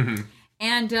here? Mm-hmm.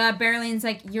 And Berline's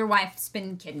like, your wife's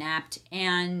been kidnapped.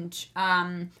 And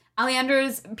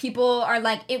Aleandra's people are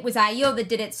like, it was Aiel that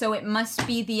did it, so it must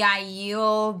be the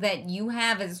Aiel that you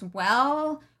have as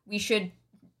well. We should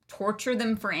torture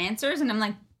them for answers. And I'm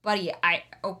like, buddy,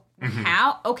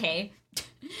 how? Okay.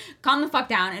 Calm the fuck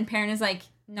down. And Perrin is like,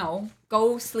 no,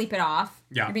 go sleep it off.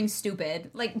 Yeah. You're being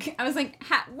stupid. Like, I was like,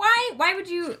 why would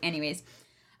you? Anyways.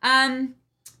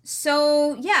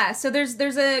 So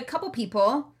there's a couple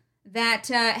people that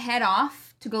head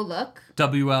off to go look.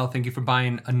 WL, thank you for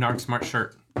buying a Narg Smart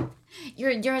shirt.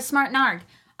 You're a smart Narg.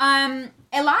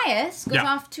 Elias goes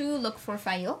off to look for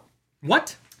Fael.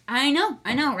 What? I know,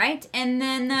 right? And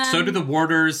then so do the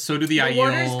warders, so do the Aiel. The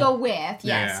warders go with,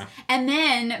 yes. Yeah. And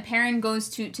then Perrin goes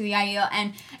to the Aiel,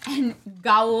 and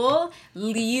Gaul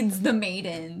leads the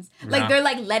maidens. Like, they're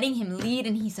like letting him lead,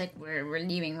 and he's like, we're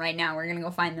leaving right now. We're gonna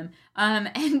go find them.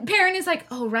 And Perrin is like,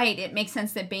 oh right, it makes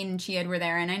sense that Bane and Chiad were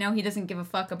there, and I know he doesn't give a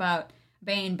fuck about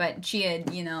Bane, but Chiad,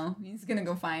 he's gonna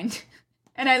go find.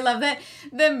 And I love that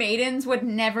the maidens would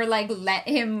never like let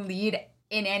him lead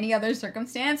in any other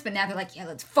circumstance, but now they're like, yeah,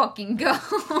 let's fucking go.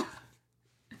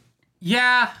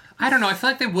 Yeah, I don't know. I feel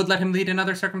like they would let him lead in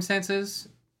other circumstances.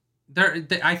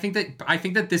 I think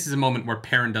that this is a moment where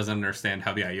Perrin doesn't understand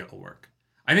how the Aiel work.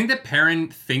 I think that Perrin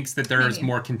thinks that there is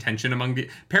more contention among the...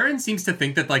 Perrin seems to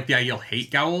think that, like, the Aiel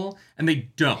hate Gaul, and they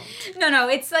don't. No,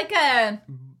 it's like a...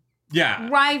 Yeah.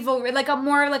 Rivalry, like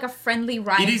a friendly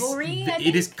rivalry.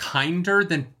 It is kinder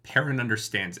than Perrin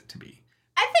understands it to be.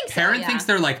 I think so, Perrin thinks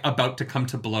they're, like, about to come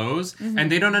to blows, and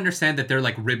they don't understand that they're,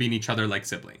 like, ribbing each other like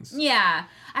siblings. Yeah.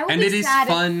 I will be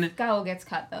sad if Gaul gets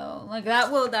cut, though. Like,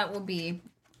 that will be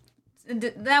a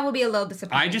little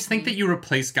disappointing. I just think that you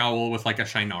replace Gaul with, like, a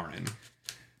Shinarin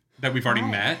that we've already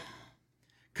met.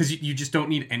 Because you just don't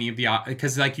need any of the...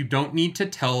 Because, like, you don't need to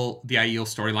tell the Aiel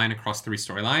storyline across 3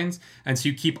 storylines. And so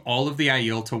you keep all of the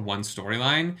Aiel to one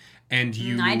storyline. And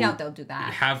you... I doubt they'll do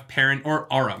that. Have Perrin or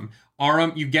Aram.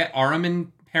 You get Aram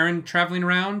and Perrin traveling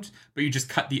around, but you just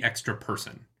cut the extra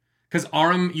person. Because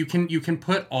Aram, you can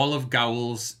put all of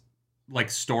Gaul's,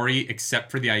 like, story,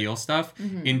 except for the Aiel stuff,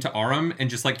 into Aram and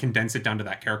just, like, condense it down to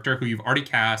that character who you've already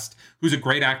cast, who's a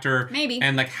great actor. Maybe.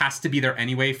 And, like, has to be there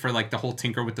anyway for, like, the whole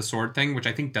Tinker with the Sword thing, which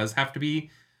I think does have to be.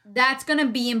 That's going to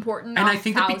be important. And I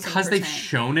think that because they've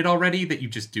shown it already, that you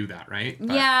just do that, right?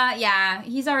 But... Yeah,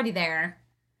 he's already there.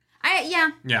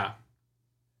 Yeah.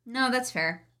 No, that's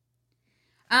fair.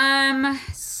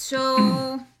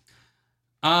 So...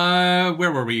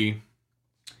 where were we?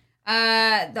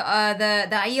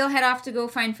 The Aiel head off to go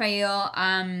find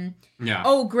Fael. Yeah.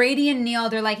 Oh, Grady and Neil,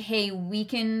 they're like, hey, we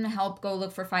can help go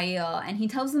look for Fael. And he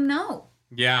tells them no.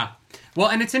 Yeah. Well,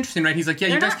 and it's interesting, right? He's like, yeah,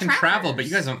 They're you guys not can travel, but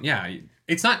you guys don't, yeah.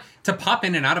 It's not, to pop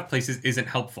in and out of places isn't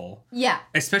helpful. Yeah.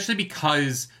 Especially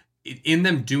because in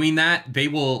them doing that, they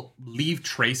will leave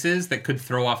traces that could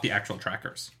throw off the actual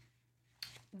trackers.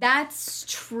 That's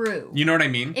true. You know what I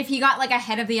mean? If he got like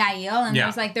ahead of the Aiel and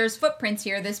was like, there's footprints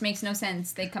here, this makes no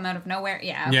sense. They come out of nowhere.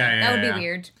 Yeah. Okay. That would be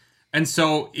weird. And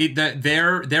so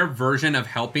their version of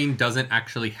helping doesn't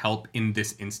actually help in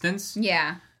this instance.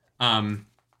 Yeah.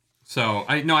 So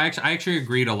I actually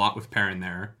agreed a lot with Perrin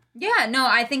there. Yeah, no,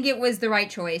 I think it was the right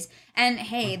choice. And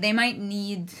hey, they might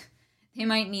need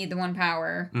the one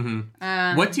power.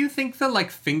 Mm-hmm. What do you think the like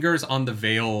fingers on the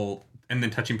veil and then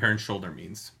touching Perrin's shoulder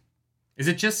means? Is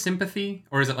it just sympathy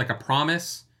or is it like a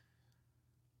promise?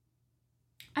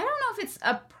 I don't know if it's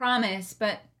a promise,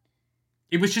 but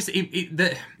it was just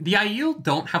the Aiel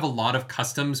don't have a lot of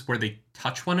customs where they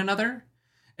touch one another,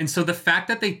 and so the fact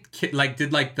that they like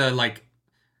did like the like,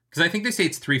 because I think they say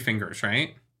it's 3 fingers,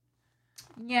 right?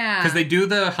 Yeah. Because they do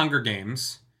the Hunger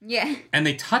Games. Yeah. And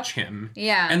they touch him.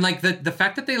 Yeah. And like the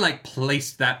fact that they like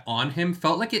placed that on him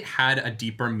felt like it had a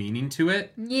deeper meaning to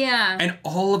it. Yeah. And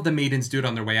all of the maidens do it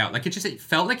on their way out. Like it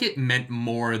felt like it meant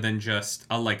more than just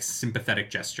a like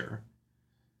sympathetic gesture.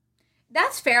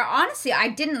 That's fair. Honestly, I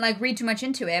didn't like read too much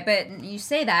into it, but you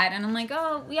say that and I'm like,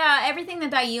 oh yeah, everything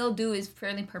that Aiel do is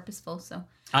fairly purposeful, so.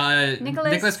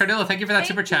 Nicholas Cardillo, thank you for that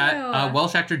super chat.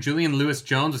 Welsh actor Julian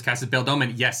Lewis-Jones was cast as Bail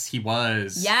Doman. Yes, he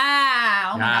was.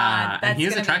 Yeah. Oh my god. And he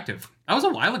is attractive. That was a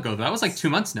while ago, though. That was like 2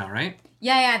 months now, right?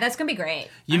 Yeah, that's gonna be great.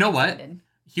 You know what?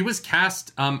 He was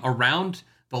cast around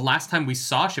the last time we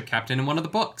saw Ship Captain in one of the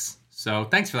books. So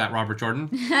thanks for that, Robert Jordan.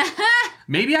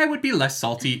 Maybe I would be less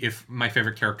salty if my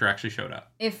favorite character actually showed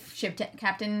up. If Ship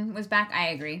Captain was back, I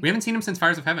agree. We haven't seen him since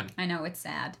Fires of Heaven. I know, it's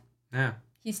sad. Yeah.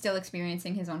 He's still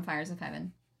experiencing his own Fires of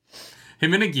Heaven.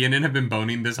 Him and Aegeanin have been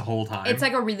boning this whole time. It's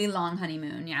like a really long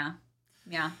honeymoon, yeah.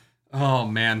 Yeah. Oh,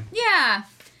 man. Yeah.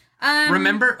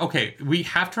 We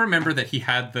have to remember that he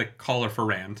had the collar for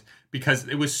Rand, because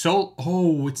it was so...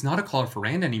 Oh, it's not a collar for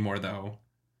Rand anymore, though.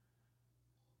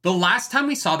 The last time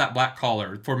we saw that black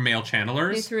collar for male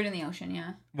channelers... They threw it in the ocean,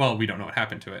 yeah. Well, we don't know what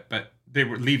happened to it, but they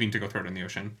were leaving to go throw it in the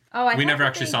ocean. Oh, we never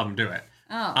actually saw them do it.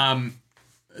 Oh.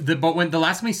 But when the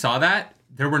last time we saw that,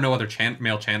 there were no other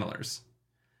male channelers.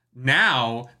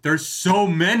 Now, there's so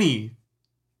many.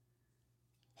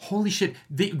 Holy shit.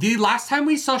 The last time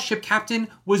we saw Ship Captain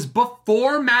was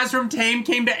before Mazrim Taim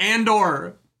came to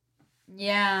Andor.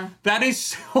 Yeah. That is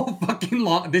so fucking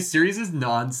long. This series is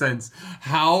nonsense.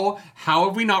 How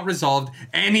have we not resolved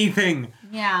anything?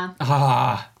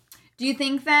 Yeah. Do you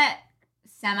think that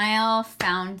Samael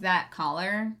found that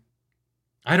collar?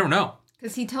 I don't know.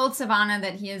 Because he told Savannah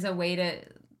that he has a way to,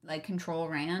 like, control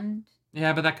Rand.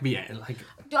 Yeah, but that could be, like...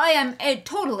 I am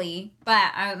totally,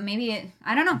 but maybe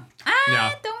I don't know.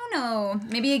 I don't know.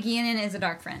 Maybe Aegeanin is a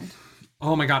dark friend.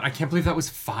 Oh my god, I can't believe that was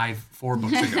 4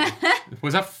 books ago. It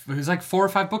was like 4 or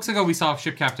 5 books ago we saw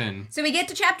Ship Captain. So we get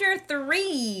to chapter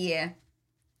 3.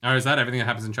 Or is that everything that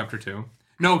happens in chapter 2?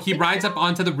 No, he rides up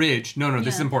onto the ridge. No,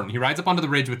 this is important. He rides up onto the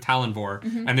ridge with Talonvor,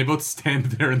 and they both stand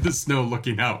there in the snow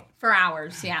looking out. For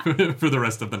hours, yeah. For the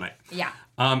rest of the night. Yeah.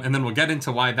 And then we'll get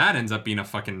into why that ends up being a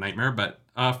fucking nightmare. But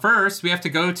first, we have to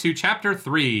go to chapter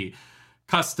 3,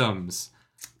 Customs.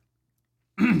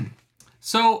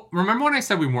 So, remember when I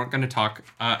said we weren't going to talk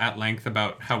at length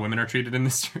about how women are treated in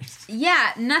this series?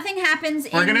 Yeah, nothing happens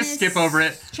We're going to skip over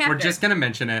it. Chapter. We're just going to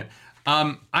mention it.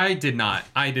 I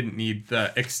didn't need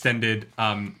the extended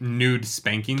nude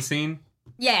spanking scene.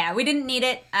 Yeah, we didn't need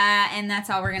it, and that's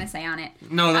all we're going to say on it.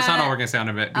 No, that's not all we're going to say on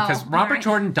it, because Robert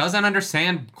Jordan doesn't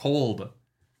understand cold.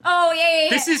 Oh, yeah.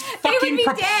 This is fucking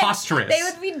preposterous. They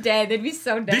would be dead. They'd be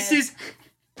so dead. This is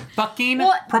fucking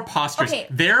preposterous. Okay.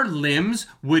 Their limbs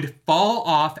would fall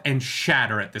off and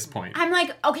shatter at this point. I'm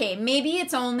like, okay, maybe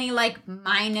it's only like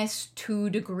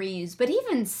 -2 degrees, but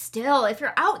even still, if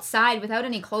you're outside without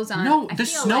any clothes on... No, the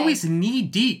snow is knee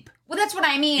deep. Well, that's what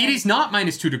I mean. It is not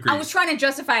 -2 degrees. I was trying to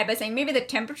justify it by saying maybe the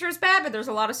temperature is bad, but there's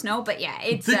a lot of snow. But yeah,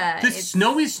 it's... The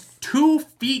snow is 2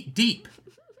 feet deep.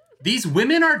 These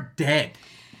women are dead.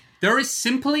 There is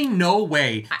simply no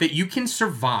way that you can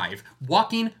survive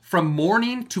walking from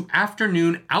morning to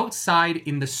afternoon outside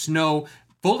in the snow,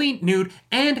 fully nude,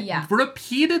 and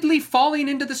repeatedly falling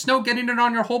into the snow, getting it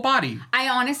on your whole body. I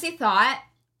honestly thought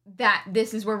that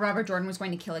this is where Robert Jordan was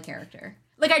going to kill a character.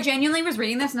 Like, I genuinely was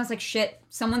reading this and I was like, shit,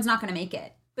 someone's not going to make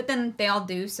it. But then they all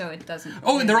do, so it doesn't.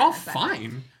 Oh, and they're all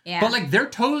fine. Yeah. But, like, their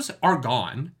toes are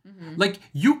gone. Mm-hmm. Like,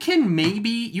 you can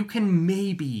maybe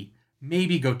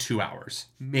go 2 hours.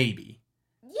 Maybe.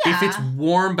 Yeah. If it's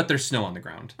warm, but there's snow on the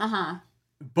ground. Uh-huh.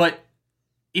 But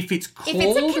if it's cold... If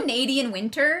it's a Canadian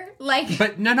winter, like...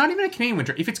 But no, not even a Canadian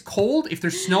winter. If it's cold, if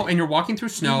there's snow, and you're walking through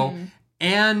snow,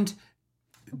 and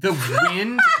the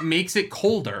wind makes it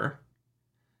colder,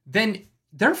 then...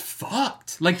 They're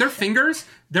fucked. Like, their fingers,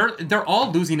 they're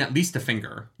all losing at least a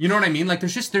finger. You know what I mean? Like,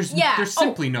 there's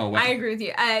simply no way. I agree with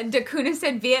you. Dakuna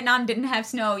said Vietnam didn't have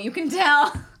snow. You can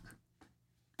tell.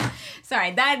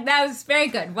 Sorry, that was very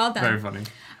good. Well done. Very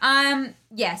funny.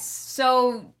 Yes.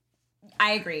 So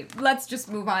I agree. Let's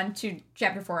just move on to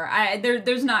chapter 4.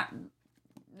 There's not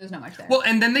much there. Well,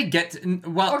 and then they get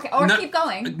keep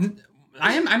going.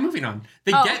 I'm moving on.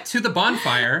 They get to the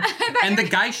bonfire, and the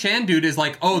Guy Shan dude is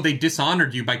like, oh, they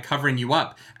dishonored you by covering you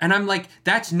up. And I'm like,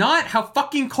 that's not how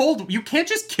fucking cold... You can't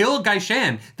just kill Guy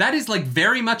Shan. That is, like,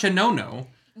 very much a no-no.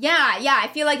 Yeah, I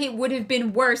feel like it would have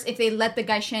been worse if they let the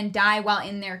Guy Shan die while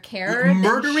in their care.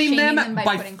 Murdering them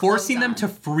by forcing them to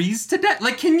freeze to death.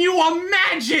 Like, can you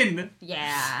imagine?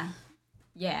 Yeah.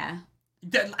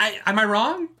 Am I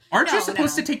wrong? Aren't you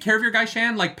supposed to take care of your Guy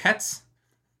Shan like pets?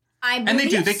 And they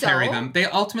do. They carry them. They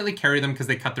ultimately carry them because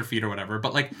they cut their feet or whatever.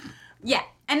 But, like... Yeah.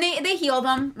 And they heal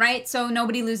them, right? So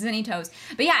nobody loses any toes.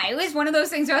 But yeah, it was one of those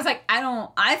things where I was like,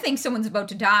 I think someone's about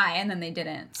to die. And then they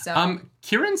didn't. So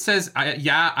Kieran says,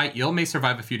 Eel may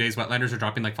survive a few days. Wetlanders are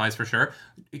dropping like flies for sure.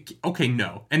 Okay,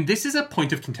 no. And this is a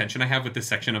point of contention I have with this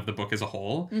section of the book as a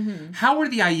whole. Mm-hmm. How are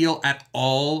the Aiel at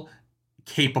all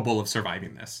capable of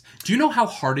surviving this? Do you know how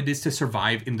hard it is to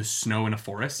survive in the snow in a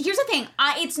forest? Here's the thing.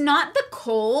 It's not the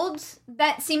cold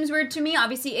that seems weird to me.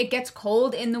 Obviously, it gets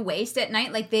cold in the waste at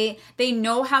night. Like, they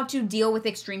know how to deal with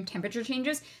extreme temperature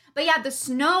changes. But yeah, the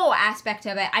snow aspect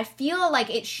of it, I feel like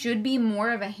it should be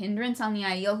more of a hindrance on the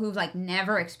Aiel who've, like,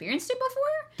 never experienced it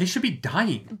before. They should be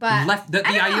dying. But the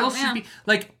Aiel should be...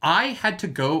 Like, I had to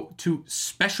go to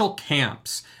special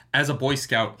camps as a Boy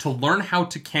Scout to learn how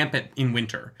to camp in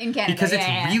winter. In Canada, because it's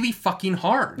really fucking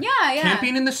hard. Yeah.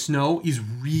 Camping in the snow is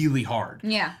really hard.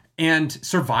 Yeah. And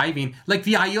surviving... Like,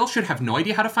 the Aiel should have no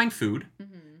idea how to find food.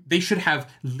 Mm-hmm. They should have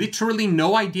literally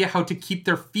no idea how to keep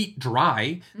their feet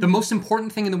dry. Mm-hmm. The most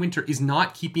important thing in the winter is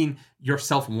not keeping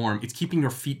yourself warm. It's keeping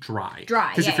your feet dry.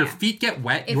 Because if your feet get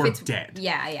wet, you're dead.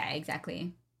 Yeah,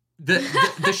 exactly. The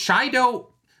Shido...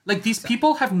 Like, these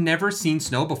people have never seen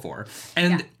snow before.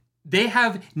 And... Yeah. They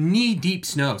have knee-deep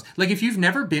snows. Like, if you've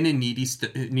never been in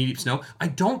knee-deep snow, I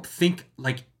don't think,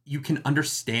 like, you can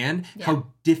understand how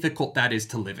difficult that is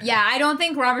to live in. Yeah, I don't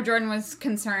think Robert Jordan was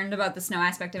concerned about the snow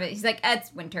aspect of it. He's like,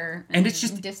 it's winter. And it's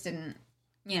just... distant,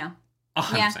 you know.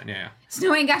 100%, yeah.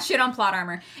 Snow ain't got shit on plot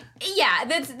armor. Yeah,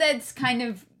 that's kind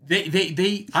of...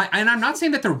 And I'm not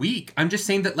saying that they're weak. I'm just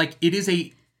saying that, like, it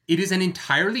is an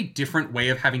entirely different way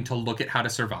of having to look at how to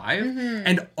survive. Mm-hmm.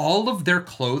 And all of their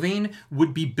clothing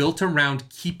would be built around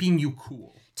keeping you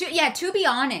cool. To be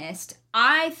honest,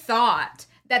 I thought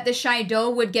that the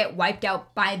Shido would get wiped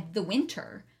out by the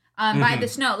winter, by the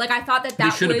snow. Like, I thought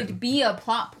that would be a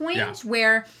plot point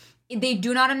where they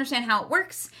do not understand how it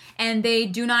works, and they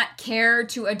do not care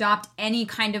to adopt any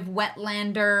kind of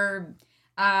wetlander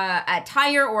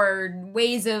attire or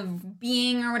ways of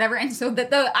being or whatever, and so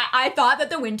that I thought that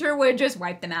the winter would just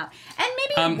wipe them out, and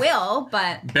maybe it will,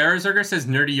 but... Bearzerger says,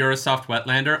 nerdy Eurosoft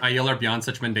wetlander, Aiel are beyond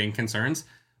such mundane concerns.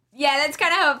 Yeah, that's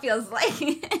kind of how it feels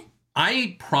like.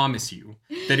 I promise you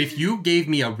that if you gave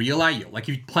me a real Aiel, like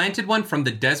you planted one from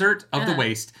the desert of the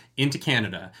waste into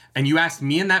Canada, and you asked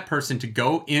me and that person to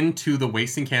go into the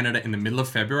waste in Canada in the middle of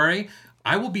February,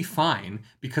 I will be fine,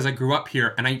 because I grew up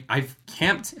here, and I've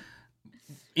camped...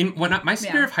 my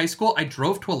senior year of high school, I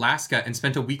drove to Alaska and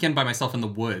spent a weekend by myself in the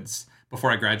woods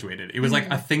before I graduated. It was like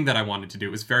a thing that I wanted to do.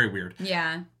 It was very weird.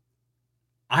 Yeah.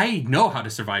 I know how to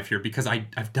survive here because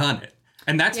I've done it.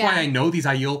 And that's why I know these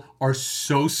Aiel are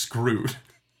so screwed.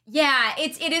 Yeah,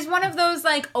 it is one of those,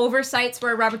 like, oversights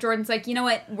where Robert Jordan's like, you know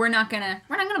what, we're not gonna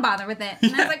bother with it.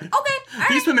 And I was like, okay, all right.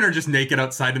 These women are just naked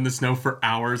outside in the snow for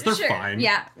hours. They're fine.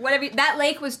 Yeah, whatever. That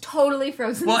lake was totally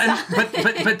frozen. Well,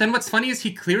 but then what's funny is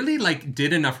he clearly, like,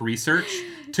 did enough research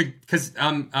to, because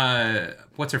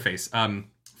what's her face?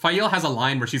 Fael has a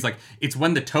line where she's like, it's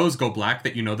when the toes go black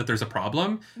that you know that there's a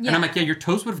problem. Yeah. And I'm like, yeah, your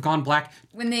toes would have gone black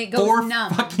when they go 4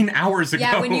 numb. Fucking hours ago.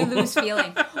 Yeah, when you lose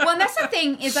feeling. Well, and that's the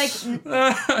thing is, like,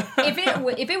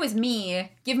 if it was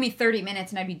me, give me 30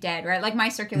 minutes and I'd be dead, right? Like, my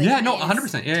circulation is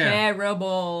 100%. Yeah,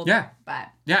 terrible. Yeah. But,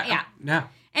 yeah.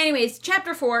 Anyways,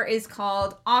 chapter 4 is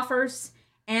called Offers.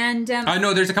 And,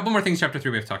 no, there's a couple more things chapter 3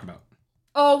 we have to talk about.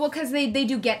 Oh, well, because they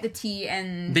do get the tea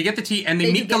and... They get the tea and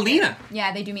they meet Galena.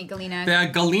 Yeah, they do meet Galena.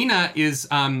 Galena is,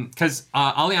 because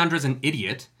Aleandra's an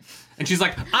idiot. And she's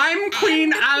like, I'm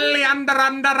Queen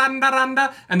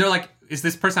Aleandra. And they're like, is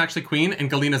this person actually queen? And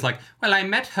Galena's like, well, I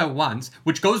met her once.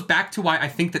 Which goes back to why I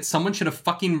think that someone should have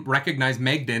fucking recognized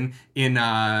Magdan in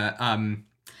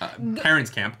parents'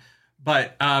 camp.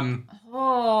 But,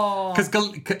 because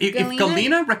if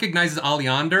Galena recognizes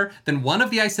Aleander, then one of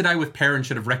the Aes Sedai with Perrin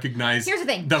should have recognized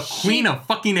the Queen of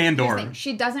fucking Andor.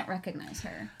 She doesn't recognize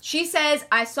her. She says,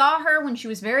 I saw her when she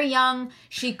was very young.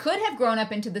 She could have grown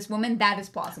up into this woman. That is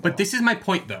plausible. But this is my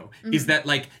point, though, is that,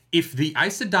 like, if the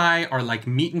Aes Sedai are, like,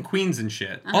 meeting queens and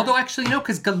shit, although actually, no,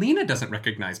 because Galena doesn't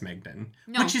recognize Magdan,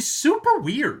 which is super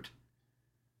weird.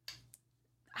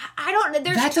 I don't.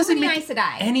 There's that too doesn't many make Aes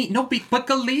Sedai. But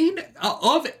Galena,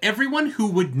 of everyone who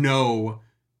would know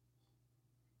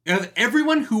Morghese,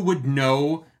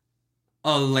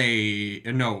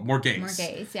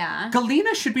 yeah.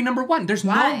 Galena should be number one. There's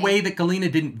no way that Galena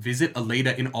didn't visit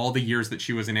Aleida in all the years that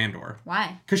she was in Andor.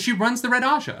 Why? Because she runs the Red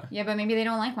Aja. Yeah, but maybe they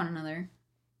don't like one another.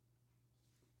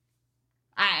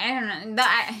 I don't know.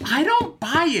 I don't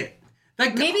buy it.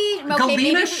 Like,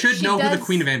 Galena should know who the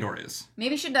Queen of Andor is.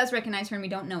 Maybe she does recognize her and we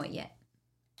don't know it yet.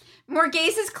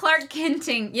 Morghese is Clark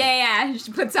Kenting. Yeah.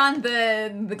 She puts on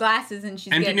the glasses and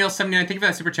she's MD Neil 79, thank you for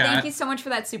that super chat. Thank you so much for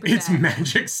that super chat. It's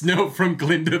Magic Snow from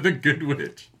Glinda the Good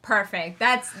Witch. Perfect.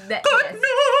 Good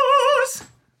news!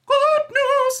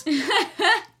 Good news!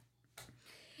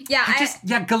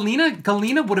 Yeah,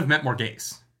 Galena would have met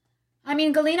Morghese. I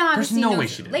mean, Galena obviously There's no way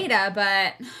she did. Aleida,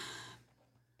 but...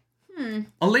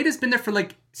 Aleida's been there for,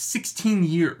 like, 16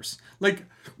 years. Like,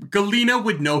 Galena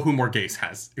would know who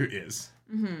Morghese is.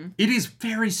 Mm-hmm. It is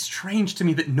very strange to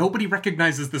me that nobody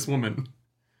recognizes this woman.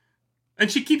 And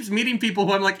she keeps meeting people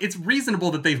who I'm like, it's reasonable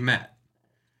that they've met.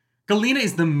 Galena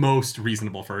is the most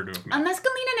reasonable for her to have met. Unless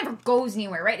Galena never goes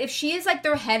anywhere, right? If she is like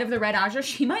the head of the Red Aja,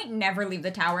 she might never leave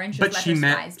the tower and just let her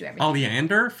spies do everything.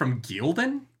 Oleander from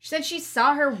Gildan? She said she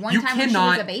saw her one time when she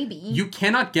was a baby. You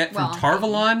cannot get from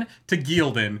Tarvalon to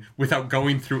Gildan without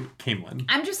going through Camelin.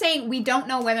 I'm just saying we don't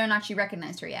know whether or not she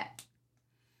recognized her yet.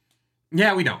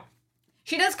 Yeah, we don't.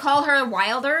 She does call her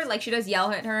Wilder, like she does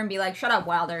yell at her and be like, shut up,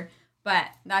 Wilder. But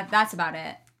that's about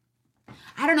it.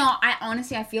 I don't know.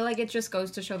 I feel like it just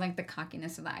goes to show like the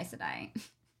cockiness of the Aes Sedai.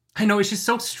 I know, it's just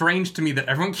so strange to me that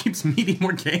everyone keeps meeting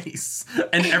Morghese.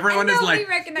 And everyone is like,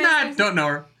 nah, don't know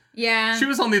her. Yeah. She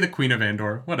was only the Queen of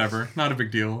Andor. Whatever. Not a big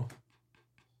deal.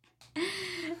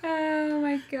 Oh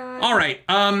my god. All right.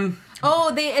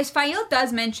 Esfail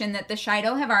does mention that the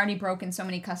Shido have already broken so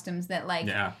many customs that like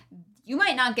you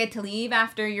might not get to leave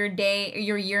after your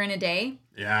year and a day.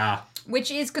 Yeah.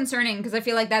 Which is concerning because I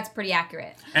feel like that's pretty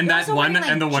accurate. And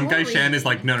the one guy, Shan, is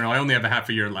like, no, I only have a half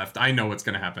a year left. I know what's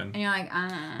going to happen. And you're like,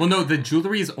 Well, no, the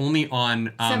jewelry is only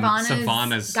on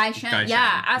Savannah's Guy Shan.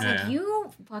 Yeah, I was like,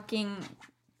 you fucking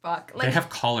fuck. Like, they have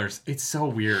collars. It's so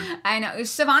weird. I know.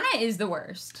 Savannah is the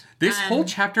worst. This whole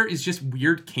chapter is just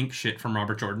weird kink shit from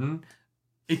Robert Jordan.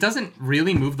 It doesn't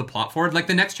really move the plot forward. Like,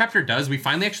 the next chapter does. We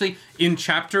finally actually, in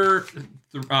chapter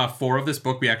 4 of this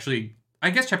book, we actually... I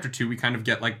guess chapter 2, we kind of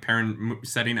get, like, Perrin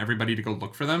setting everybody to go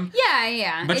look for them.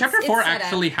 Yeah. But chapter 4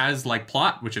 actually has, like,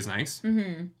 plot, which is nice.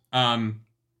 Mm-hmm.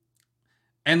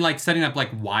 And, like, setting up, like,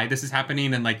 why this is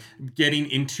happening and, like, getting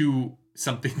into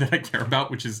something that I care about,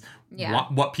 which is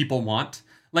what people want.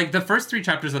 Like, the first 3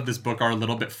 chapters of this book are a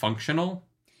little bit functional.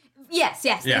 Yes.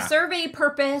 Yeah. They serve a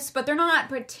purpose, but they're not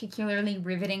particularly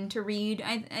riveting to read.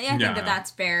 I think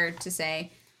that's fair to say.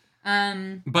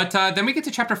 But then we get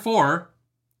to chapter 4...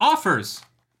 Offers.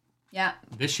 Yeah.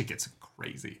 This shit gets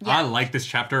crazy. Yeah. I like this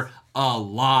chapter a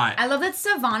lot. I love that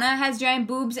Savannah has giant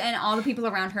boobs and all the people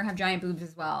around her have giant boobs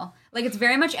as well. Like, it's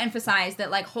very much emphasized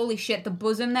that, like, holy shit, the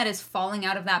bosom that is falling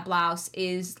out of that blouse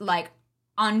is, like,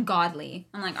 ungodly.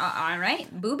 I'm like, all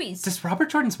right, boobies. Does Robert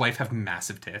Jordan's wife have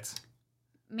massive tits?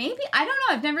 Maybe. I don't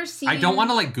know. I've never seen... I don't want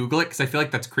to, like, Google it because I feel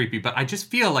like that's creepy, but I just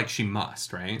feel like she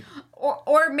must, right?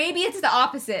 Or maybe it's the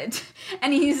opposite.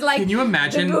 And he's like, can you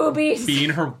imagine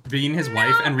being his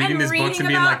wife and reading his books and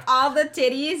being like... all the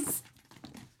titties?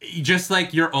 Just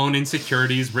like your own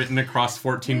insecurities written across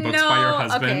 14 books by your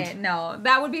husband. Okay, no.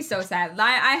 That would be so sad.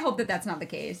 I hope that that's not the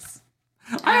case.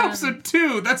 I hope so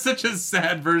too. That's such a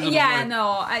sad version of life.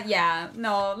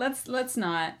 No, let's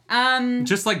not.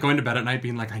 Just like going to bed at night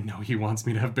being like, I know he wants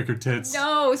me to have bigger tits.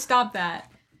 No, stop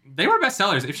that. They were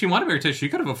bestsellers. If she wanted bigger tits, she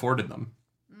could have afforded them.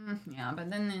 Yeah, but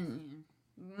then...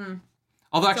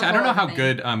 Although, actually, I don't know how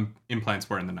good implants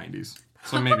were in the 90s.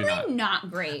 So maybe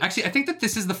not great. Actually, I think that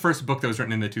this is the first book that was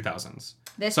written in the 2000s.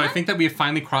 This one? I think that we have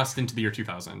finally crossed into the year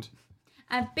 2000.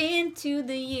 I've been to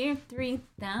the year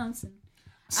 3000.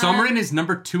 Summerin is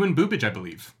number 2 in boobage, I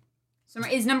believe. Summer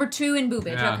is number 2 in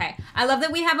boobage. Yeah. Okay. I love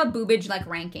that we have a boobage like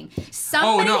ranking.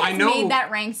 Somebody has made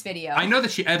that ranks video. I know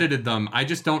that she edited them. I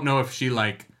just don't know if she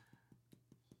like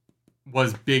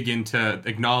was big into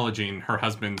acknowledging her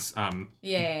husband's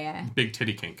big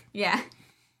titty kink. Yeah.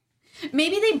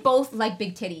 Maybe they both like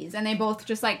big titties and they both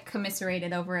just like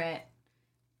commiserated over it.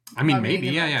 I mean, maybe,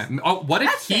 yeah. Oh, what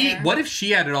if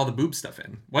she added all the boob stuff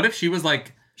in? What if she was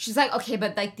like... She's like, okay,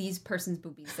 but like these person's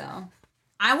boobies though.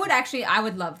 I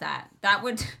would love that. That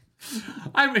would...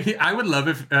 I would love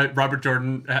if Robert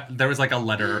Jordan, there was like a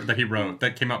letter that he wrote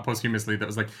that came out posthumously that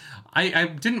was like, I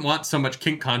didn't want so much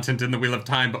kink content in the Wheel of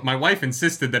Time, but my wife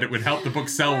insisted that it would help the book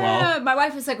sell well. My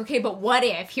wife was like, okay, but what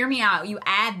if? Hear me out. You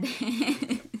add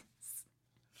this.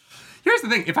 Here's the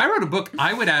thing. If I wrote a book,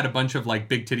 I would add a bunch of like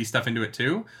big titty stuff into it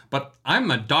too, but I'm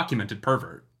a documented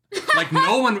pervert. Like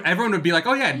everyone would be like,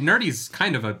 oh yeah, nerdy's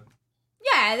kind of a...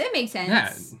 Yeah, that makes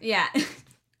sense. Yeah.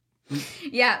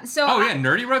 Yeah, so... Oh, yeah,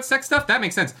 nerdy wrote sex stuff? That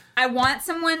makes sense. I want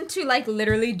someone to, like,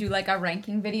 literally do, like, a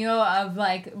ranking video of,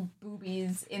 like,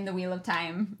 boobies in the Wheel of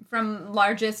Time. From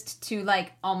largest to,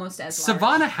 like, almost as large.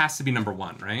 Savannah has to be number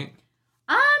 1, right?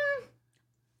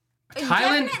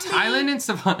 Thailand and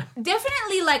Savannah.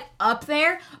 Definitely, like, up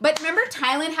there. But remember,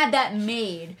 Thailand had that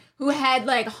maid who had,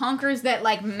 like, honkers that,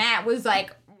 like, Matt was,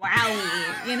 like...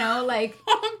 Wowie, you know, like...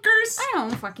 Honkers? I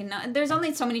don't fucking know. There's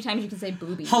only so many times you can say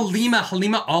boobies.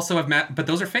 Halima also have but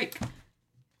those are fake.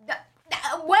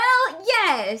 Well,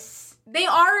 yes. They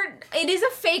are... It is a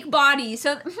fake body,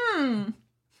 so...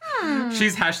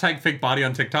 She's hashtag fake body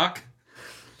on TikTok.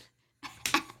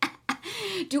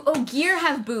 Do Ogier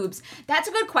have boobs? That's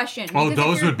a good question. Oh,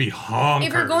 those would be honkers.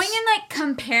 If you're going in, like,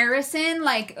 comparison,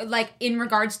 like in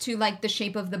regards to, like, the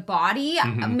shape of the body,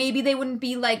 maybe they wouldn't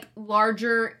be, like,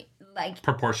 larger, like...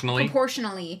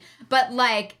 Proportionally. But,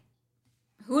 like,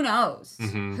 who knows?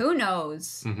 Who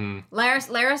knows?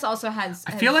 Laris also has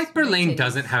I feel like Berlane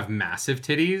doesn't have massive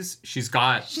titties. She's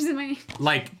in my...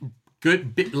 Like...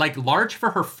 Good, like, large for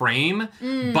her frame,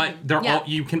 but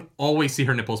you can always see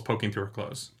her nipples poking through her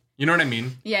clothes. You know what I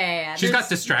mean? Yeah. She's got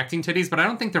distracting titties, but I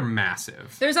don't think they're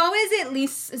massive. There's always at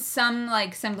least some,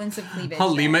 like, semblance of cleavage.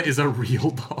 Halima is a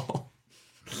real doll.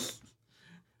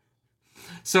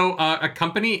 So, a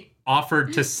company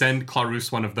offered to send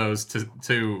Clarus one of those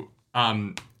to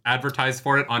advertise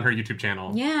for it on her YouTube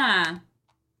channel. Yeah.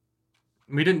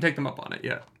 We didn't take them up on it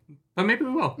yet. But maybe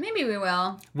we will. Maybe we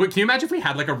will. Can you imagine if we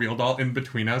had, like, a real doll in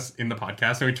between us in the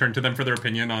podcast and we turned to them for their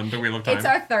opinion on the Wheel of Time? It's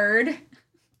our third.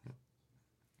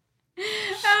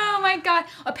 Oh my god.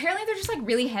 Apparently they're just like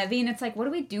really heavy and it's like, what do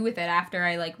we do with it after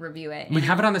I like review it? We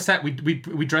have it on the set. We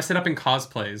dress it up in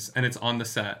cosplays and it's on the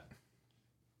set.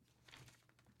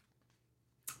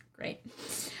 Great.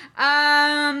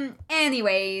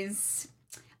 Anyways.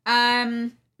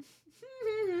 Eric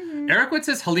Wood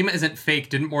says Halima isn't fake.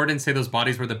 Didn't Morden say those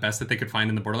bodies were the best that they could find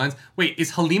in the Borderlands? Wait,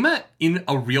 is Halima in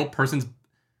a real person's...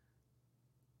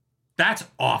 That's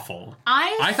awful.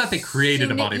 I thought they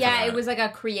created a body for that. Yeah, it was like a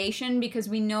creation because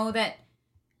we know that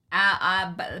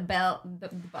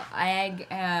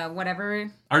whatever.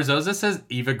 Arzoza says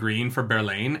Eva Green for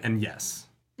Berlane, and yes.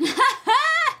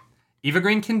 Eva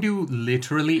Green can do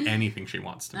literally anything she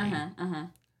wants to me.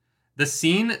 The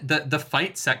scene, the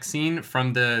fight sex scene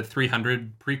from the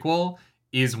 300 prequel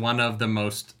is one of the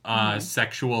most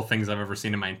sexual things I've ever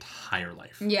seen in my entire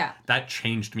life. Yeah. That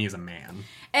changed me as a man.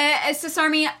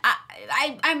 Sasarmi,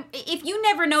 I'm if you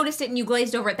never noticed it and you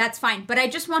glazed over it, that's fine. But I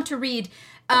just want to read,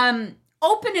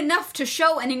 open enough to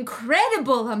show an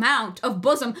incredible amount of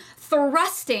bosom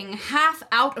thrusting half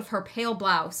out of her pale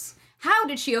blouse. How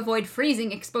did she avoid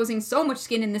freezing, exposing so much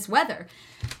skin in this weather?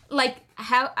 Like,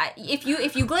 how, if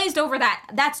you glazed over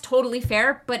that, that's totally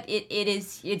fair, but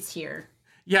it's here.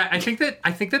 Yeah, I think that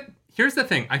here's the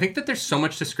thing. I think that there's so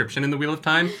much description in the Wheel of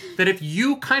Time that if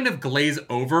you kind of glaze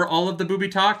over all of the booby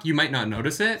talk, you might not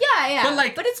notice it.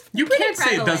 Yeah. But it's you can't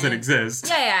prevalent. Say it doesn't exist.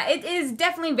 Yeah. It is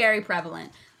definitely very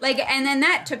prevalent. Like, and then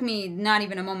that took me not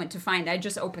even a moment to find. I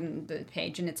just opened the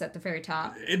page and it's at the very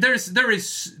top. There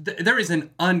is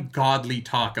an ungodly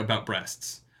talk about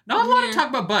breasts. Not a lot of talk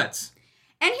about butts.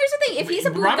 And here's the thing: if he's a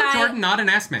boob Robert guy, Jordan, not an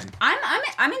ass man.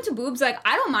 I'm into boobs. Like,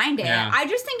 I don't mind it. Yeah. I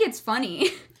just think it's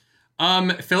funny.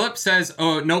 Philip says,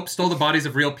 "Oh nope, stole the bodies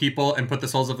of real people and put the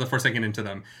souls of the Forsaken into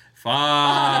them."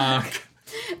 Fuck.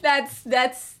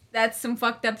 That's some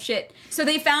fucked up shit. So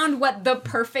they found the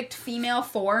perfect female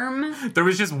form. There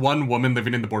was just one woman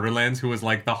living in the Borderlands who was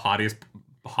like the hottest.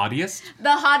 The hottest with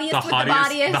the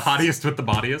bodiest. The hottest with the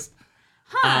bodiest.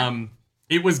 Huh.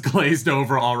 It was glazed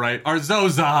over, all right.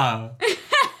 Arzoza.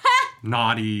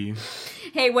 Naughty.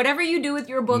 Hey, whatever you do with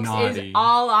your books Naughty. is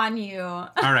all on you. All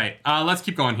right, let's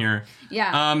keep going here.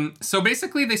 Yeah. So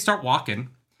basically, they start walking.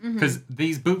 Because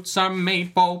these boots are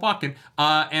made for walking.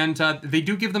 And they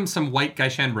do give them some white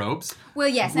Gaishan robes. Well,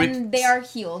 yes, and they are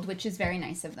healed, which is very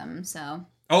nice of them, so...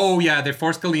 Oh, yeah, they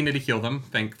forced Galena to heal them,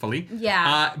 thankfully.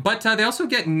 Yeah. But they also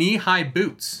get knee-high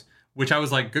boots, which I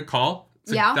was like, good call.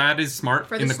 So that is smart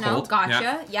for in the snow. cold.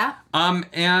 Gotcha, yeah.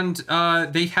 And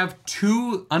they have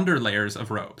 2 underlayers of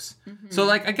robes. So,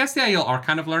 like, I guess the Aiel are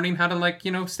kind of learning how to, like,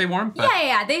 you know, stay warm. But,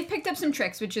 yeah, they've picked up some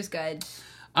tricks, which is good.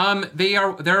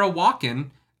 They're a walk-in.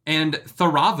 And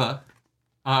Tharava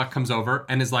comes over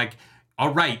and is like,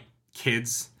 all right,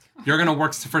 kids, you're going to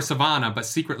work for Savannah, but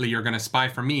secretly you're going to spy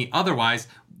for me. Otherwise,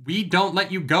 we don't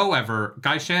let you go ever.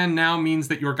 Gaishan now means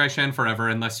that you're Gaishan forever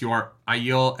unless you are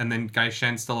Aiel, and then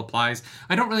Gaishan still applies.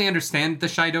 I don't really understand the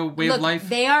Shido way of life.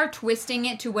 They are twisting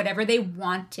it to whatever they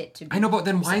want it to be. I know, but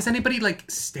then why is anybody, like,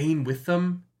 staying with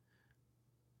them?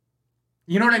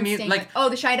 You know what I mean? Like, the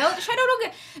Shido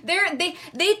don't get.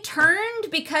 They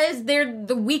turned because they're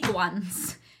the weak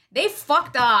ones. They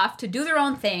fucked off to do their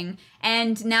own thing,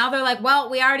 and now they're like, well,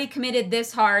 we already committed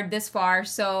this hard, this far,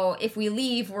 so if we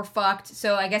leave, we're fucked.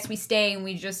 So I guess we stay and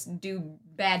we just do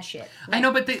bad shit. Like, I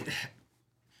know, but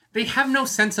they have no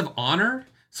sense of honor,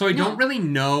 so I don't really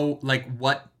know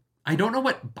what. I don't know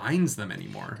what binds them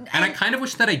anymore. And I kind of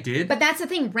wish that I did. But that's the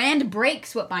thing. Rand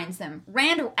breaks what binds them.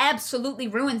 Rand absolutely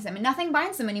ruins them. And nothing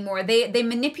binds them anymore. They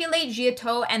manipulate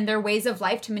Giotto and their ways of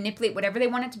life to manipulate whatever they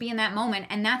want it to be in that moment.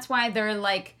 And that's why they're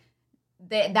like...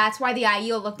 that's why the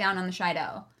Aiel look down on the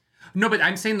Shido. No, but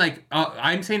I'm saying,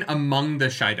 among the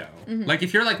Shido. Like,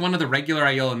 if you're, like, one of the regular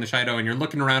Aiel in the Shido and you're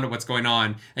looking around at what's going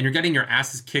on and you're getting your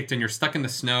asses kicked and you're stuck in the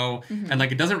snow and,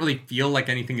 like, it doesn't really feel like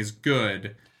anything is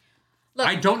good... Look,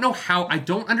 I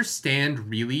don't understand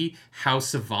really how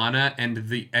Savannah and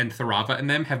Tharava and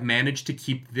them have managed to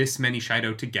keep this many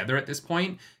Shido together at this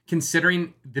point,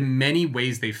 considering the many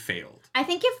ways they've failed. I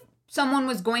think if someone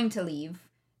was going to leave,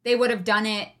 they would have done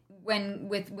it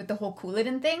with the whole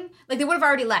Couladin thing. Like, they would have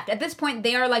already left. At this point,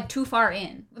 they are, like, too far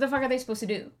in. What the fuck are they supposed to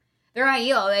do? They're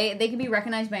Aiel. They can be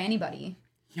recognized by anybody.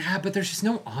 Yeah, but there's just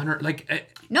no honor. Like,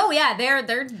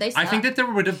 they suck. I think that there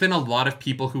would have been a lot of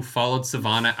people who followed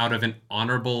Savannah out of an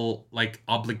honorable, like,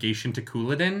 obligation to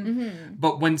Couladin.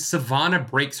 But when Savannah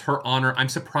breaks her honor, I'm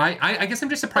surprised. I guess I'm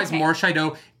just surprised more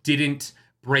Shido didn't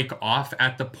break off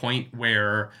at the point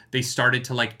where they started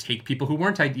to, like, take people who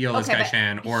weren't ideal as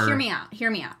Gaishan. Or hear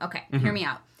me out. Okay, hear me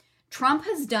out. Trump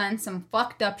has done some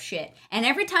fucked up shit. And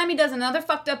every time he does another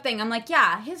fucked up thing, I'm like,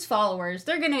 yeah, his followers,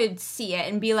 they're gonna see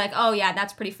it and be like, oh yeah,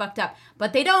 that's pretty fucked up.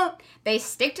 But they don't. They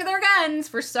stick to their guns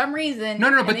for some reason.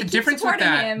 No, but the difference with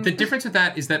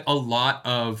that is that a lot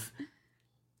of...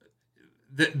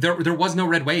 There was no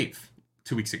red wave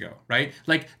 2 weeks ago, right?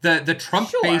 Like, the Trump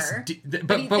base...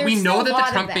 But we know that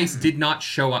the Trump base did not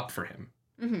show up for him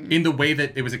in the way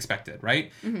that it was expected,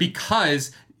 right?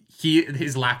 Because he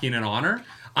is lacking in honor.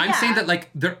 I'm saying that, like,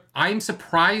 I'm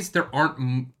surprised the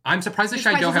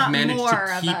Shido have managed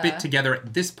to keep it together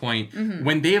at this point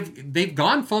when they've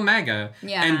gone full MAGA,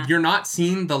 and you're not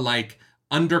seeing the, like,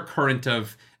 undercurrent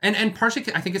of... And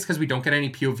partially, I think it's because we don't get any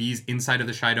POVs inside of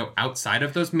the Shido outside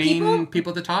of those main people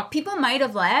at the top. People might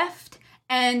have left,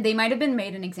 and they might have been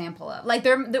made an example of. Like,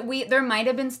 there might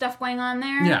have been stuff going on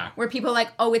there where people are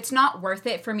like, oh, it's not worth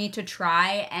it for me to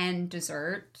try and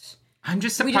desert... I'm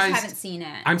just surprised. We just haven't seen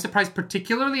it. I'm surprised,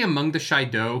 particularly among the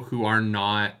Shido who are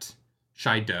not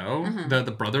Shido,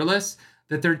 the brotherless,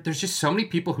 that there's just so many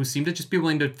people who seem to just be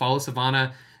willing to follow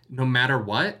Savannah no matter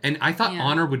what. And I thought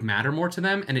honor would matter more to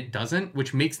them, and it doesn't,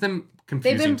 which makes them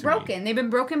confusing. They've been broken. They've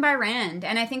been broken by Rand,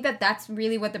 and I think that's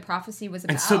really what the prophecy was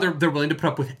about. And so they're willing to put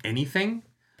up with anything.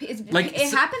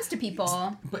 It happens to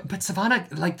people. But Savannah,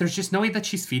 like, there's just no way that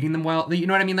she's feeding them well. You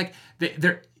know what I mean? Like,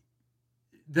 they're...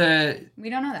 we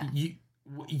don't know that.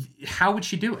 How would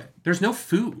she do it? There's no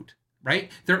food,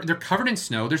 right? They're covered in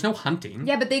snow. There's no hunting.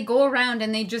 Yeah, but they go around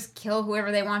and they just kill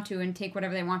whoever they want to and take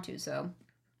whatever they want to. So,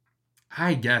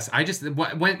 I guess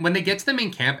when they get to the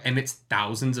main camp and it's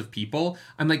thousands of people,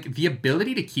 I'm like, the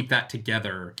ability to keep that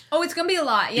together. Oh, it's gonna be a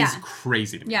lot. Yeah, is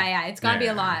crazy to me. Yeah, it's gotta be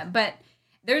a lot. But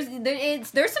there's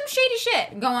some shady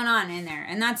shit going on in there,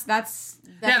 and that's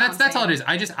all it is.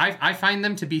 I find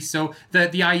them to be so the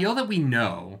Aiel that we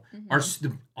know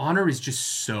the honor is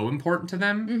just so important to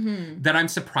them that I'm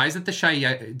surprised that the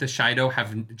Shido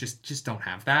have just don't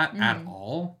have that at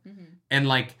all, and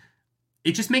like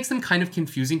it just makes them kind of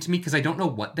confusing to me because I don't know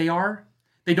what they are.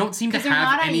 They don't seem to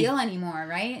have any. They're not Aiel anymore,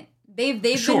 right? They've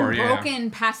been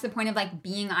broken past the point of like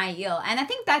being Aiel. And I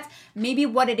think that's maybe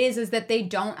what it is that they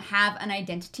don't have an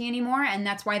identity anymore, and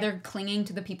that's why they're clinging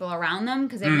to the people around them,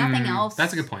 because they have nothing else.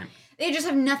 That's a good point. They just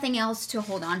have nothing else to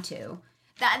hold on to.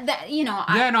 That you know.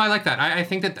 I like that. I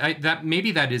think that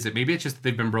maybe that is it. Maybe it's just that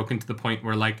they've been broken to the point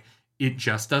where like it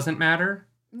just doesn't matter.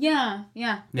 Yeah.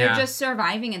 They're just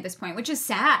surviving at this point, which is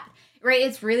sad, right?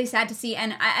 It's really sad to see.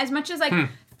 And as much as like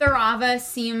Thurava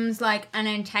seems like an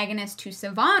antagonist to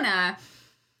Savannah,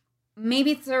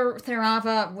 maybe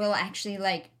Thurava will actually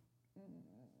like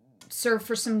serve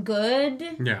for some good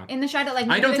in the shadow. Like,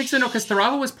 I don't think so, no, because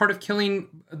Thurava was part of killing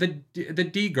the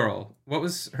D girl. What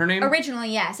was her name?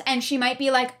 Originally, yes. And she might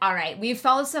be like, all right, we've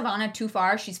followed Savannah too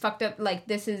far. She's fucked up. Like,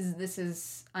 this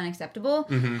is unacceptable.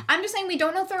 Mm-hmm. I'm just saying we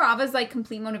don't know Thurava's like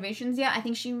complete motivations yet. I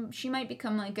think she might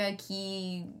become like a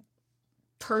key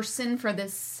person for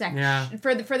this section,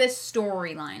 for this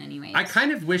storyline anyways. I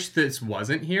kind of wish this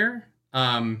wasn't here.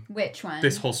 Which one?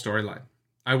 This whole storyline.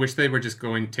 I wish they were just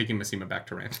taking Massima back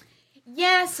to Rand.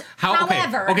 Yes.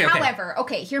 However,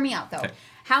 hear me out though. Okay.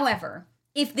 However,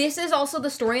 if this is also the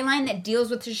storyline that deals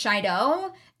with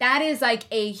Shishido, that is like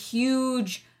a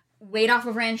huge weight off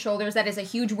of Rand's shoulders. That is a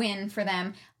huge win for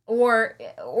them, or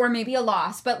maybe a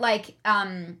loss. But like,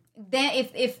 then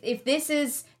if this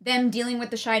is them dealing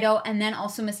with the Shido and then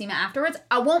also Massima afterwards,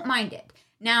 I won't mind it.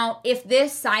 Now, if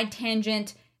this side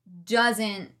tangent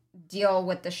doesn't deal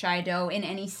with the Shido in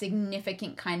any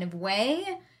significant kind of way,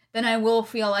 then I will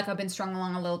feel like I've been strung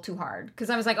along a little too hard. Because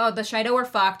I was like, oh, the Shido are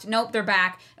fucked. Nope, they're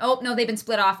back. Oh, no, they've been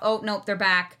split off. Oh, nope, they're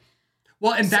back.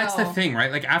 Well, and that's the thing,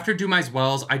 right? Like, after Dumai's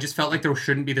Wells, I just felt like there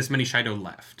shouldn't be this many Shido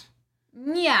left.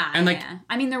 Yeah. And like,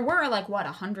 I mean, there were like, what,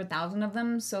 100,000 of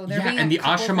them? So they're being and the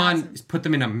Ashaman put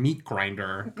them in a meat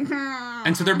grinder.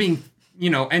 And so they're being,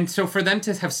 and so for them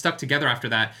to have stuck together after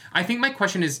that, I think my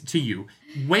question is to you,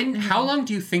 how long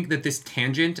do you think that this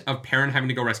tangent of Perrin having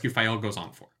to go rescue Fael goes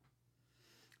on for?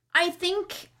 I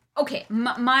think,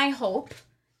 my hope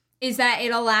is that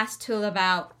it'll last till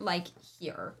about, like,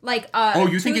 here. Like,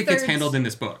 you think it gets handled in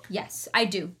this book? Yes, I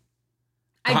do.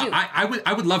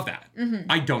 I would love that.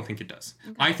 Mm-hmm. I don't think it does.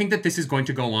 Okay. I think that this is going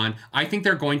to go on. I think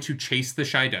they're going to chase the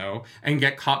Shido and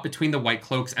get caught between the White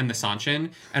Cloaks and the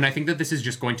Sanshin. And I think that this is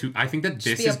just going to... I think that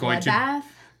this is going to...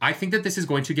 I think that this is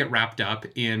going to get wrapped up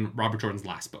in Robert Jordan's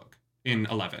last book, in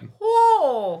 11.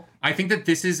 Oh! I think that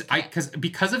this is...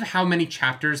 Because of how many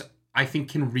chapters I think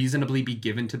can reasonably be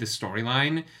given to this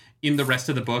storyline in the rest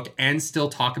of the book and still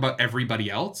talk about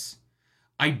everybody else...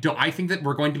 I think that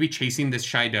we're going to be chasing this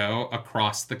Shido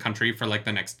across the country for like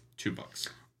the next 2 books.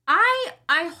 I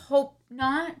hope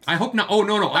not. I hope not. Oh,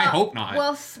 no, I hope not.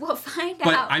 We'll find out.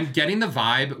 But I'm getting the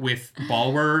vibe with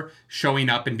Balwer showing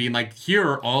up and being like, here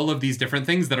are all of these different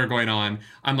things that are going on.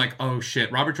 I'm like, oh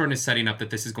shit, Robert Jordan is setting up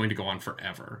that this is going to go on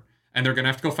forever. And they're going to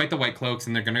have to go fight the White Cloaks,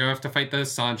 and they're going to have to fight the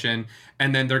Sanshin,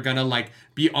 and then they're going to like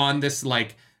be on this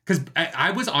like... Because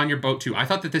I was on your boat, too. I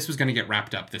thought that this was going to get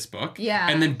wrapped up, this book. Yeah.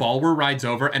 And then Balwer rides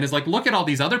over and is like, look at all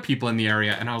these other people in the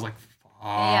area. And I was like, fuck.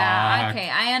 Yeah, okay.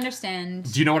 I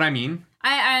understand. Do you know what I mean?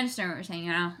 I understand what you're saying,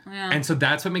 Yeah. And so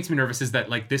that's what makes me nervous is that,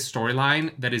 like, this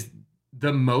storyline that is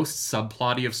the most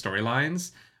subplotty of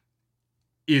storylines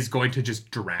is going to just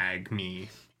drag me.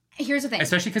 Here's the thing.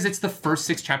 Especially because it's the first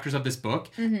 6 chapters of this book,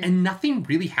 and nothing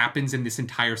really happens in this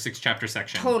entire 6-chapter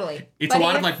section. Totally. It's a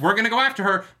lot of like, we're going to go after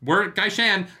her. We're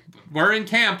Gaishan. We're in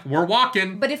camp. We're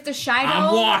walking. But if the Shido...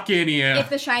 I'm walking here. If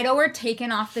the Shido were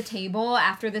taken off the table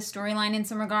after this storyline in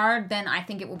some regard, then I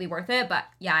think it will be worth it. But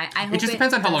yeah, I hope it just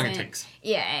depends on how long it takes.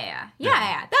 Yeah.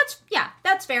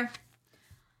 That's fair.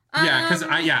 Yeah, because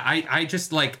I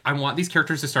just like, I want these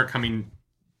characters to start coming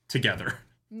together.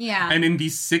 Yeah. And in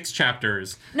these 6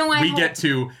 chapters,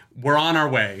 we're on our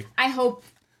way. I hope,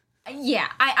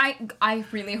 I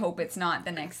really hope it's not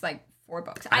the next, like, 4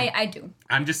 books. I do.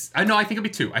 I think it'll be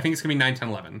 2. I think it's going to be 9, 10,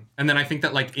 11. And then I think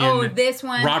that, like, in this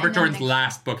one, Robert Jordan's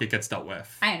last book, it gets dealt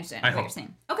with. I understand what you're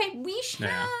saying. Okay, we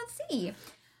shall see.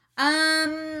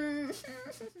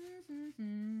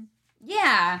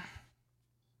 Yeah.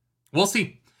 We'll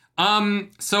see.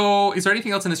 So, is there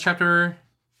anything else in this chapter...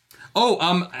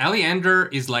 Aleander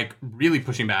is, like, really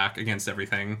pushing back against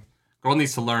everything. Girl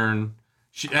needs to learn.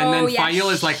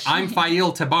 Fael is like, I'm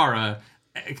Fael Tabara,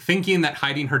 thinking that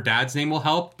hiding her dad's name will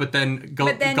help, but then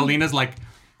Galena's like,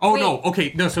 so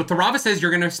Thurava says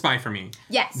you're going to spy for me.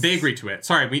 Yes. They agree to it.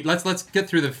 Sorry, let's get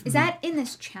through the... Is that in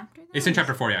this chapter, though? It's in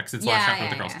chapter 4, because it's the last chapter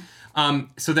with the girls. Yeah.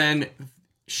 So then...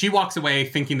 She walks away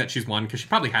thinking that she's won, because she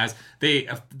probably has. The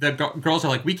girls are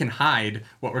like, we can hide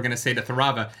what we're going to say to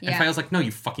Thurava. And Fael's like, no,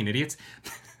 you fucking idiots.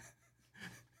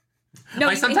 No,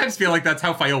 I sometimes feel like that's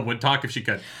how Fael would talk if she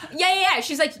could. Yeah.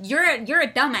 She's like, you're a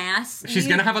dumbass. She's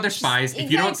going to have other spies.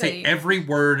 If you don't say every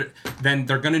word, then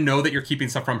they're going to know that you're keeping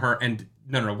stuff from her. And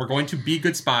no, we're going to be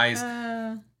good spies.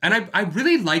 And I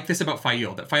really like this about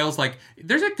Fael, that Fael's like,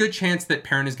 there's a good chance that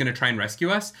Perrin is going to try and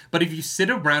rescue us, but if you sit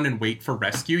around and wait for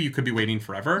rescue, you could be waiting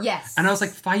forever. Yes. And I was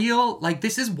like, Fael, like,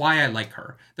 this is why I like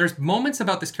her. There's moments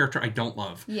about this character I don't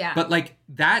love. Yeah. But, like,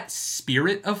 that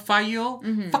spirit of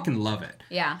Fael, fucking love it.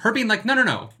 Yeah. Her being like,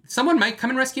 no. Someone might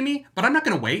come and rescue me, but I'm not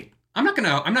going to wait. I'm not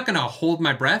gonna hold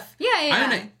my breath.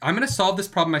 Yeah. I'm gonna solve this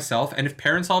problem myself, and if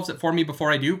Perrin solves it for me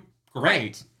before I do, great.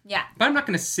 Right. Yeah. But I'm not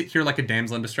going to sit here like a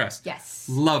damsel in distress. Yes.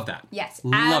 Love that. Yes.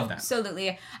 Love that.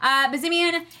 Absolutely.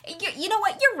 Bazimian, you know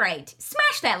what? You're right.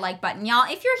 Smash that like button, y'all.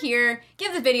 If you're here,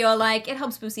 give the video a like. It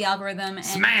helps boost the algorithm. And,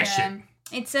 Smash it.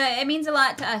 It means a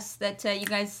lot to us that you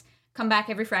guys come back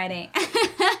every Friday.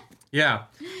 Yeah.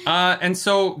 And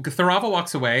so Thorava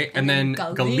walks away, and then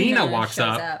Galena walks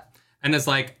up and is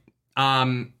like,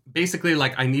 basically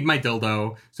like, I need my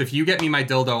dildo. So if you get me my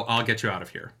dildo, I'll get you out of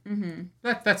here.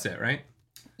 Mm-hmm. That's it, right?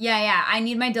 Yeah. I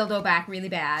need my dildo back really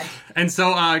bad. And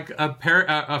so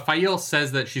Fael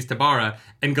says that she's Tabara,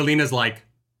 and Galena's like,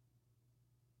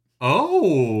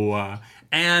 oh.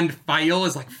 And Fael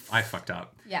is like, I fucked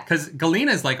up. Yeah. Because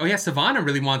Galena is like, oh yeah, Savannah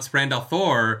really wants Randall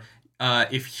Thor.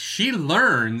 If she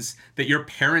learns that you're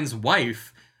Perrin's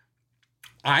wife,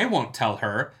 I won't tell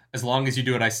her as long as you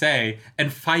do what I say.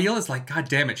 And Fael is like, God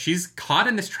damn it. She's caught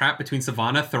in this trap between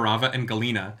Savannah, Thorava, and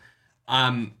Galena.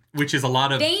 Which is a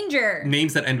lot of danger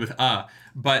names that end with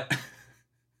but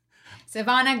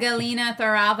Savannah, Galena,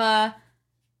 Thorava,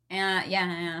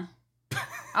 yeah.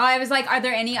 Oh, I was like, are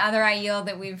there any other Aiel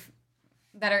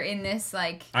that are in this,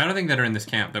 like... I don't think that are in this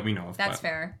camp that we know of. That's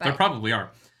fair. But... there probably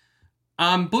are.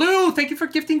 Blue, thank you for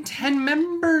gifting 10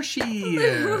 memberships.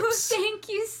 Blue, thank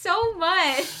you so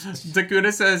much.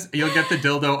 Dakuna says, you'll get the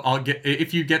dildo,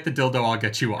 if you get the dildo, I'll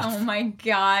get you off. Oh my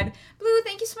god. Blue,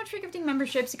 thank you so much for gifting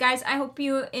memberships. You guys, I hope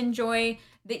you enjoy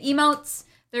the emotes.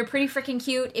 They're pretty freaking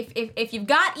cute. If you've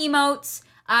got emotes,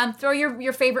 throw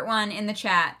your favorite one in the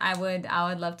chat. I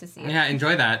would love to see it. Yeah,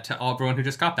 enjoy that to everyone who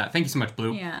just got that. Thank you so much,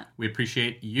 Blue. Yeah. We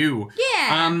appreciate you.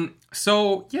 Yeah.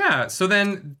 So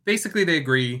then basically they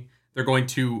agree they're going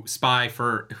to spy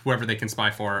for whoever they can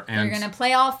spy for. And they're going to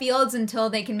play all fields until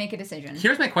they can make a decision.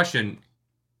 Here's my question.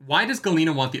 Why does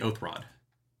Galena want the oath rod?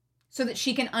 So that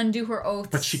she can undo her oaths.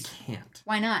 But she can't.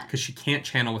 Why not? Because she can't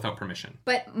channel without permission.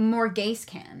 But Morghese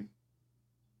can.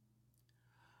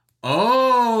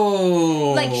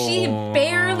 Oh. Like, she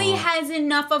barely has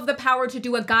enough of the power to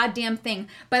do a goddamn thing.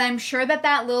 But I'm sure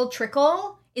that little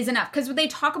trickle is enough. Because when they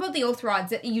talk about the oath rods,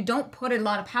 that you don't put a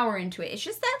lot of power into it. It's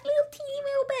just that little teeny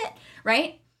little bit,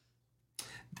 right?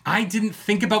 I didn't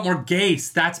think about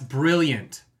Morghese. That's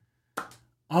brilliant.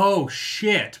 Oh,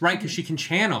 shit. Right, because she can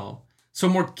channel. So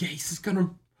Morghese is gonna...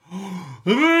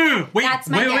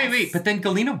 Wait. But then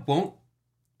Galena won't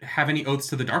have any oaths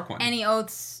to the Dark One. Any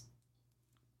oaths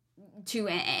to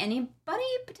anybody,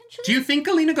 potentially? Do you think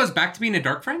Galena goes back to being a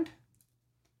Dark Friend?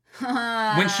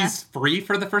 When she's free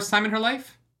for the first time in her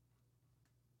life?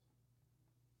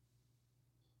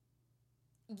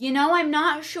 You know, I'm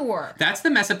not sure. That's the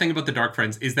messed up thing about the Dark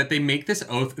Friends, is that they make this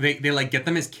oath, they like get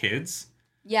them as kids.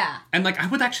 Yeah. And like, I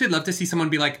would actually love to see someone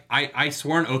be like, I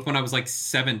swore an oath when I was like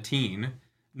 17,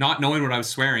 not knowing what I was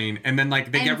swearing, and then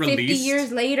like they get released. 50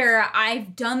 years later,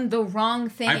 I've done the wrong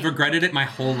thing. I've regretted it my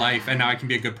whole life, and now I can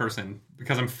be a good person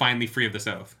because I'm finally free of this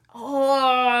oath.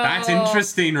 Oh. That's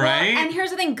interesting, right? Well, and here's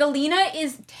the thing, Galena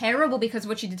is terrible because of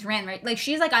what she did to Rand, right? Like,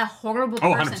 she's like a horrible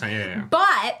person. 100%, yeah.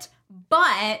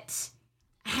 But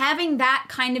having that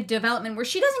kind of development where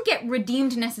she doesn't get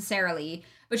redeemed necessarily,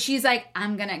 but she's like,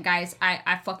 guys,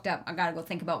 I fucked up. I gotta go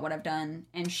think about what I've done.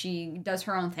 And she does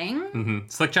her own thing. Mm-hmm.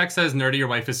 Slick Jack says, Nerdy, your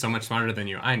wife is so much smarter than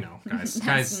you. I know, guys.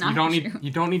 Guys, you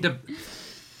don't need to...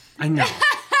 I know.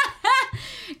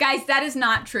 Guys, that is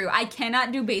not true. I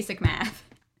cannot do basic math.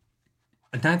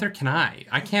 Neither can I.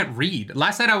 I can't read.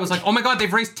 Last night I was like, oh my god,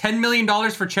 they've raised $10 million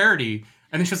for charity.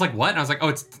 And then she was like, what? And I was like, oh,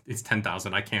 it's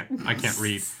 10,000. I can't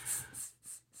read.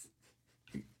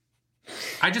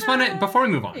 I just want to, before we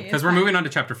move on, because we're moving on to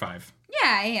chapter 5.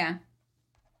 Yeah.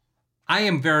 I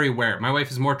am very aware. My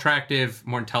wife is more attractive,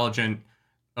 more intelligent,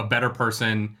 a better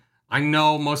person. I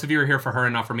know most of you are here for her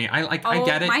and not for me. I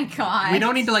get it. Oh my god. We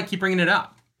don't need to like keep bringing it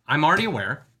up. I'm already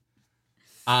aware.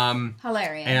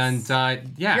 Hilarious. And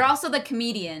yeah. You're also the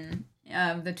comedian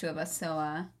of the two of us, so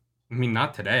I mean,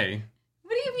 not today.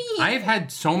 What do you mean? I've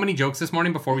had so many jokes this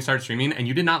morning before we started streaming, and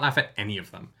you did not laugh at any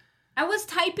of them. I was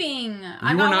typing.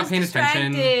 You were not paying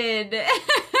attention.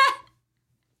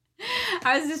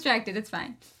 I was distracted. It's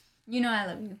fine. You know I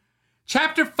love you.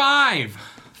 Chapter 5,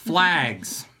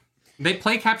 Flags. They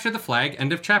play capture the flag,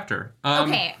 end of chapter.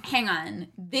 Okay, hang on.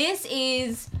 This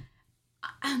is...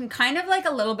 I'm kind of like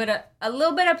a little bit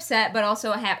upset, but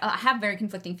also I have very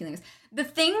conflicting feelings. The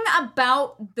thing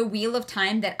about the Wheel of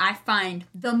Time that I find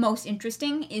the most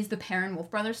interesting is the Perrin Wolf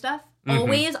Brother stuff.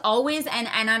 Mm-hmm. Always, and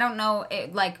I don't know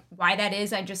why that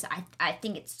is. I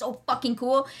think it's so fucking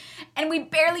cool, and we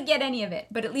barely get any of it,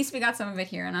 but at least we got some of it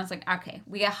here. And I was like, okay,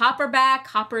 we got Hopper back.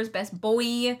 Hopper's best boy.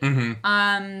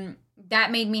 Mm-hmm.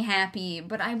 That made me happy,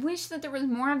 but I wish that there was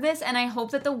more of this, and I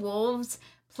hope that the wolves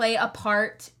play a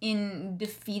part in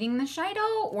defeating the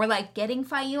Shido or getting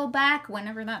Fail back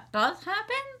whenever that does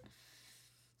happen.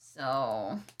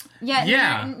 So,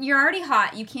 yeah. You're already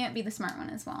hot. You can't be the smart one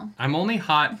as well. I'm only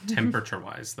hot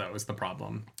temperature-wise, though, is the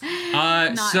problem.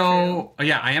 Not true.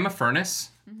 Yeah, I am a furnace.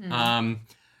 Mm-hmm.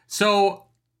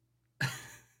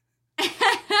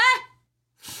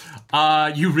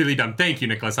 You really dumb. Thank you,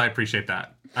 Nicholas. I appreciate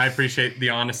that. I appreciate the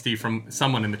honesty from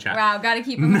someone in the chat. Wow, gotta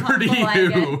keep him Nerdy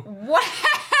humble. What?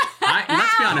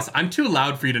 Let's be honest. I'm too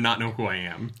loud for you to not know who I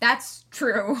am. That's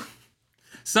true.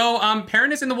 So,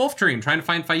 Perrin is in the wolf dream trying to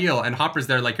find Fail, and Hopper's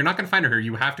there you're not going to find her here.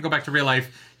 You have to go back to real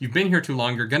life. You've been here too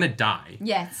long. You're going to die.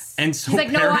 Yes. And so he's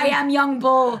like, no, I am young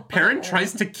bull. Perrin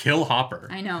tries to kill Hopper.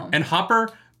 I know. And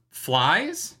Hopper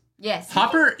flies. Yes.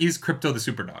 Hopper is Crypto the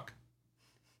Superdog.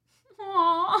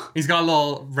 Aww. He's got a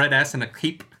little red S and a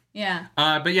cape. Yeah.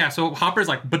 But yeah, so Hopper's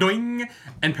like, badoing,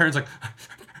 and Perrin's like,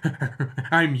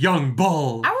 I'm young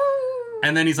bull. Ow.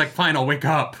 And then he's like, fine, I'll wake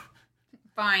up.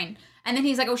 Fine. And then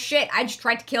he's like, oh shit, I just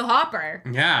tried to kill Hopper.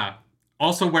 Yeah.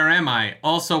 Also, where am I?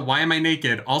 Also, why am I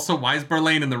naked? Also, why is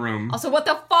Berlain in the room? Also, what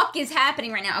the fuck is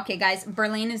happening right now? Okay, guys,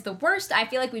 Berlain is the worst. I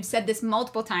feel like we've said this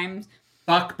multiple times.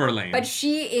 Fuck Berlain. But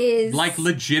she is...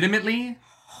 legitimately...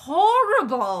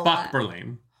 horrible. Fuck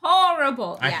Berlain.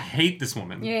 Horrible. I hate this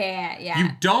woman. Yeah. You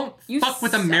don't fuck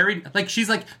with a married...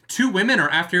 she's two women are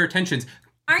after your attentions.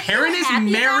 Perrin is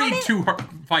married to her,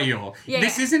 Fail. Yeah.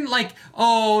 This isn't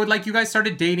you guys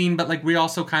started dating, but we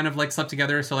also kind of slept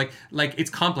together, so it's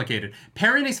complicated.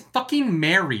 Perrin is fucking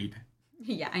married.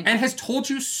 Yeah, I know. And has told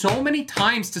you so many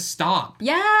times to stop.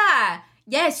 Yeah.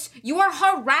 Yes, you are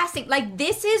harassing.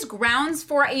 This is grounds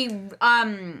for a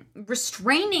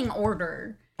restraining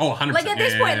order. Oh, 100%. At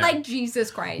this point,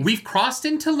 Jesus Christ. We've crossed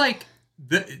into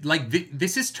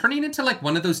this is turning into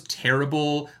one of those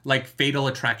terrible Fatal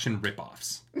Attraction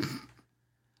ripoffs.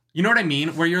 You know what I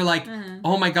mean? Where you're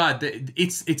oh my god,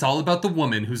 it's all about the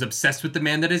woman who's obsessed with the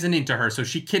man that isn't into her, so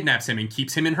she kidnaps him and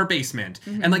keeps him in her basement.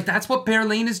 Mm-hmm. And that's what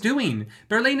Berlain is doing.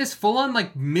 Berlain is full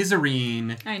on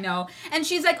misery. I know. And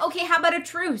she's like, okay, how about a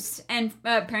truce? And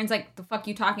Perrin's like, the fuck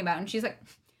you talking about? And she's like,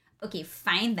 okay,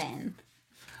 fine then.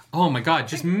 Oh my god,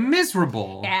 just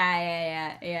miserable.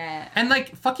 Yeah. And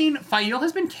fucking Fail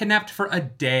has been kidnapped for a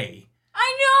day.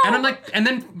 I know. And I'm and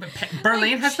then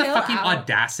Berlain has the fucking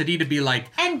audacity to be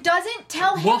and doesn't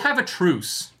tell him. We'll have a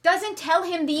truce. Doesn't tell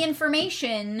him the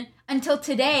information until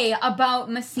today about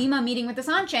Masima meeting with the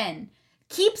Sanshin.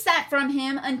 Keeps that from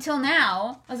him until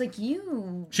now. I was like,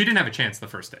 you. She didn't have a chance the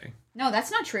first day. No,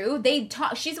 that's not true.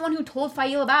 She's the one who told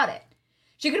Fail about it.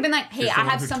 She could have been like, hey, I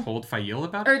have some... told Fail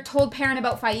about it? Or told Perrin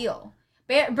about Fail.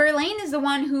 Berlain is the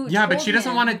one who but she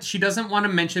doesn't want to... She doesn't want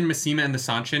to mention Masima and the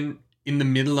Sanshin in the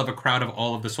middle of a crowd of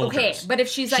all of the soldiers. Okay, but if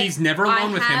she's she's never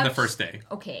alone with him the first day.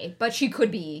 Okay, but she could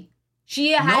be.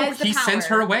 She has the power. He sends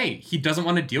her away. He doesn't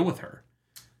want to deal with her.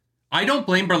 I don't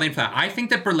blame Berlain for that. I think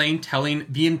that Berlain telling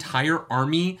the entire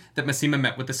army that Masima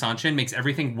met with the Sanshin makes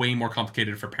everything way more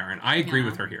complicated for Perrin. I agree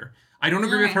with her here. I don't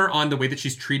agree with her on the way that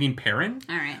she's treating Perrin.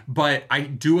 All right. But I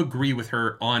do agree with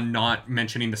her on not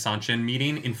mentioning the Sanshin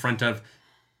meeting in front of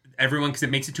everyone because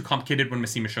it makes it too complicated when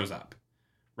Masima shows up.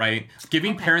 Right?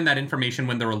 Giving Perrin that information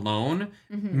when they're alone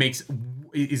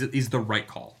is the right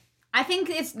call. I think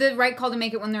it's the right call to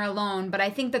make it when they're alone, but I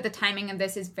think that the timing of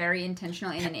this is very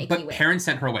intentional in an icky way. But Perrin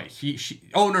sent her away.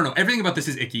 No. Everything about this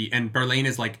is icky, and Berlain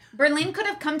is Berlain could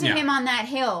have come to him on that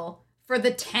hill for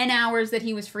the 10 hours that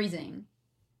he was freezing.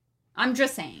 I'm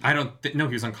just saying. No,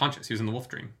 he was unconscious. He was in the wolf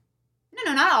dream.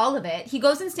 No, not all of it. He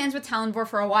goes and stands with Talonvor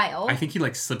for a while. I think he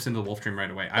slips into the wolf dream right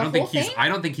away. I don't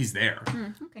think he's there.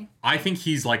 Okay. I think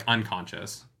he's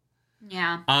unconscious.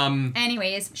 Yeah.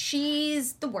 Anyways,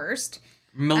 she's the worst.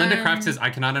 Melinda Kraft says,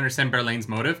 I cannot understand Berlain's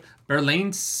motive.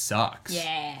 Berlain sucks.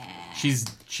 Yeah.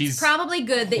 She's probably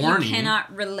good that horny. You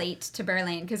cannot relate to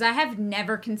Berlain, because I have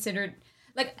never considered,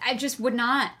 I just would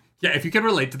not. Yeah, if you can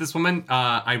relate to this woman,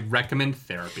 I recommend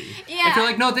therapy. Yeah. If you're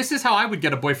like, no, this is how I would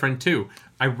get a boyfriend too,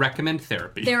 I recommend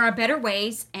therapy. There are better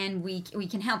ways, and we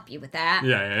can help you with that.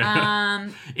 Yeah.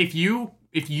 If you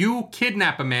if you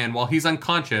kidnap a man while he's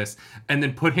unconscious and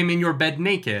then put him in your bed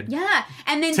naked. Yeah.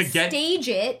 And then stage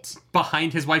it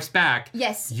behind his wife's back.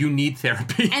 Yes. You need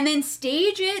therapy. And then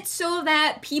stage it so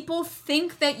that people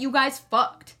think that you guys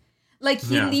fucked. Like,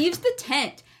 he leaves the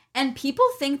tent and people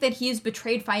think that he has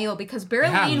betrayed Fael because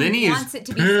Berlaine wants it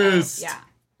to be said. Yeah.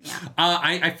 Yeah.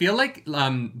 I feel like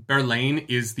Berlaine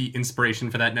is the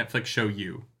inspiration for that Netflix show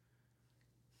You.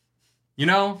 You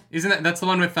know? Isn't that's the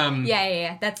one with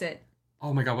Yeah, that's it.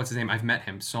 Oh my god, what's his name? I've met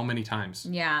him so many times.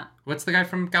 Yeah. What's the guy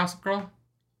from Gossip Girl?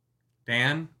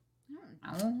 Dan?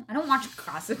 I don't know. I don't watch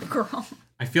Gossip Girl.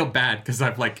 I feel bad because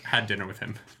I've like had dinner with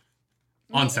him.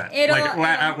 On set.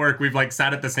 At work, we've like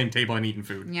sat at the same table and eaten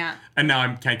food. Yeah. And now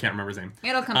I can't remember his name.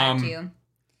 It'll come back to you.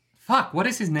 Fuck, what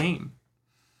is his name?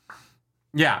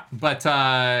 Yeah, but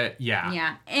yeah.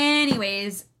 Yeah.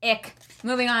 Anyways, ick.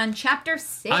 Moving on, chapter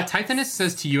 6. Tithonus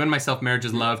says to you and myself, marriage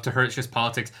is love. To her, it's just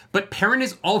politics. But Perrin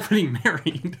is already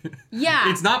married.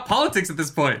 Yeah. It's not politics at this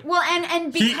point. Well,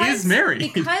 and because... He is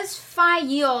married. Because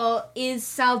Fael is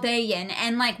Saldean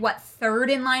and, like, what, third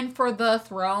in line for the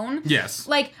throne? Yes.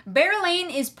 Like,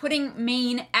 Berlaine is putting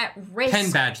Maine at risk...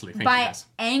 Penn Badgley. By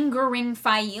angering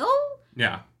Fael?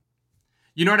 Yeah.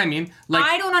 You know what I mean? Like,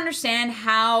 I don't understand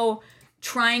how...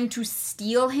 trying to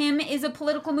steal him is a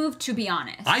political move, to be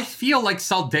honest. I feel like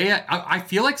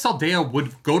Saldea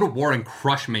would go to war and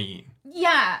crush Mayene.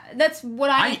 Yeah, that's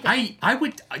what I think. I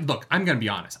would... Look, I'm going to be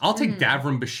honest. I'll take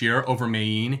Davram Bashir over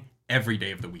Mayene every day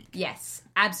of the week. Yes,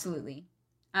 absolutely.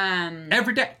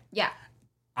 Every day. Yeah.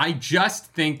 I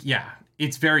just think,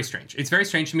 it's very strange. It's very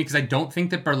strange to me because I don't think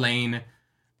that Berlaine...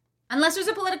 Unless there's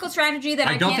a political strategy that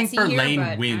I don't can't think see Berlaine here,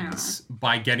 but wins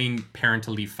by getting Perrin to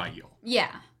leave Fael.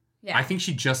 Yeah. Yeah. I think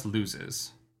she just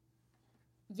loses.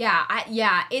 Yeah,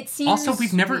 it seems Also,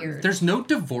 weird. There's no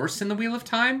divorce in the Wheel of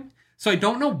Time, so I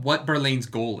don't know what Berlaine's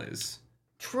goal is.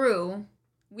 True.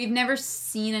 We've never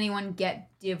seen anyone get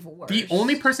divorced. The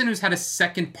only person who's had a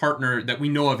second partner that we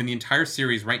know of in the entire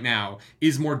series right now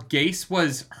is Morgase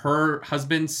was her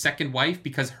husband's second wife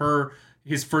because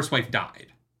his first wife died.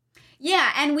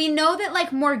 Yeah, and we know that, like,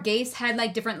 Morgase had,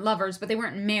 like, different lovers, but they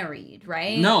weren't married,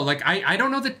 right? No, like, I don't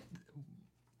know that...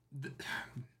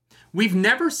 We've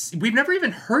never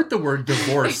even heard the word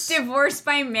divorce. Divorce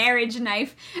by marriage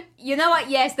knife. You know what?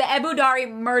 Yes, the Ebu Dari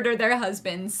murdered their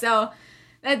husbands, so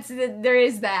there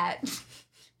is that.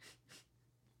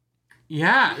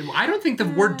 Yeah, I don't think the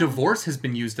word divorce has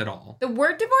been used at all. The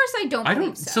word divorce, I don't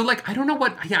believe so. So, like, I don't know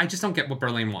what... Yeah, I just don't get what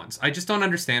Berlaine wants. I just don't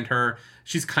understand her.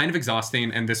 She's kind of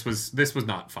exhausting, and this was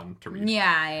not fun to read.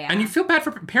 Yeah. And you feel bad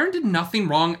for... Perrin did nothing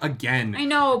wrong again. I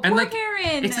know, and, poor like,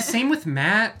 Perrin. It's the same with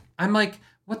Matt. I'm like,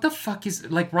 what the fuck is...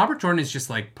 Like, Robert Jordan is just,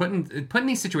 like, putting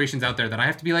these situations out there that I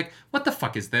have to be like, what the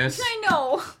fuck is this? I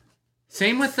know.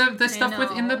 Same with the stuff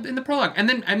in the prologue. And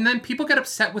then people get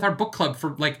upset with our book club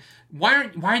for, like,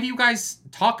 why do you guys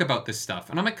talk about this stuff?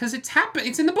 And I'm like, because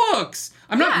it's in the books.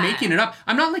 I'm not making it up.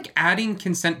 I'm not, like, adding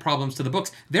consent problems to the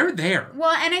books. They're there.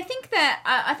 Well, and I think that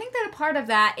a part of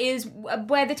that is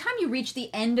by the time you reach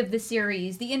the end of the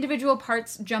series, the individual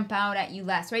parts jump out at you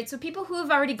less, right? So people who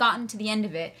have already gotten to the end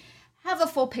of it have a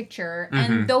full picture,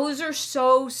 and those are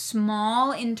so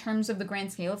small in terms of the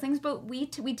grand scale of things, but we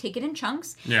take it in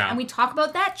chunks, and we talk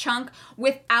about that chunk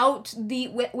without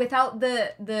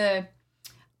the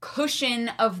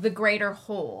cushion of the greater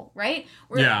whole, right?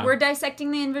 We're dissecting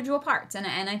the individual parts, and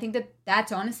I think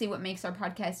that's honestly what makes our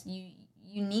podcast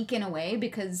unique in a way,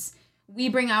 because we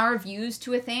bring our views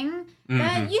to a thing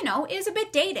that, is a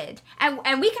bit dated,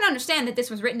 and we can understand that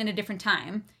this was written in a different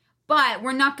time, but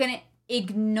we're not going to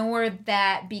ignore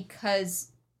that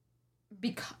because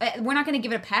we're not going to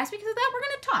give it a pass because of that. We're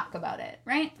going to talk about it,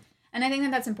 right? And I think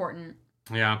that that's important.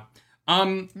 Yeah.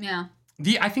 Yeah.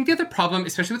 I think the other problem,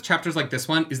 especially with chapters like this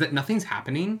one, is that nothing's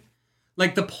happening.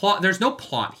 Like, the plot, there's no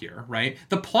plot here, right?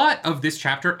 The plot of this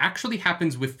chapter actually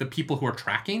happens with the people who are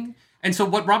tracking. And so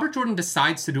what Robert Jordan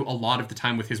decides to do a lot of the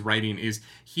time with his writing is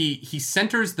he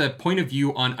centers the point of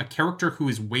view on a character who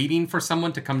is waiting for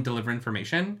someone to come deliver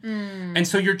information. And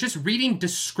so you're just reading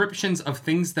descriptions of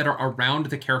things that are around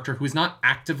the character who is not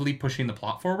actively pushing the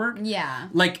plot forward. Yeah.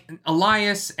 Like,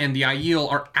 Elias and the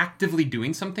Aiel are actively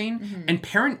doing something, and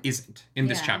Perrin isn't in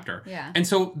this chapter. Yeah. And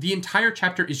so the entire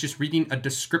chapter is just reading a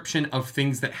description of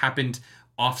things that happened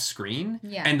off screen,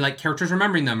 and like characters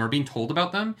remembering them or being told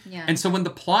about them. And so when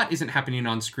the plot isn't happening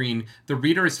on screen, the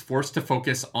reader is forced to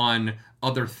focus on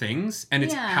other things, and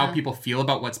it's how people feel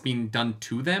about what's being done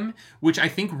to them, which I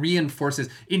think reinforces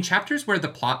in chapters where the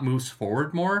plot moves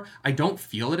forward more. I don't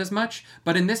feel it as much,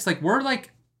 but in this,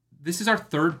 like, this is our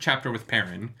third chapter with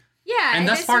Perrin. Yeah, and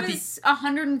this was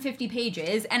 150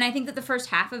 pages, and I think that the first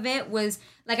half of it was,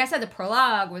 like I said, the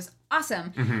prologue was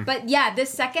awesome. Mm-hmm. But yeah,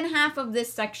 this second half of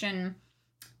this section,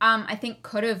 I think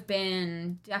could have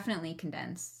been definitely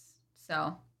condensed.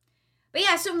 So, but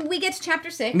yeah, so we get to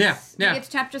chapter 6. Yeah. We get to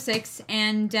chapter 6,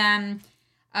 and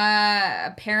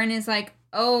Perrin is like,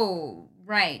 oh,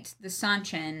 right, the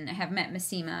Sanchin have met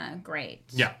Massima. Great.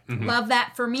 Yeah. Mm-hmm. Love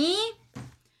that for me.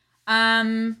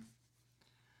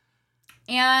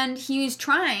 And he's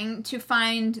trying to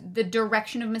find the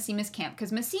direction of Massima's camp,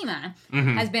 because Massima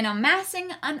has been amassing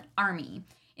an army.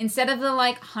 Instead of the,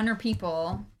 100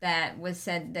 people that was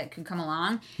said that could come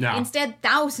along, instead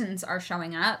thousands are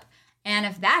showing up. And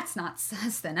if that's not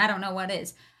sus, then I don't know what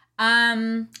is.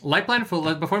 Lightblind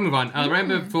Fool, before we move on,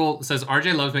 Lightblind Fool says,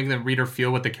 RJ loves making the reader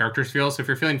feel what the characters feel, so if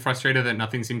you're feeling frustrated that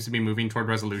nothing seems to be moving toward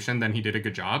resolution, then he did a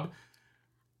good job.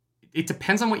 It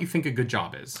depends on what you think a good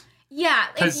job is. Yeah,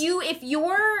 if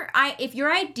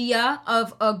your idea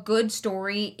of a good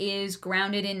story is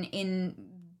grounded in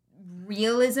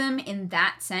realism in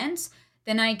that sense,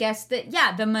 then I guess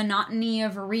that, the monotony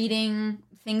of reading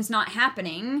things not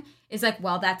happening is like,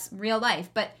 well, that's real life.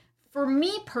 But for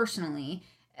me personally,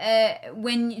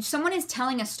 when someone is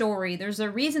telling a story, there's a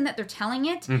reason that they're telling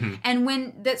it. Mm-hmm. And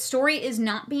when that story is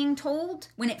not being told,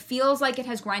 when it feels like it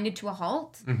has grinded to a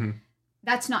halt,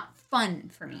 that's not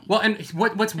fun for me. Well, and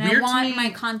what's weird to me... I want my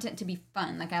content to be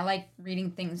fun. Like, I like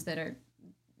reading things that are...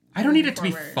 I don't need it to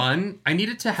be fun. I need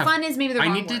it to have... Fun is maybe the wrong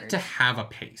word. I need it to have a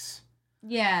pace.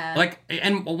 Yeah.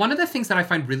 And one of the things that I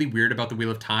find really weird about the Wheel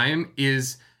of Time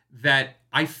is that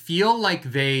I feel like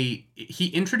he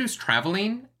introduced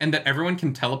traveling and that everyone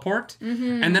can teleport.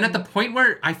 Mm-hmm. And then at the point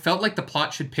where I felt like the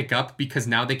plot should pick up because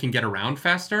now they can get around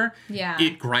faster,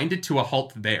 it grinded to a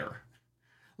halt there.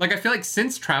 Like, I feel like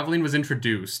since traveling was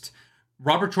introduced,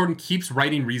 Robert Jordan keeps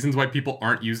writing reasons why people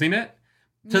aren't using it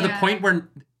to the point where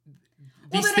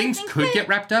these things could get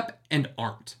wrapped up and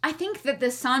aren't. I think that the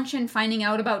Sanchin finding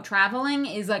out about traveling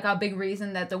is like a big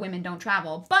reason that the women don't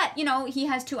travel. But, he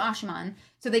has 2 Ashaman,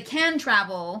 so they can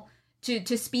travel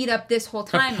to speed up this whole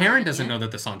time. But Perrin doesn't know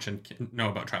that the Sanchin know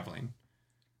about traveling.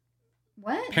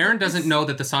 What? Perrin doesn't know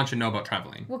that the Sanchin know about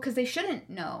traveling. Well, because they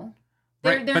shouldn't know.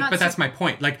 Right, but that's my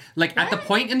point. Like at the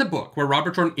point in the book where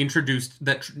Robert Jordan introduced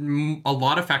that a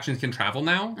lot of factions can travel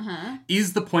now,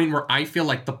 is the point where I feel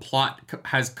like the plot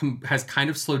has kind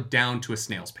of slowed down to a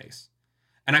snail's pace.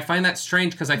 And I find that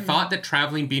strange because I thought that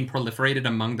traveling being proliferated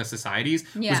among the societies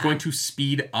was going to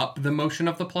speed up the motion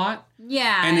of the plot.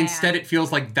 Yeah. And instead it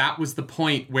feels like that was the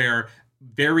point where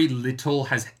very little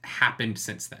has happened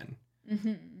since then.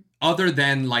 Mm-hmm. Other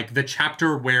than the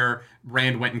chapter where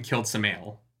Rand went and killed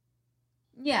Samael.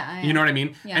 Yeah. You know what I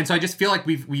mean? Yeah. And so I just feel like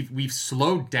we've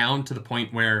slowed down to the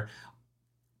point where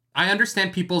I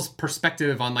understand people's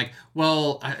perspective on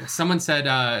someone said,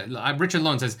 Richard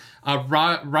Lone says,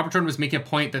 Robert Jordan was making a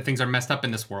point that things are messed up in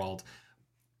this world.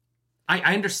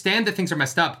 I understand that things are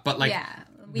messed up, but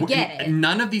we get it.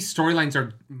 None of these storylines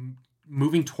are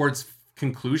moving towards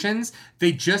conclusions.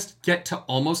 They just get to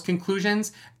almost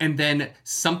conclusions, and then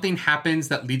something happens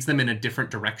that leads them in a different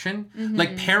direction. Mm-hmm.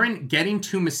 Like Perrin getting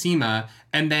to Massima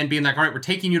and then being like, all right, we're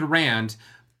taking you to Rand.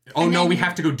 Oh, no, we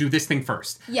have to go do this thing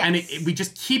first. Yes. And we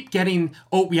just keep getting,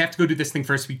 we have to go do this thing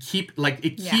first. We keep,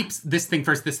 keeps this thing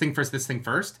first, this thing first, this thing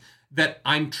first, that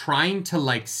I'm trying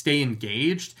to, stay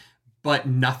engaged, but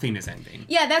nothing is ending.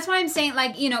 Yeah, that's why I'm saying,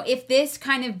 if this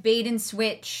kind of bait and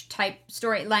switch type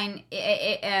storyline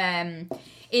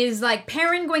is,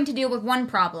 Perrin going to deal with one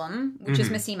problem, which is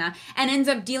Massima, and ends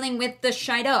up dealing with the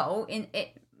Shido,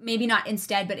 maybe not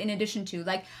instead, but in addition to,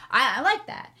 I like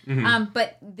that. Mm-hmm.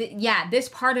 But, this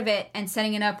part of it and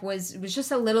setting it up was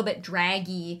just a little bit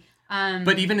draggy.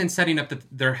 But even in setting up that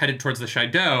they're headed towards the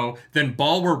Shido, then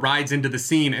Balwer rides into the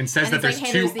scene and says that there's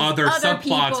two other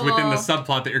subplots people within the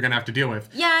subplot that you're going to have to deal with.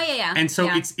 Yeah. And so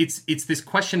it's this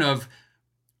question of,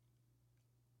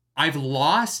 I've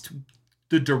lost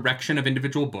the direction of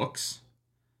individual books.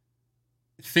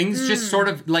 Things just sort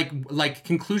of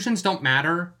conclusions don't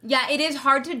matter. Yeah, it is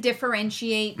hard to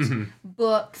differentiate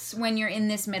books when you're in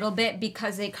this middle bit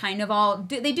because they kind of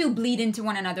they do bleed into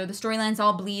one another. The storylines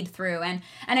all bleed through, and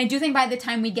I do think by the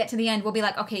time we get to the end, we'll be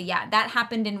like, okay, that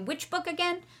happened in which book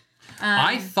again?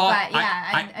 I thought, but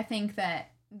I think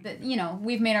that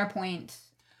we've made our point.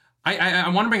 I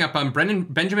want to bring up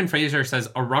Benjamin Fraser says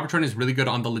Robert Jordan is really good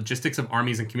on the logistics of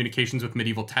armies and communications with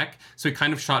medieval tech, so he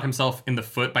kind of shot himself in the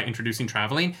foot by introducing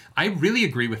traveling. I really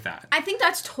agree with that. I think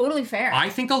that's totally fair. I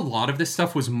think a lot of this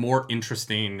stuff was more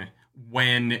interesting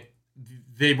when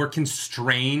they were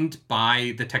constrained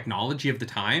by the technology of the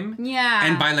time. Yeah.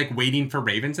 And by waiting for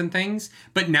ravens and things.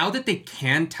 But now that they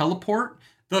can teleport,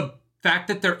 the fact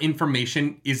that their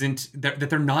information isn't, that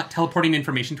they're not teleporting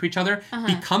information to each other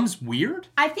becomes weird.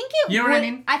 I think you know what I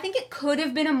mean? I think it could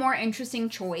have been a more interesting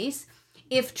choice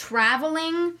if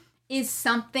traveling is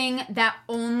something that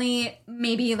only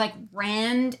maybe like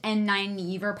Rand and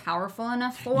Nynaeve are powerful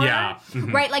enough for. Yeah.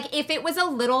 Mm-hmm. Right? Like if it was a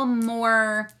little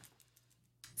more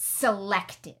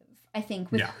selective, I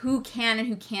think, with who can and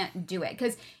who can't do it.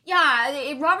 Because,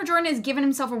 Robert Jordan has given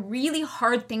himself a really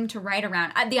hard thing to write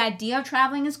around. The idea of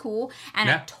traveling is cool, and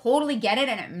I totally get it,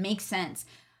 and it makes sense.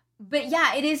 But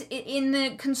it is, in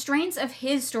the constraints of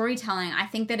his storytelling, I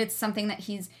think that it's something that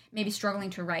he's maybe struggling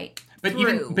to write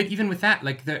through. Even with that,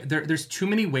 like, there's too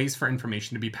many ways for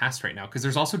information to be passed right now, because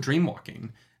there's also dream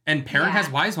walking. And Perrin has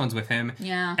wise ones with him.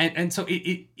 Yeah. And so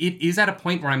it is at a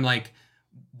point where I'm like,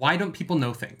 why don't people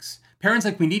know things? Perrin's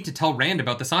like, we need to tell Rand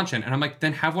about the Sanshin. And I'm like,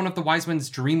 then have one of the wise ones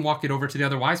dream walk it over to the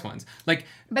other wise ones. Like,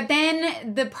 but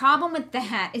then the problem with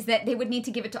that is that they would need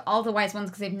to give it to all the wise ones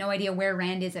because they have no idea where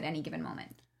Rand is at any given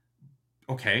moment.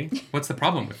 Okay, what's the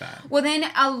problem with that? Well, then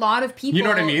a lot of people you know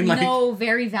what I mean? know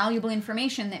very valuable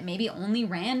information that maybe only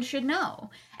Rand should know.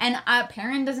 And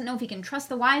Perrin doesn't know if he can trust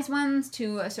the wise ones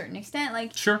to a certain extent.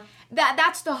 Like, sure.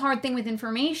 That's the hard thing with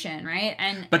information, right?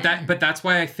 But that's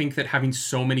why I think that having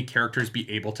so many characters be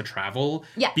able to travel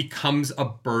becomes a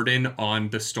burden on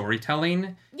the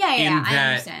storytelling. Yeah, I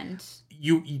understand.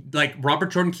 You like,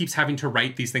 Robert Jordan keeps having to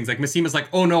write these things. Like, Massima's like,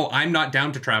 oh no, I'm not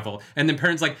down to travel. And then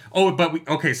Perrin's like, oh, but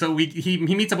he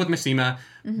meets up with Massima.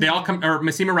 Mm-hmm. They all come, or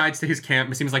Massima rides to his camp.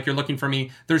 Massima's like, you're looking for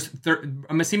me.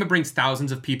 Massima brings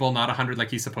thousands of people, not 100 like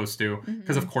he's supposed to,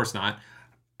 because of course not.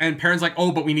 And Perrin's like,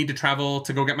 oh, but we need to travel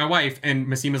to go get my wife. And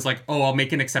Massima's like, oh, I'll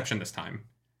make an exception this time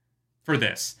for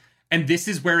this. And this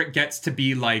is where it gets to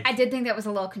be like... I did think that was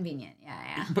a little convenient.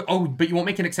 Yeah. But you won't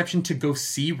make an exception to go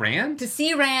see Rand? To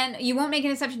see Rand. You won't make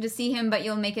an exception to see him, but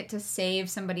you'll make it to save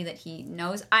somebody that he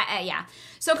knows. Yeah.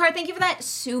 So, Car, thank you for that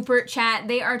super chat.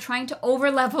 They are trying to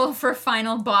overlevel for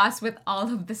final boss with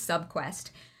all of the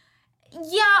subquest.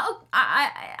 Yeah,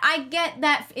 I get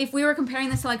that if we were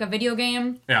comparing this to like a video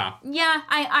game. Yeah. Yeah,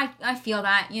 I feel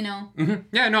that, you know.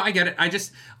 Mm-hmm. Yeah, no, I get it.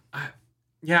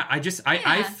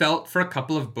 I felt for a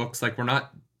couple of books like we're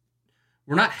not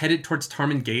headed towards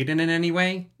Tarmangaden in any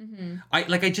way. Mm-hmm.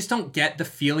 I just don't get the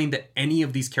feeling that any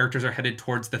of these characters are headed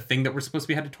towards the thing that we're supposed to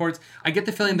be headed towards. I get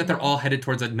the feeling that they're all headed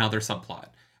towards another subplot.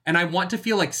 And I want to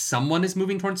feel like someone is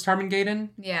moving towards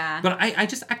Tarmangaden. Yeah. But I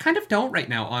kind of don't right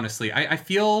now, honestly. I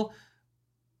feel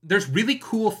there's really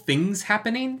cool things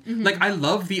happening. Mm-hmm. Like, I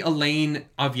love the Elaine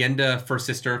Avienda First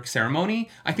Sister ceremony.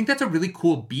 I think that's a really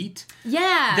cool beat.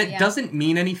 Yeah. That doesn't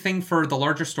mean anything for the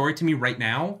larger story to me right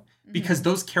now, because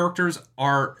those characters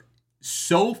are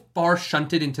so far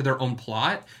shunted into their own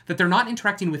plot that they're not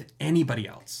interacting with anybody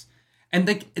else. And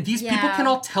these people can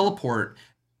all teleport,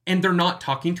 and they're not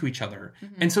talking to each other.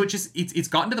 Mm-hmm. And so it's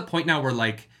gotten to the point now where,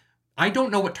 like, I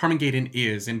don't know what Tarmangaden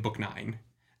is in Book 9.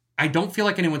 I don't feel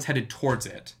like anyone's headed towards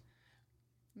it.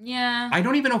 Yeah. I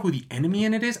don't even know who the enemy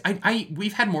in it is.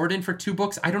 We've had Moradin for 2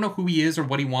 books. I don't know who he is or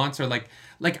what he wants, or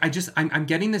I'm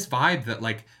getting this vibe that,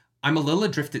 like, I'm a little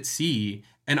adrift at sea,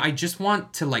 and I just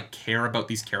want to, like, care about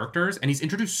these characters. And he's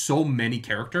introduced so many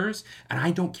characters, and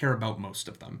I don't care about most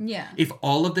of them. Yeah. If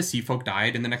all of the sea folk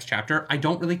died in the next chapter, I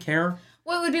don't really care.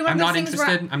 Well, it would be one of those things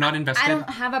where I'm not invested. I don't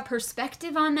have a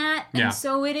perspective on that, and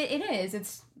so it is.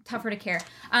 It's tougher to care.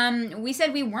 We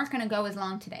said we weren't going to go as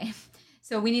long today,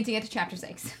 so we need to get to chapter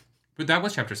 6. But that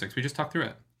was chapter 6. We just talked through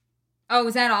it. Oh,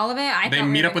 was that all of it? They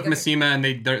meet up with Massima,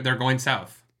 and they're going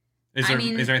south. Is there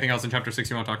anything else in chapter 6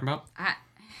 you want to talk about?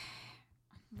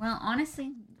 Well,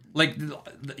 honestly, like,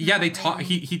 yeah, they talk.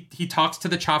 He talks to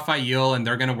the Chafail, and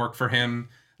they're going to work for him.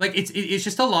 Like, it's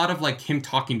just a lot of, like, him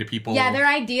talking to people. Yeah, their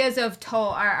ideas of toll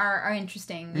are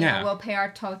interesting. You know, we'll pay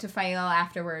our toll to Fail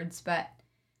afterwards, but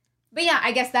yeah,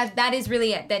 I guess that is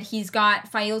really it. That he's got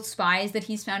Fail's spies that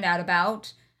he's found out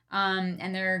about,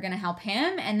 and they're gonna help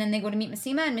him. And then they go to meet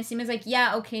Massima, and Massima's like,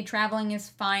 yeah, okay, traveling is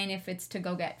fine if it's to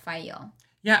go get Fail.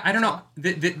 Yeah, I don't know.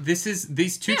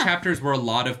 These 2 chapters were a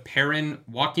lot of Perrin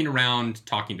walking around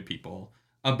talking to people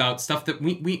about stuff that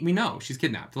we know. She's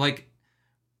kidnapped. Like,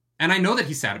 and I know that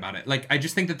he's sad about it. Like, I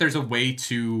just think that there's a way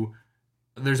to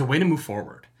move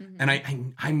forward. Mm-hmm.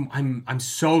 And I'm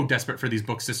so desperate for these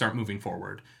books to start moving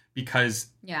forward, because